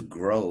needs to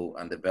grow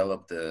and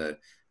develop the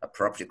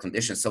appropriate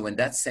conditions. So in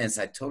that sense,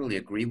 I totally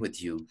agree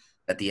with you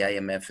that the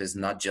IMF is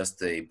not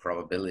just a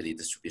probability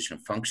distribution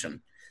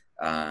function.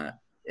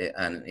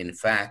 And in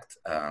fact,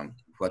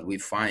 what we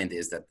find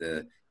is that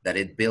that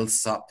it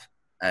builds up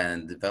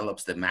and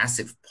develops the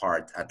massive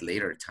part at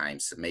later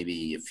times,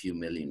 maybe a few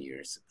million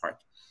years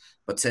apart.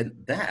 But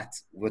that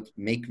would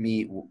make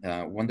me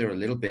wonder a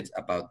little bit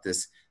about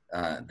this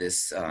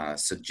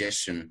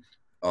suggestion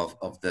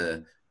of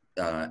the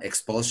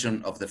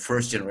expulsion of the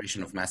first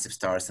generation of massive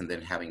stars and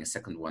then having a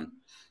second one.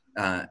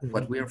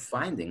 What we're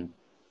finding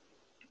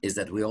is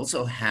that we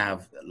also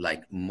have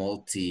like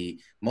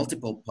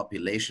multiple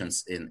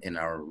populations in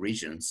our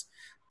regions,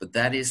 but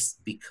that is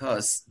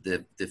because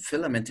the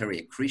filamentary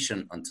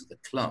accretion onto the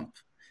clump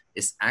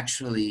is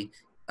actually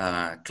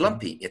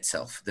clumpy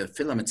itself. The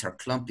filaments are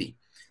clumpy.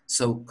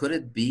 So could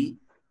it be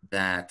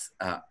that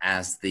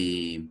as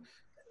the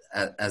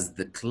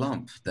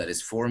clump that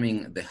is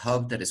forming, the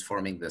hub that is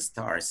forming the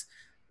stars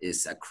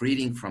is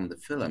accreting from the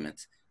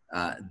filament,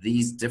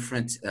 these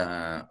different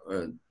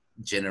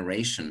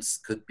generations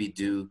could be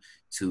due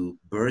to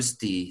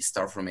bursty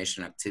star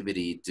formation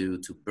activity due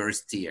to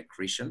bursty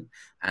accretion?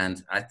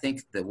 And I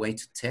think the way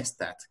to test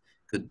that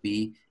could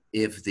be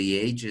if the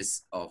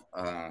ages of,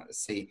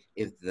 say,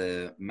 if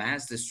the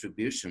mass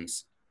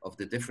distributions of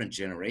the different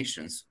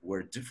generations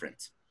were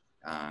different,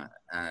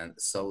 and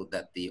so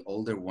that the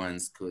older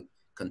ones could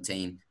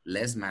contain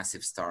less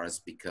massive stars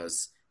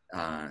because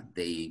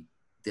they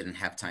didn't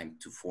have time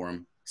to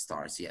form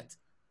stars yet.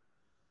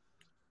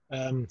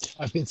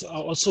 I've been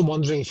also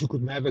wondering if you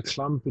could have a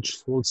clump which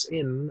falls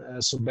in.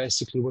 So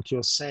basically, what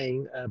you're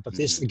saying, but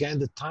this again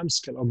the time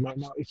scale.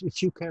 Now,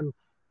 if you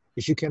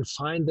can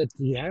find that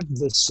you have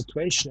this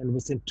situation, and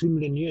within 2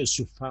 million years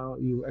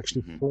you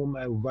actually form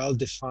a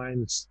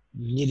well-defined,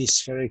 nearly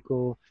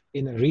spherical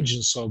inner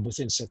region, so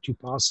within say 2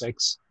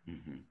 parsecs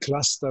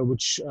cluster,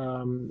 which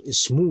is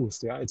smooth.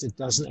 Yeah, it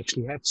doesn't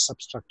actually have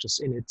substructures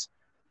in it.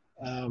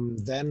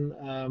 Then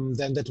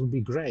that would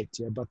be great.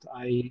 Yeah, but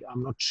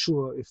I'm not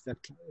sure if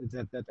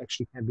that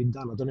actually can be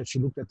done. I don't know if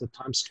you looked at the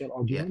timescale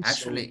arguments. Yeah,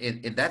 actually,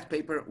 in that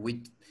paper,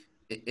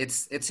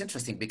 it's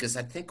interesting because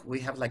I think we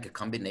have like a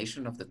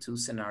combination of the 2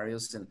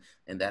 scenarios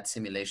in that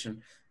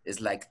simulation.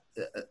 Is like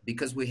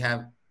because we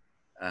have,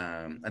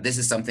 and this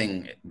is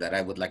something that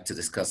I would like to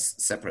discuss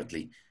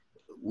separately.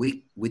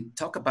 We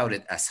talk about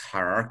it as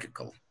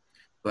hierarchical.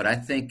 But I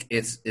think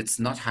it's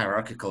not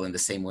hierarchical in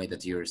the same way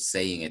that you're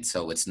saying it.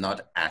 So it's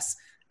not as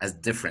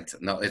different.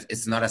 No,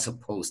 it's not as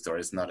opposed or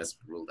it's not as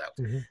ruled out.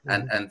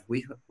 And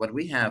what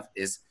we have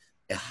is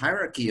a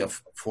hierarchy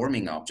of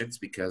forming objects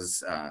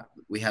because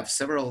we have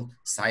several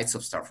sites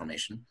of star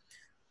formation.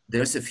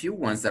 There's a few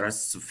ones that are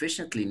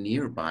sufficiently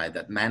nearby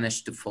that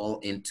manage to fall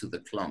into the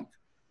clump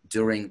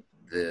during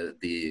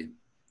the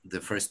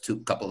first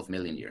couple of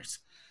million years.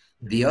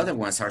 The other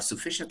ones are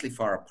sufficiently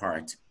far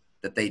apart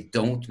that they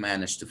don't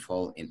manage to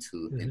fall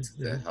into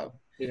the hub.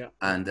 Yeah.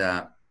 And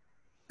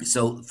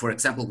so, for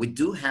example, we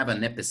do have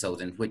an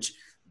episode in which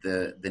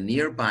the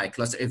nearby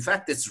cluster, in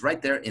fact, it's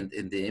right there in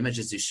the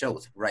images you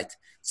showed, right?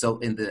 So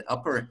in the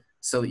upper,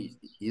 so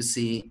you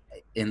see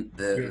in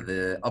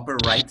the upper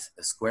right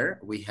square,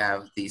 we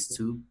have these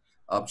 2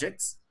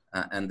 objects,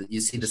 and you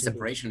see the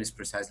separation is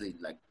precisely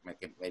like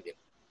maybe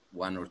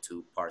 1 or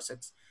 2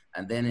 parsecs.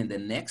 And then in the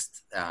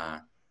next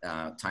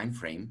time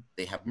frame,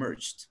 they have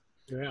merged.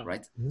 Yeah.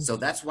 Right. So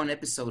that's one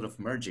episode of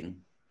merging,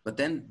 but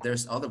then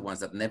there's other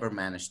ones that never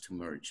managed to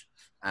merge.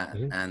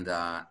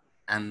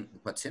 And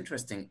what's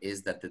interesting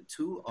is that the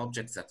 2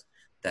 objects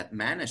that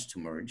manage to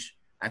merge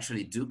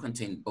actually do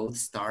contain both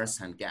stars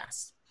and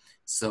gas.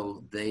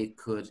 So they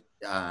could,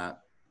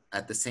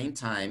 at the same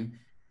time,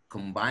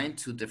 combine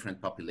 2 different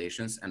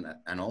populations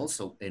and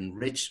also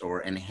enrich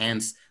or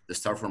enhance the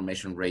star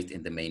formation rate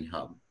in the main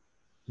hub.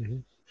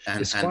 And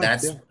quite,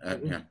 that's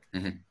yeah.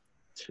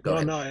 Go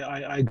ahead. No,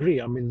 I agree.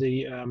 I mean,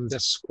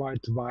 that's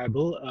quite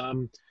viable.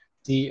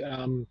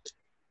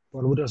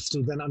 One would have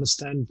to then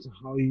understand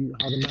how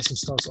the massive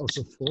stars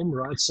also form,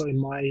 right? So in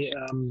my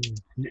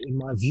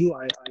view,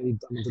 I mean,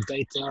 the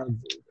data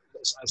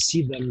as I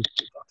see them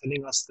are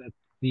telling us that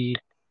the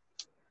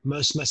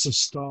most massive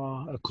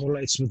star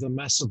correlates with the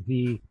mass of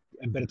the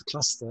embedded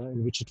cluster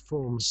in which it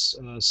forms.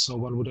 So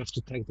one would have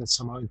to take that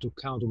somehow into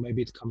account, or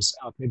maybe it comes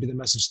out. Maybe the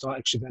massive star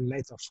actually then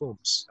later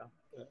forms,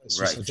 as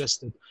you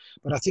suggested.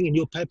 But I think in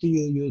your paper,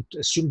 you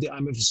assume the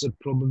IMF is a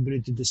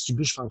probability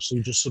distribution function.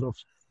 You just sort of...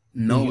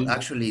 No,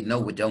 actually, no,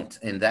 we don't.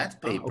 In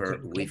that paper,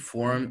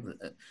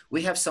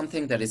 we have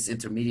something that is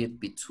intermediate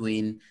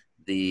between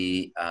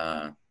the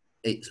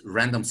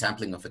random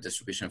sampling of a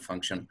distribution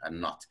function and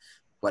not.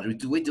 What we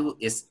do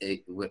is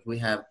we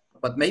have,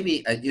 but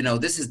maybe, you know,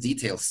 this is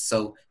details,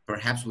 so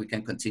perhaps we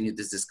can continue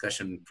this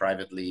discussion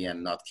privately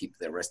and not keep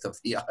the rest of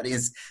the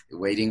audience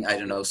waiting. I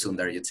don't know,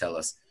 Sundar, you tell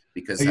us.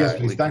 Because, yes,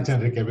 please. Thanks,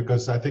 Enrique,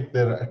 because I think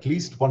there are at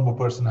least one more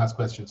person has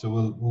questions, so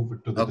we'll move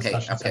it to the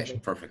discussion section.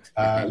 Perfect.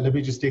 Let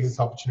me just take this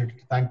opportunity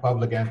to thank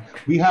Pavel again.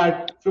 We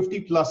had 50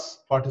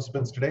 plus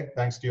participants today,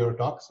 thanks to your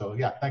talk. So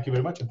yeah, thank you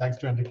very much. And thanks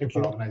to Enrique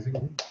for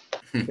organizing.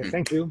 Okay,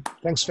 thank you.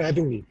 Thanks for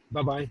having me.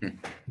 Bye-bye.